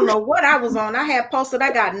 and I don't know what I was on. I had posted,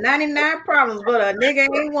 I got 99 problems, but a nigga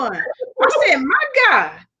ain't one. I said, my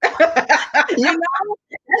God.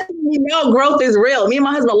 Growth is real. Me and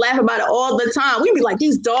my husband laugh about it all the time. We be like,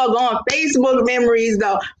 these doggone Facebook memories,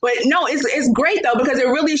 though. But no, it's great though, because it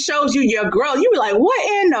really shows you your growth. You be like, what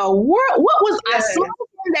in the world? What was I Yes.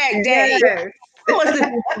 smoking that day? Yes. That must have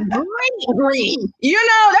been green.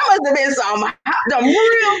 That must have been some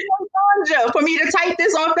real ganja for me to type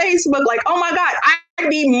this on Facebook. Like, oh my God, I I'd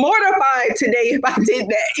be mortified today if I did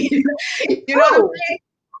that. You know what I'm saying?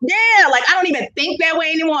 Yeah, like I don't even think that way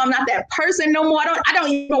anymore. I'm not that person no more. I don't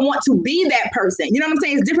even want to be that person. You know what I'm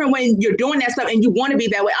saying? It's different when you're doing that stuff and you want to be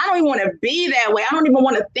that way. I don't even want to be that way. I don't even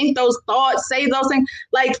want to think those thoughts, say those things.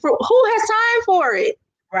 Like, who has time for it?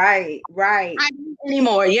 Right. I don't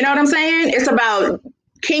anymore. You know what I'm saying? It's about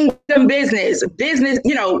kingdom business,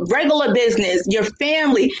 regular business, your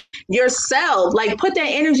family, yourself. Like, put that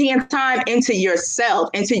energy and time into yourself,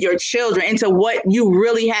 into your children, into what you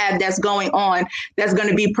really have that's going on, that's going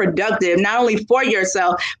to be productive, not only for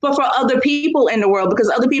yourself, but for other people in the world, because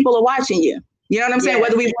other people are watching you. You know what I'm saying?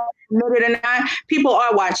 Whether we admit it or not, people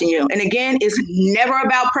are watching you. And again, it's never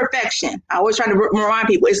about perfection. I always try to remind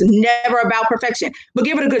people, it's never about perfection, but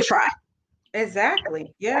give it a good try.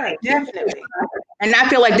 Exactly. Yeah, definitely. And I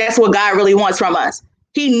feel like that's what God really wants from us.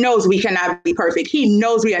 He knows we cannot be perfect. He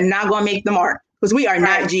knows we are not going to make the mark because we are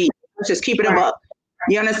not Jesus. Let's just keep it above.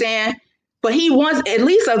 You understand? But he wants at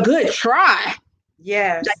least a good try.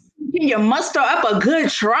 Yes. Like, can you muster up a good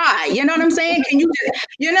try? You know what I'm saying? Can you,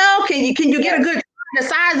 can you get a good the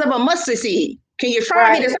size of a mustard seed? Can you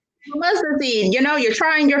try me the size of a mustard seed? You're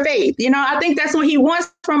trying your faith. I think that's what he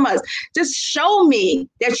wants from us. Just show me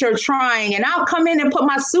that you're trying, and I'll come in and put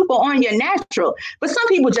my super on your natural. But some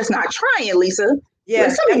people just not trying, Lisa. Yeah,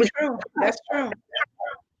 that's true. That's true.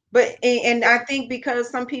 But and I think because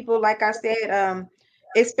some people, like I said,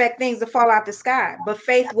 expect things to fall out the sky. But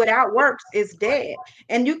faith without works is dead.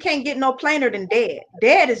 And you can't get no plainer than dead.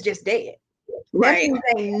 Dead is just dead. Right.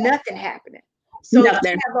 That means ain't nothing happening. So you have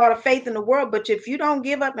all the faith in the world, but if you don't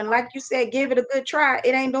give up and, like you said, give it a good try,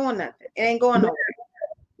 it ain't doing nothing. It ain't going nowhere.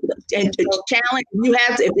 And challenge,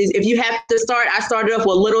 if you have to start, I started off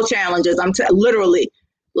with little challenges. I'm literally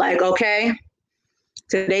like, okay,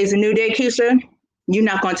 today's a new day, Kisha. You're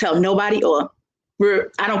not going to tell nobody, or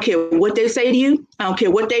I don't care what they say to you. I don't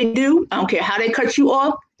care what they do. I don't care how they cut you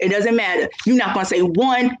off. It doesn't matter. You're not going to say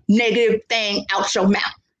one negative thing out your mouth.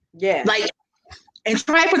 Yeah. Like, and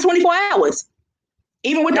try it for 24 hours.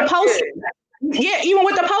 Even with the posting. Yeah, even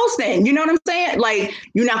with the posting. You know what I'm saying? Like,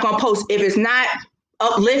 you're not going to post if it's not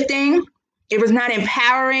uplifting, if it's not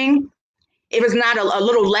empowering, if it's not a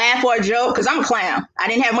little laugh or a joke, because I'm a clown. I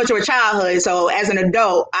didn't have much of a childhood, so as an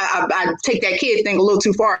adult, I take that kid thing a little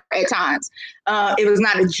too far at times. If it's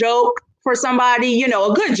not a joke for somebody,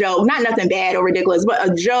 a good joke, not nothing bad or ridiculous, but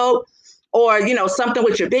a joke, or something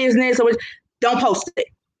with your business, don't post it.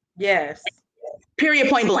 Yes. Period,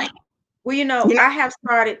 point blank. Well, I have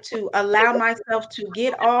started to allow myself to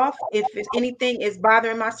get off if anything is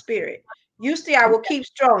bothering my spirit. Usually I will keep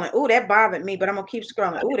scrolling. Oh, that bothered me, but I'm going to keep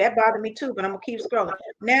scrolling. Oh, that bothered me too, but I'm going to keep scrolling.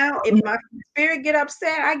 Now, if my spirit get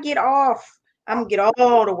upset, I get off. I'm going to get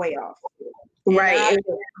all the way off. Right.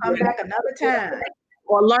 Come back another time.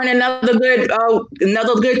 Or learn another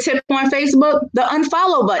good tip on Facebook, the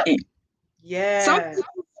unfollow button. Yeah.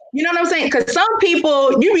 You know what I'm saying? Because some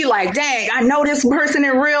people, you be like, dang, I know this person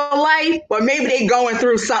in real life, but maybe they going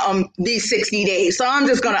through something these 60 days. So I'm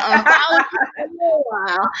just going to unfollow for a little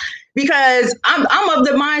while, because I'm of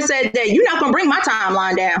the mindset that you're not going to bring my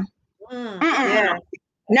timeline down. Yeah.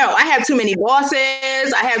 No, I have too many bosses.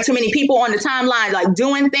 I have too many people on the timeline, like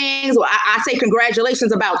doing things. I say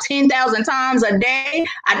congratulations about 10,000 times a day,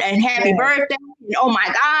 and happy birthday, and oh my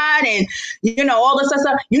God, and all this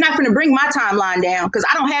stuff. You're not going to bring my timeline down, because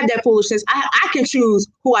I don't have that foolishness. I can choose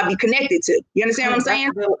who I be connected to. You understand what I'm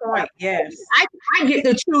saying? Good point. Yes. I get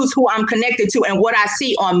to choose who I'm connected to and what I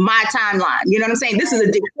see on my timeline. You know what I'm saying? This is a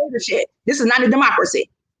dictatorship. This is not a democracy.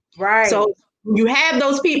 Right. So you have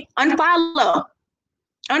those people,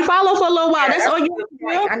 unfollow for a little while. That's all you do.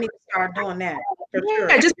 I need to start doing that. For sure.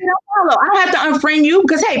 Just unfollow. I don't have to unfriend you,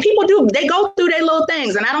 because hey, people they go through their little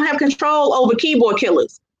things, and I don't have control over keyboard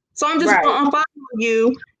killers. So I'm just gonna unfollow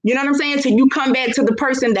you. You know what I'm saying? Till you come back to the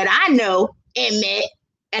person that I know and met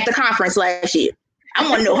at the conference last year. I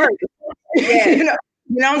want to know her. Yeah. you know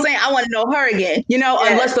what I'm saying? I want to know her again.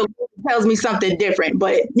 Unless the Lord tells me something different.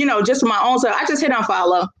 But just for my own self, I just hit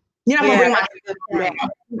unfollow. You're not gonna bring my timeline down.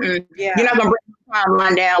 You're not gonna bring my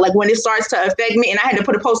timeline down. Like, when it starts to affect me, and I had to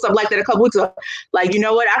put a post up like that a couple weeks ago. Like, you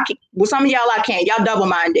know what? With some of y'all, I can't. Y'all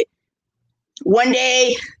double-minded. One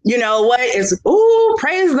day, it's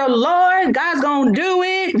praise the Lord, God's gonna do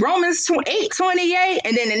it. Romans 8:28,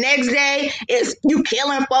 and then the next day it's you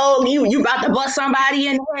killing folk, you about to bust somebody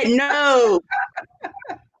in the head. No,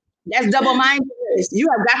 that's double-mindedness. You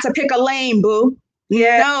have got to pick a lane, boo.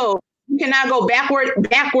 Yeah. No. You cannot go backward,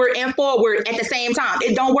 and forward at the same time.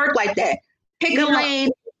 It don't work like that. Pick a lane.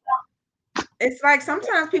 It's like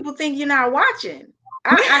sometimes people think you're not watching.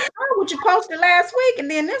 I saw what you posted last week, and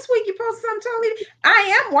then this week you posted something totally.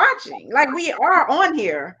 I am watching. Like we are on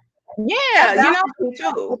here. Yeah, I too. pick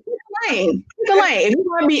a lane. If you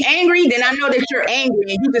want to be angry, then I know that you're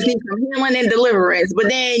angry and you just need some healing and deliverance. But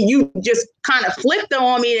then you just kind of flipped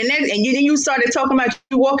on me, and then you started talking about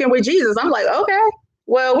you walking with Jesus. I'm like, okay,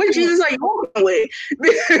 well, what Jesus are you walking with?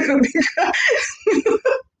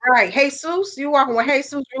 Right, Jesus, you walking with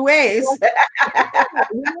Jesus Ruiz.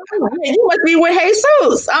 You must be with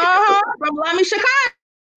Jesus. From Lami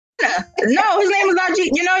Shakana. No, his name is not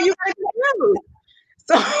Jesus. You know, you got confused.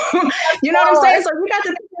 So, you know what I'm saying? So you got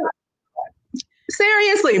to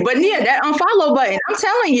seriously, but yeah, that unfollow button, I'm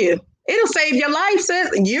telling you, it'll save your life, sis.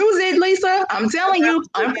 Use it, Lisa. I'm telling you,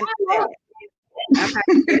 unfollow.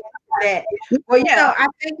 That. Well, you know, I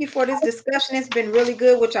thank you for this discussion. It's been really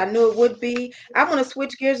good, which I knew it would be. I want to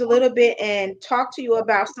switch gears a little bit and talk to you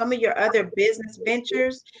about some of your other business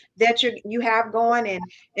ventures that you have going,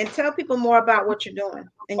 and tell people more about what you're doing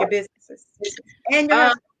in your businesses and your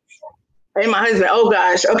husband. And my husband, oh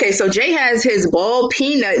gosh. Okay, so Jay has his boiled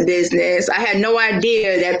peanut business. I had no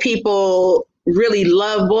idea that people really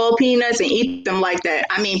love boiled peanuts and eat them like that.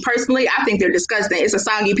 I mean, personally, I think they're disgusting. It's a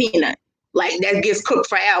soggy peanut. Like that gets cooked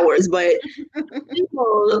for hours, but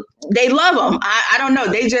people, they love them. I don't know.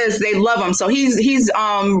 They love them. So he's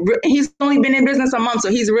only been in business a month, so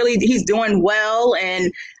he's doing well,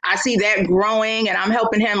 and I see that growing, and I'm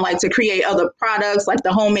helping him like to create other products like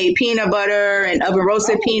the homemade peanut butter and oven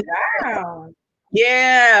roasted peanut. Wow.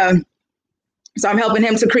 Yeah. So I'm helping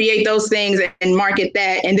him to create those things and market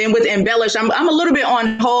that. And then with Embellish, I'm a little bit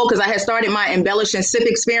on hold because I had started my Embellish and Sip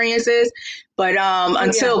experiences, but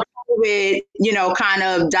until COVID, kind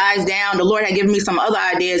of dies down, the Lord had given me some other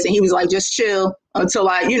ideas, and he was like, just chill until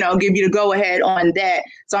I, give you the go ahead on that.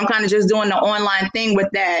 So I'm kind of just doing the online thing with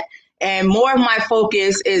that. And more of my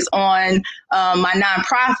focus is on my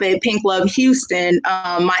nonprofit, Pink Love Houston.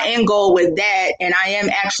 My end goal with that, and I am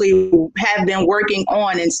actually have been working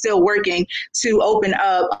on and still working to open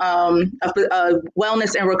up a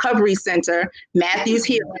wellness and recovery center, Matthews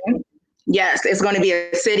Healing. Yes, it's going to be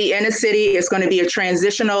a city in a city. It's going to be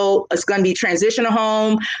transitional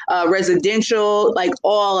home, residential, like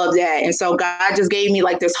all of that. And so God just gave me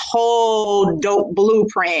like this whole dope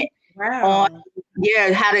blueprint on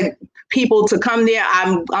how to people to come there.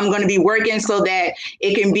 I'm going to be working so that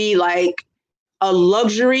it can be like a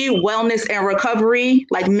luxury wellness and recovery,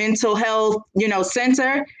 like mental health,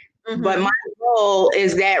 center. Mm-hmm. But my goal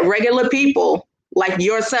is that regular people like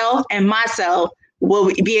yourself and myself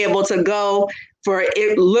will be able to go for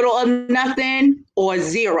little or nothing or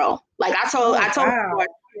zero. Like I told you,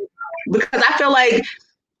 because I feel like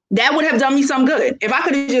that would have done me some good if I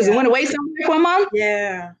could have just went away somewhere for a month.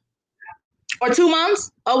 Yeah. Or 2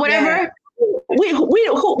 months or whatever. Yeah. We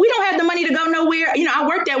don't have the money to go nowhere. I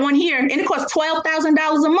worked at one here and it costs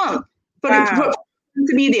 $12,000 a month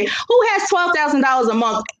to be there. Who has $12,000 a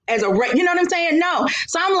month as a you know what I'm saying? No.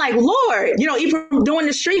 So I'm like, Lord, even doing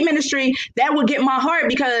the street ministry, that would get my heart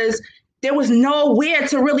because there was nowhere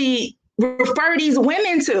to really refer these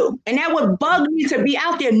women to. And that would bug me to be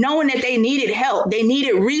out there knowing that they needed help. They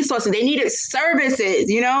needed resources. They needed services,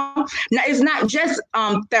 Now, it's not just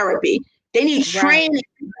therapy. They need training.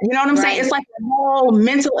 You know what I'm saying? It's like a whole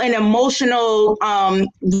mental and emotional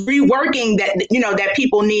reworking that, that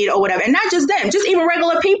people need or whatever. And not just them, just even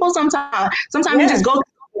regular people sometimes. Sometimes you just go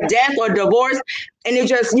through death or divorce and it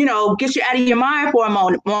just, gets you out of your mind for a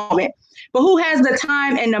moment. But who has the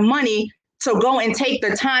time and the money to go and take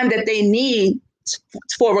the time that they need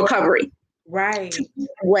for recovery? Right.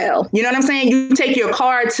 Well, you know what I'm saying? You take your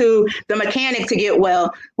car to the mechanic to get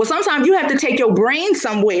well. Well, sometimes you have to take your brain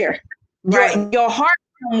somewhere. Your heart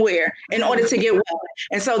somewhere in order to get well.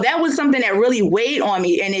 And so that was something that really weighed on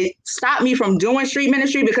me, and it stopped me from doing street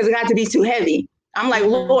ministry because it got to be too heavy. I'm like,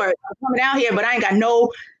 Lord, I'm coming out here, but I ain't got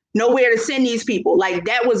nowhere to send these people. Like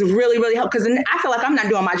that was really, really helpful because I feel like I'm not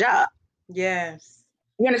doing my job. Yes.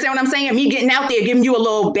 You understand what I'm saying? Me getting out there, giving you a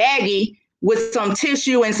little baggie with some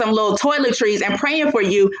tissue and some little toiletries and praying for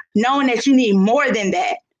you, knowing that you need more than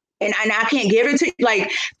that. And I can't give it to you.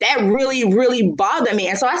 Like that really, really bothered me.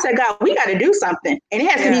 And so I said, God, we got to do something. And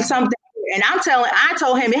it has to be something. And I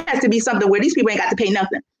told him it has to be something where these people ain't got to pay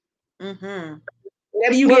nothing. Mm-hmm.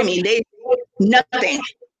 Whatever you give me, they nothing.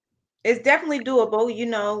 It's definitely doable.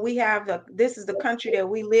 We have this is the country that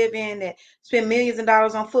we live in that spend millions of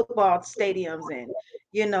dollars on football stadiums and,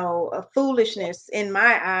 a foolishness in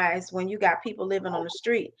my eyes when you got people living on the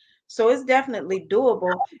street. So it's definitely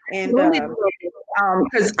doable. And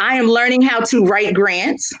because I am learning how to write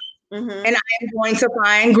grants, and I am going to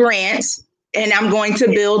find grants, and I'm going to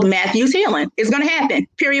build Matthews Healing. It's going to happen.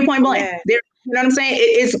 Period. Point blank. You know what I'm saying?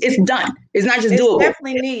 It's done. It's not just It's doable.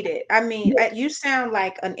 definitely needed. I mean, you sound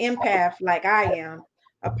like an empath, like I am,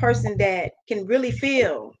 a person that can really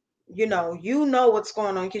feel, what's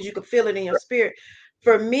going on because you can feel it in your spirit.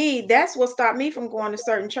 For me, that's what stopped me from going to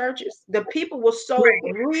certain churches. The people were so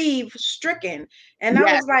Right. grief stricken. And I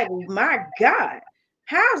Yes. was like, my God,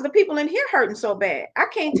 how's the people in here hurting so bad? I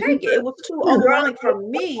can't take it. It was too overwhelming for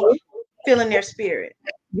me feeling their spirit.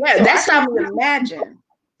 Yeah, So I can only imagine.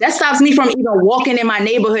 that stops me from even walking in my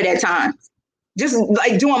neighborhood at times. Just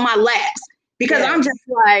like doing my laps. Because I'm Yes. just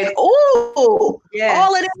like, oh,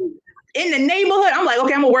 all of Yes. them in the neighborhood. I'm like,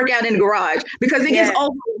 okay, I'm gonna work out in the garage because it gets Yes.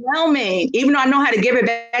 overwhelming. Even though I know how to give it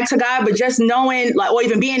back to God, but just knowing, like, or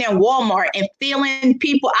even being in Walmart and feeling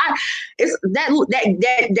people, it's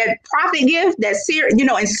that prophet gift,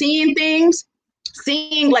 and seeing things,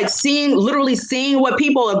 literally seeing what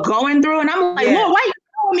people are going through, and I'm like, Lord, Yes. why you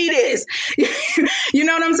telling me this? You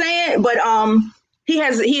know what I'm saying? But he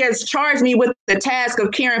has charged me with the task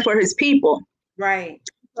of caring for his people. Right.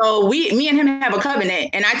 So me and him have a covenant,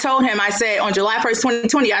 and I told him, I said on July 1st,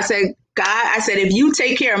 2020, I said, God, I said, if you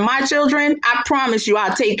take care of my children, I promise you,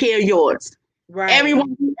 I'll take care of yours. Right.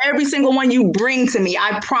 Every single one you bring to me,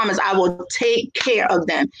 I promise I will take care of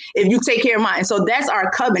them if you take care of mine. So that's our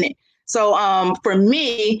covenant. So for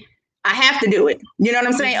me, I have to do it. You know what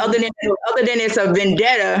I'm saying? Mm-hmm. Other than it's a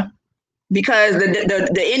vendetta because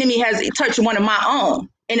the enemy has touched one of my own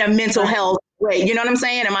in a mental Right. health way. You know what I'm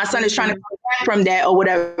saying? And my son is trying to Mm-hmm. come back from that or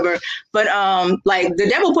whatever. But like the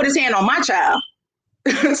devil put his hand on my child.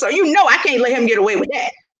 So I can't let him get away with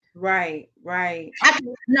that. Right. Right.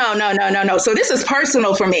 No. So this is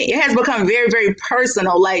personal for me. It has become very, very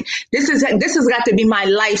personal. Like this has got to be my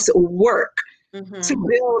life's work to Mm-hmm.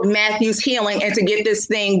 build Matthew's healing and to get this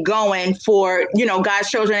thing going for God's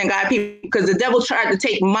children and God people. Because the devil tried to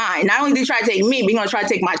take mine. Not only did he try to take me, but he's gonna try to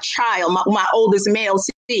take my child, my oldest male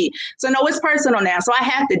seed. So no, it's personal now. So I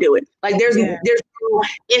have to do it. Like there's Yeah. no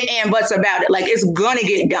if and buts about it. Like it's gonna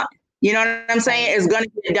get done. You know what I'm saying? Right. It's going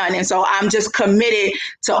to get done. And so I'm just committed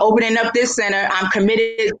to opening up this center. I'm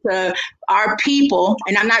committed to our people,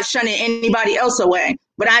 and I'm not shunning anybody else away.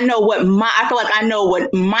 But I feel like I know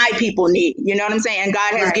what my people need. You know what I'm saying? And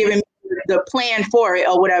God has Right. given me the plan for it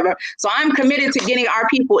or whatever. So I'm committed to getting our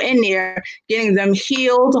people in there, getting them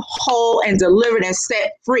healed, whole, and delivered and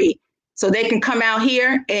set free so they can come out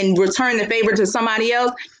here and return the favor to somebody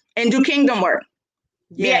else and do kingdom work.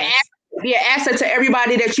 Be an Yes. be an asset to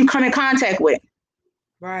everybody that you come in contact with.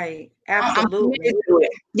 Right. I'm Absolutely. committed to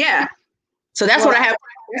it. Yeah. So that's what I Well, have.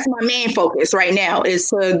 That's my main focus right now is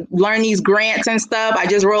to learn these grants and stuff. I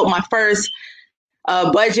just wrote my first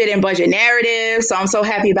budget and budget narrative. So I'm so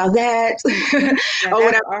happy about that yeah, or that's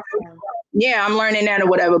whatever. awesome. Yeah, I'm learning that or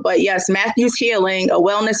whatever. But yes, Matthew's Healing, a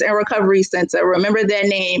wellness and recovery center. Remember that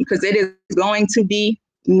name because it is going to be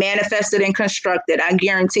manifested and constructed. I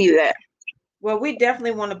guarantee that. Well, we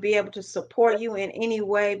definitely want to be able to support you in any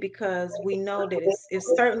way because we know that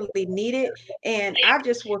it's certainly needed. And I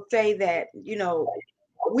just will say that,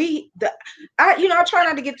 we the I try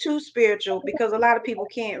not to get too spiritual because a lot of people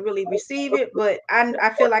can't really receive it, but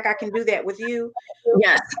I feel like I can do that with you.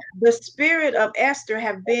 Yes. The spirit of Esther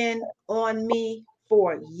have been on me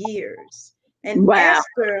for years. And Wow.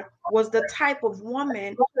 Esther was the type of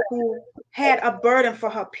woman who had a burden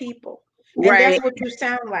for her people. And Right. that's what you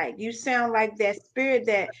sound like. You sound like that spirit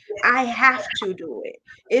that I have to do it.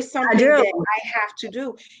 It's I something do. that I have to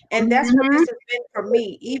do. And that's what Hmm. this has been for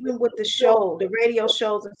me, even with the show, the radio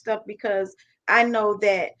shows and stuff, because I know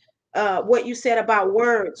that what you said about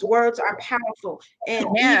words are powerful. And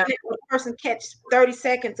Yeah. even if a person catch 30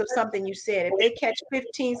 seconds of something you said, if they catch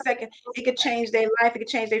 15 seconds, it could change their life, it could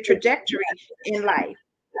change their trajectory in life.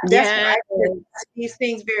 That's why Yeah. I take these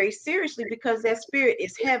things very seriously because that spirit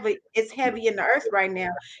is heavy, it's heavy in the earth right now.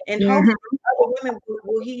 And hopefully Hmm. other women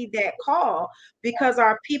will heed that call because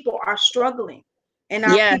our people are struggling and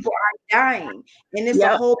our Yeah. people are dying. And it's a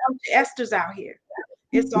Yep. whole bunch of Esther's out here.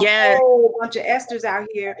 It's a Yeah. whole bunch of Esther's out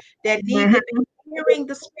here that need to Hmm. be hearing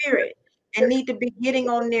the spirit and need to be getting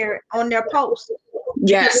on their post because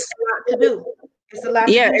Yes. it's a lot to do. It's a lot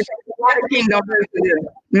to Yeah. do. It's So a a lot lot of of things kingdom that work to do.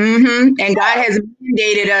 And God has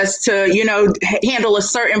mandated us to, handle a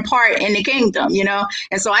certain part in the kingdom,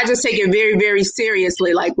 And so I just take it very, very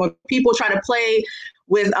seriously. Like when people try to play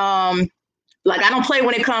with, like I don't play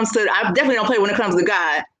when it comes to, I definitely don't play when it comes to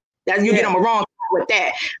God. That you get yeah, them wrong with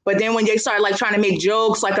that. But then when they start like trying to make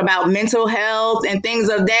jokes like about mental health and things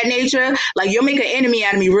of that nature, like you'll make an enemy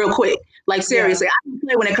out of me real quick. Like yeah, seriously, I don't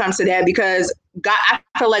play when it comes to that because God, I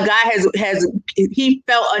feel like God has he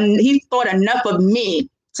thought enough of me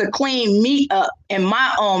to clean me up in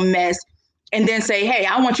my own mess and then say, hey,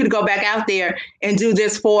 I want you to go back out there and do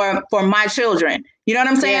this for my children. You know what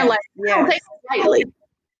I'm saying? Yes, Like, I don't yes. take it lightly.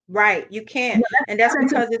 Right. You can't. And that's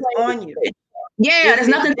because it's on you. Yeah, there's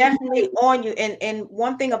nothing It's definitely on you. And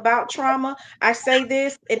one thing about trauma, I say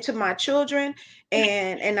this to my children,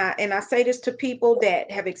 and I say this to people that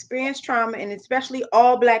have experienced trauma, and especially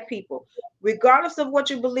all Black people, regardless of what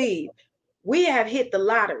you believe, we have hit the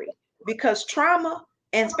lottery, because trauma,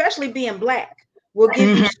 and especially being Black, will give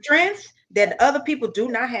you Mhm. strength that other people do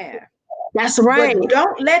not have. That's But right.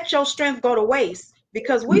 don't let your strength go to waste,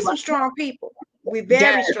 because we some strong people. We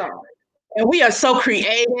very Yes. strong. And we are so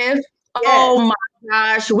creative. Yes. Oh my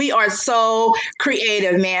gosh, we are so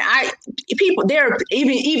creative, man. People they're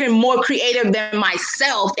even more creative than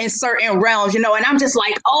myself in certain realms, and I'm just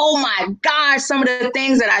like, oh my gosh, some of the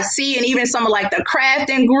things that I see, and even some of like the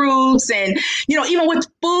crafting groups, and even with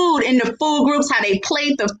food in the food groups, how they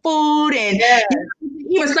plate the food, and Yes.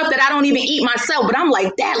 even stuff that I don't even eat myself, but I'm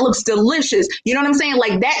like, that looks delicious. You know what I'm saying?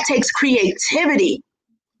 Like, that takes creativity.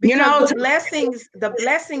 Because the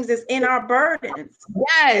blessings is in our burdens.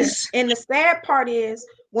 Yes. And the sad part is,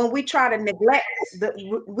 when we try to neglect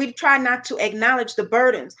we try not to acknowledge the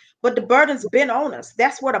burdens, but the burdens been on us.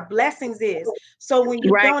 That's what a blessings is. So when you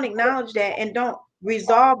Right. don't acknowledge that and don't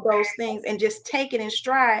resolve those things and just take it in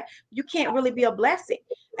stride, you can't really be a blessing.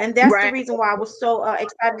 And that's the Right. reason why I was so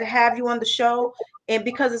excited to have you on the show. And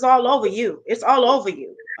because it's all over you. It's all over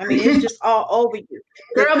you. I mean, it's just all over you.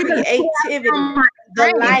 The Girl, because creativity,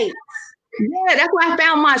 the light. yeah, that's where I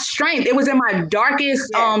found my strength. It was in my darkest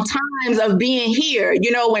Yes. times of being here,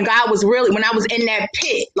 when when I was in that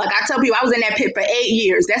pit. Like, I tell people, I was in that pit for 8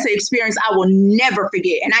 years. That's an experience I will never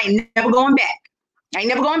forget. And I ain't never going back. I ain't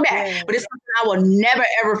never going back. Yes. But it's something I will never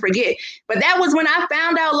ever forget. But that was when I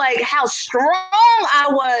found out like how strong I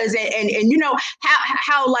was, and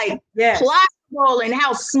how like Yes. plausible and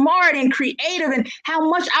how smart and creative, and how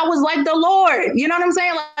much I was like the Lord. You know what I'm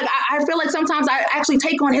saying? Like, I feel like sometimes I actually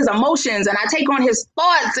take on his emotions, and I take on his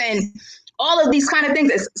thoughts, and all of these kind of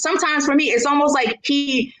things. Sometimes for me, it's almost like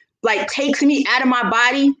he like takes me out of my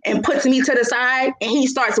body and puts me to the side, and he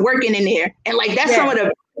starts working in there. And like, that's some of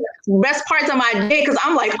the best parts of my day, because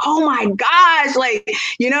I'm like, oh my gosh, like,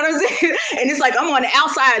 you know what I'm saying? And it's like I'm on the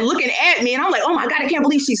outside looking at me, and I'm like, oh my God, I can't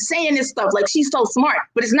believe she's saying this stuff. Like, she's so smart,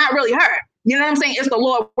 but it's not really her. You know what I'm saying? It's the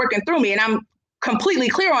Lord working through me, and I'm completely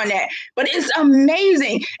clear on that. But it's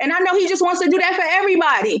amazing, and I know he just wants to do that for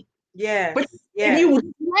everybody. Yes. But if Yes. you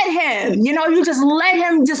let him, you just let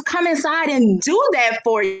him just come inside and do that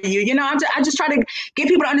for you. I just try to get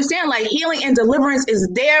people to understand, like, healing and deliverance is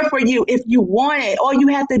there for you if you want it. All you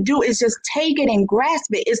have to do is just take it and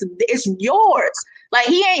grasp it. It's yours. Like,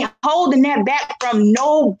 he ain't holding that back from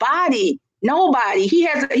nobody. Nobody. He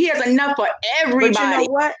has enough for everybody. But you know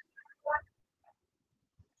what?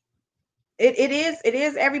 It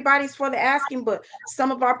is everybody's for the asking, but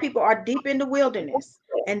some of our people are deep in the wilderness.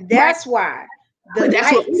 And that's why the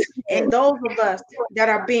light in those of us that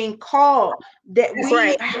are being called, that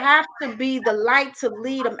we have to be the light to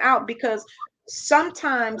lead them out, because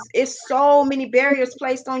sometimes it's so many barriers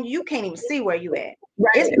placed on you, you can't even see where you at.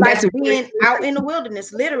 Right. It's like being out in the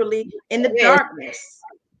wilderness, literally in the darkness.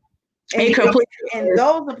 And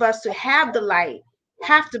those of us who have the light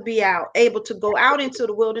have to be able to go out into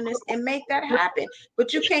the wilderness and make that happen.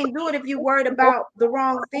 But you can't do it if you're worried about the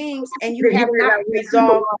wrong things and you have not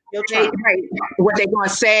resolved your trauma. What they gonna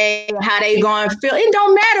say, how they gonna feel. It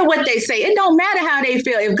don't matter what they say. It don't matter how they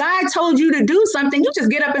feel. If God told you to do something, you just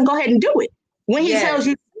get up and go ahead and do it. When he tells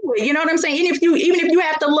you to do it, you know what I'm saying? Even if you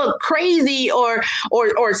have to look crazy or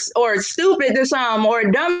stupid to something or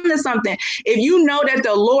dumb to something, if you know that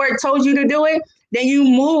the Lord told you to do it, then you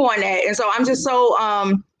move on that. And so I'm just so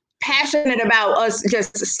passionate about us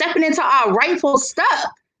just stepping into our rightful stuff.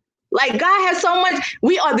 Like, God has so much.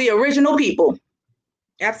 We are the original people.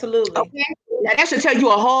 Absolutely. Okay? Now, that should tell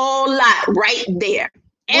you a whole lot right there.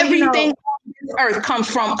 Well, everything on this earth comes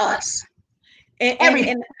from us. And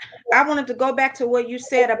I wanted to go back to what you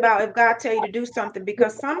said about if God tell you to do something,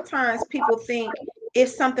 because sometimes people think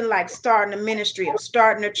it's something like starting a ministry or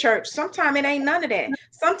starting a church. Sometimes it ain't none of that.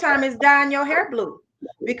 Sometimes it's dyeing your hair blue,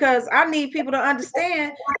 because I need people to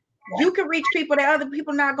understand you can reach people that other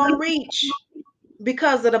people not going to reach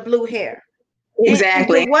because of the blue hair.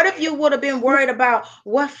 Exactly. What if you would have been worried about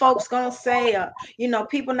what folks gonna say, or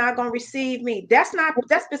people not gonna receive me? That's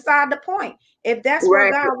beside the point. If that's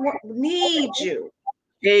where God needs you.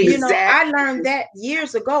 Exactly. I learned that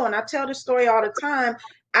years ago, and I tell this story all the time.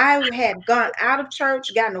 I had gone out of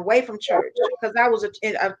church, gotten away from church, because I was a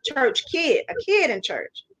church kid, a kid in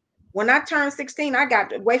church. When I turned 16, I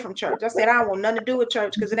got away from church. I said, I don't want nothing to do with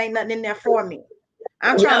church, because it ain't nothing in there for me.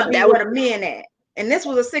 I'm trying to Yep, be that was where the men at. And this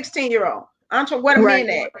was a 16-year-old. I'm trying where the right.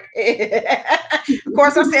 men at. Of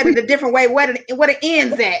course, I said it a different way. Where the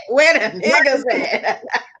ends at? Where the niggas at?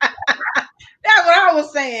 That's what I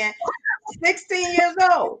was saying. 16 years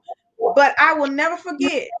old. But I will never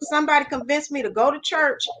forget, somebody convinced me to go to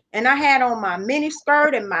church, and I had on my mini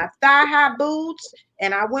skirt and my thigh high boots,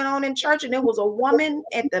 and I went on in church, and there was a woman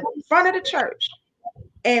at the front of the church,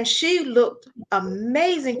 and she looked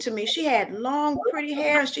amazing to me. She had long, pretty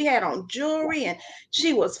hair, and she had on jewelry, and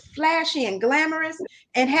she was flashy and glamorous.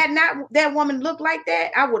 And had not that woman looked like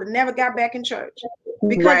that, I would have never got back in church,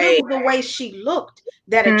 because it Right. was the way she looked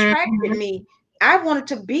that attracted Mhm. me. I wanted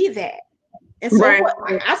to be that. And so Right. what,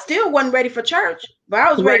 I still wasn't ready for church, but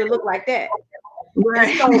I was ready Right. to look like that. And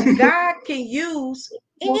Right. so God can use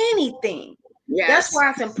anything. That's Yes.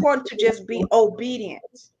 why it's important to just be obedient.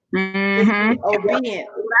 Just Hmm. be obedient.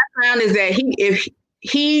 What I found is that if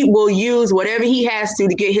he will use whatever he has to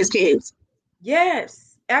get his kids.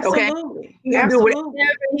 Yes, Okay. absolutely. He'll do Absolutely.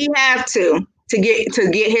 whatever he has to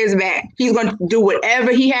get his back. He's going to do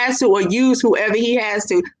whatever he has to, or use whoever he has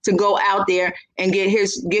to go out there and get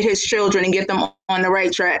his children and get them on the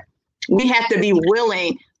right track. We have to be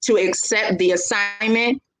willing to accept the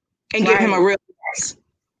assignment and give him a Right. real yes.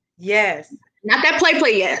 Yes. Not that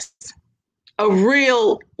play yes. A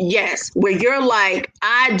real yes, where you're like,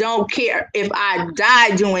 I don't care if I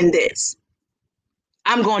die doing this.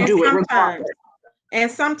 I'm going And to do it sometimes, regardless.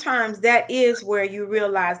 and sometimes that is where you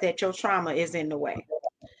realize that your trauma is in the way.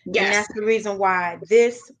 And Yes, that's the reason why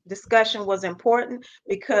this discussion was important,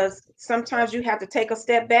 because sometimes you have to take a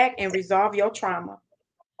step back and resolve your trauma.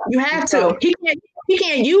 you And have to. so, He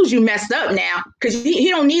can't use you messed up now, because he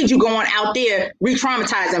don't need you going out there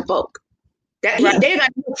re-traumatizing folk. That right, they got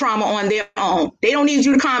trauma on their own. They don't need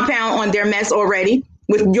you to compound on their mess already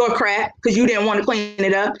with your crap because you didn't want to clean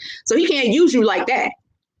it up. So he can't use you like that.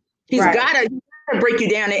 He's right, gotta break you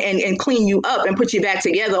down and clean you up and put you back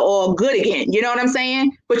together all good again. You know what I'm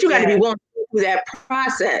saying? But you got to be yeah, willing to do that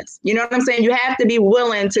process. You know what I'm saying? You have to be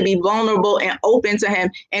willing to be vulnerable and open to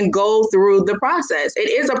him and go through the process.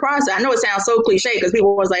 It is a process. I know it sounds so cliche because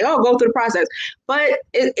people was like, oh, go through the process. But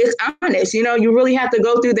it's honest. You know, you really have to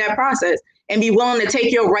go through that process and be willing to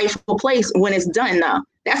take your rightful place when it's done now.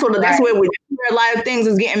 That's right, where a lot of things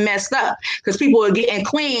is getting messed up, because people are getting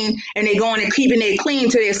clean and they going and keeping it clean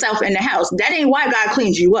to themselves in the house. That ain't why God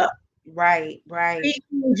cleans you up. right, right, He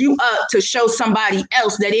cleans you up to show somebody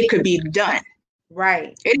else that it could be done.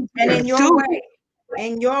 right. It is And your in your duty. way,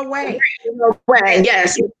 in your way. Way,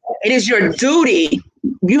 Yes, yes, it is your duty.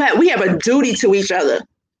 We have a duty to each other to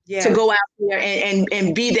yes, go out there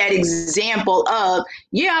and be that example of,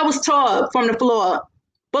 yeah, I was taught from the floor,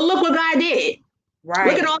 but look what God did.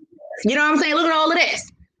 Look at right, all this. You know what I'm saying? Look at all of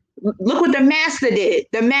this. Look what the master did,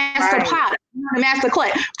 the master right, potter, the master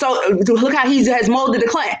clay. So look how he has molded the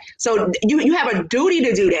clay. So you have a duty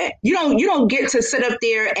to do that. You don't get to sit up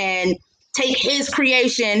there and take his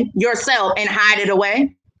creation yourself and hide it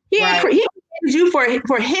away. right, He created you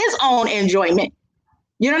for his own enjoyment.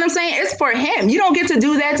 You know what I'm saying? It's for him. You don't get to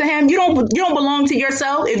do that to him. You don't belong to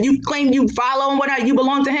yourself. If you claim you follow and whatnot, you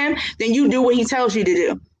belong to him, then you do what he tells you to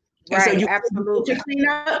do. And so right, you get your absolutely. clean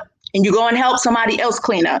up and you go and help somebody else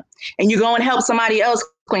clean up. And you go and help somebody else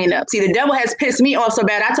clean up. See, the devil has pissed me off so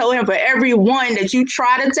bad. I told him, for every one that you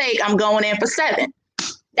try to take, I'm going in for 7.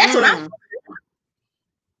 That's what Mm.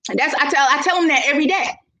 I tell him that every day.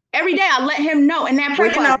 Every day I let him know in that Well,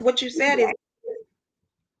 prayer class. what you said is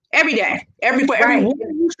Every day. Every right. one you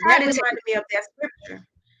And try that to take. reminded me of that scripture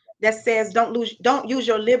that says, don't use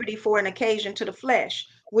your liberty for an occasion to the flesh,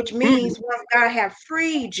 which Mm, means once God have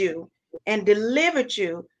freed you and delivered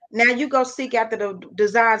you, now you go seek after the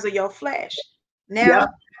desires of your flesh. yep. Now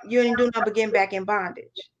you ain't do nothing but getting back in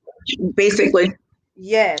bondage. Basically.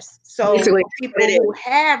 Yes. So Basically for what people it who is.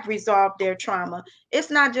 have resolved their trauma,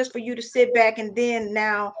 it's not just for you to sit back and then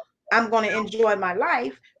now I'm going to enjoy my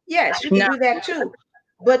life. Yes, you can No. do that too.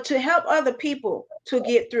 But to help other people to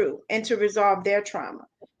get through and to resolve their trauma.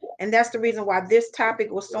 And that's the reason why this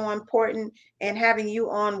topic was so important, and having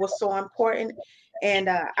you on was so important. And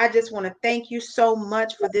I just want to thank you so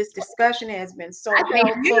much for this discussion. It has been so Thank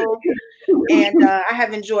you. helpful, and I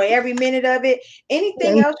have enjoyed every minute of it.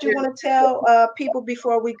 Anything Thank else you you. want to tell people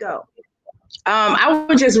before we go? I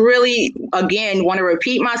would just really, again, want to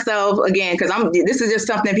repeat myself again, because this is just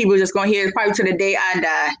something people are just going to hear probably to the day I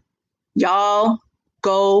die. Y'all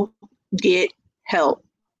go get help.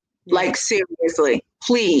 Like, Yes. seriously,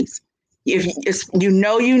 please. If you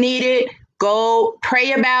know you need it, Go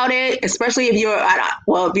pray about it, especially if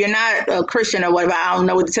if you're not a Christian or whatever. I don't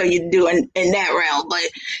know what to tell you to do in that realm. But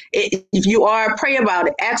if you are, pray about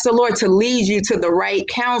it. Ask the Lord to lead you to the right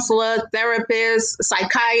counselor, therapist,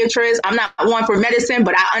 psychiatrist. I'm not one for medicine,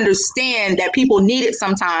 but I understand that people need it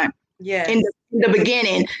sometime Yes. in the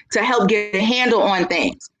beginning to help get a handle on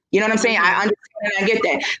things. You know what I'm saying? I understand and I get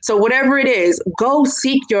that. So whatever it is, go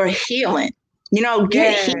seek your healing.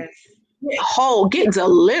 Get whole, get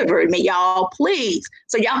delivered, me, y'all, please.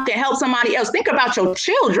 So y'all can help somebody else. Think about your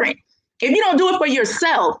children. If you don't do it for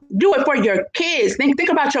yourself, do it for your kids. Think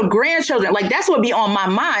about your grandchildren. Like, that's what be on my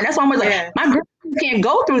mind. That's why I'm like, my grandkids can't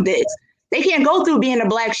go through this. They can't go through being a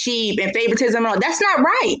black sheep and favoritism and all. That's not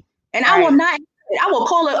right. And I will not. I will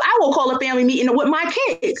call a family meeting with my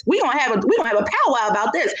kids. We gonna have a powwow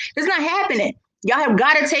about this. It's not happening. Y'all have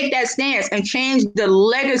got to take that stance and change the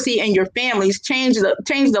legacy in your families, change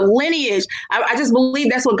the lineage. I just believe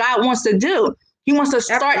that's what God wants to do. He wants to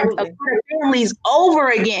start families over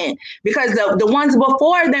again, because the ones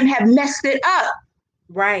before them have messed it up.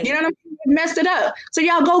 Right. You know what I'm saying? Messed it up. So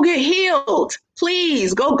y'all go get healed.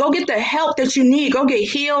 Please go get the help that you need. Go get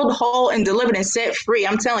healed, whole, and delivered and set free.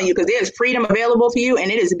 I'm telling you, because there's freedom available for you,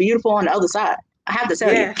 and it is beautiful on the other side. I have to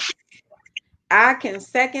tell you. I can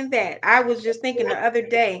second that. I was just thinking the other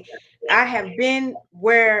day, I have been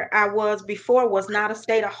where I was before was not a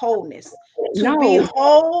state of wholeness. To be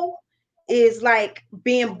whole is like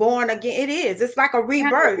being born again. It is. It's like a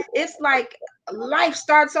rebirth. It's like life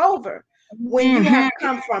starts over when you have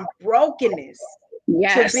come from brokenness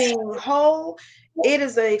to being whole. It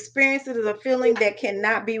is an experience. It is a feeling that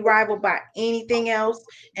cannot be rivaled by anything else.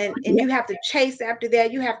 And you have to chase after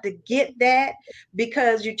that. You have to get that,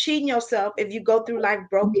 because you're cheating yourself if you go through life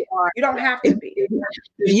broken. You don't have to be.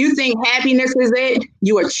 If you think happiness is it,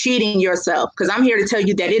 you are cheating yourself. Because I'm here to tell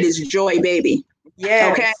you that it is joy, baby.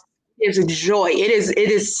 Yes. Okay. It is joy. It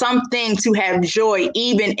is something to have joy,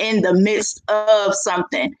 even in the midst of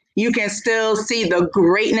something. You can still see the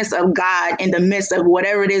greatness of God in the midst of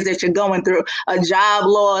whatever it is that you're going through, a job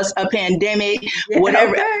loss, a pandemic,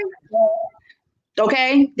 whatever.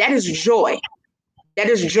 Okay? That is joy. That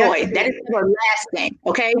is joy. Yes, that is everlasting.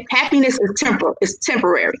 Okay? Happiness is temporal. It's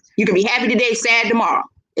temporary. You can be happy today, sad tomorrow.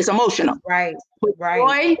 It's emotional. Right.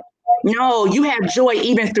 Joy, no, you have joy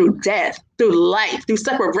even through death, through life, through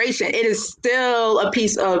separation. It is still a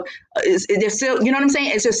piece of, there's still, you know what I'm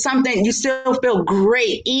saying? It's just something, you still feel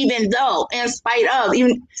great, even though, in spite of,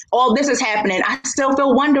 even all this is happening, I still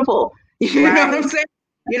feel wonderful. You know what I'm saying?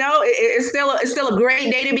 It's still a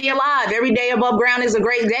great day to be alive. Every day above ground is a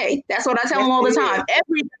great day. That's what I tell them all the time.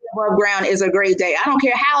 Every day above ground is a great day. I don't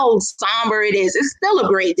care how somber it is. It's still a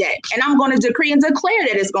great day. And I'm going to decree and declare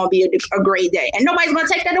that it's going to be a great day. And nobody's going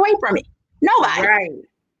to take that away from me. Nobody. Right.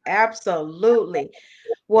 Absolutely.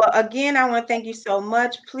 Well, again, I want to thank you so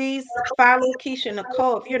much. Please follow Kisha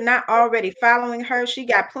Nicole. If you're not already following her, she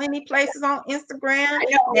got plenty places on Instagram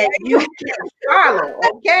that you can follow,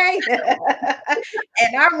 okay?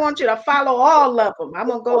 And I want you to follow all of them. I'm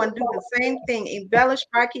going to go and do the same thing. Embellished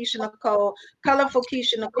by Kisha Nicole, Colorful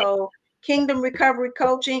Kisha Nicole, Kingdom Recovery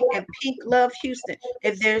Coaching, and Pink Love Houston.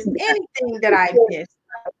 If there's anything that I missed,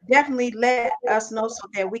 definitely let us know so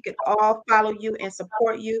that we could all follow you and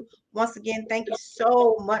support you. Once again, thank you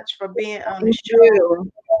so much for being on the show.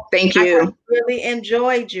 Thank you. I really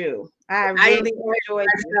enjoyed you. I really enjoyed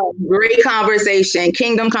you. Great conversation,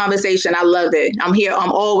 kingdom conversation. I love it. I'm here.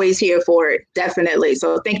 I'm always here for it. Definitely.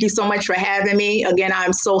 So thank you so much for having me. Again,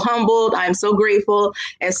 I'm so humbled. I'm so grateful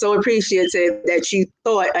and so appreciative that you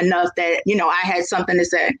thought enough that, I had something to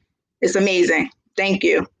say. It's amazing. Thank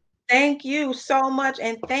you. Thank you so much.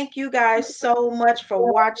 And thank you guys so much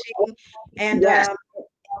for watching. And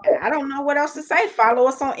I don't know what else to say. Follow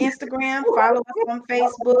us on Instagram, follow us on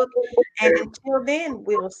Facebook. And until then,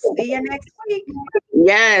 we'll see you next week.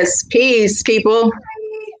 Yes. Peace, people.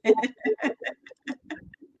 Bye.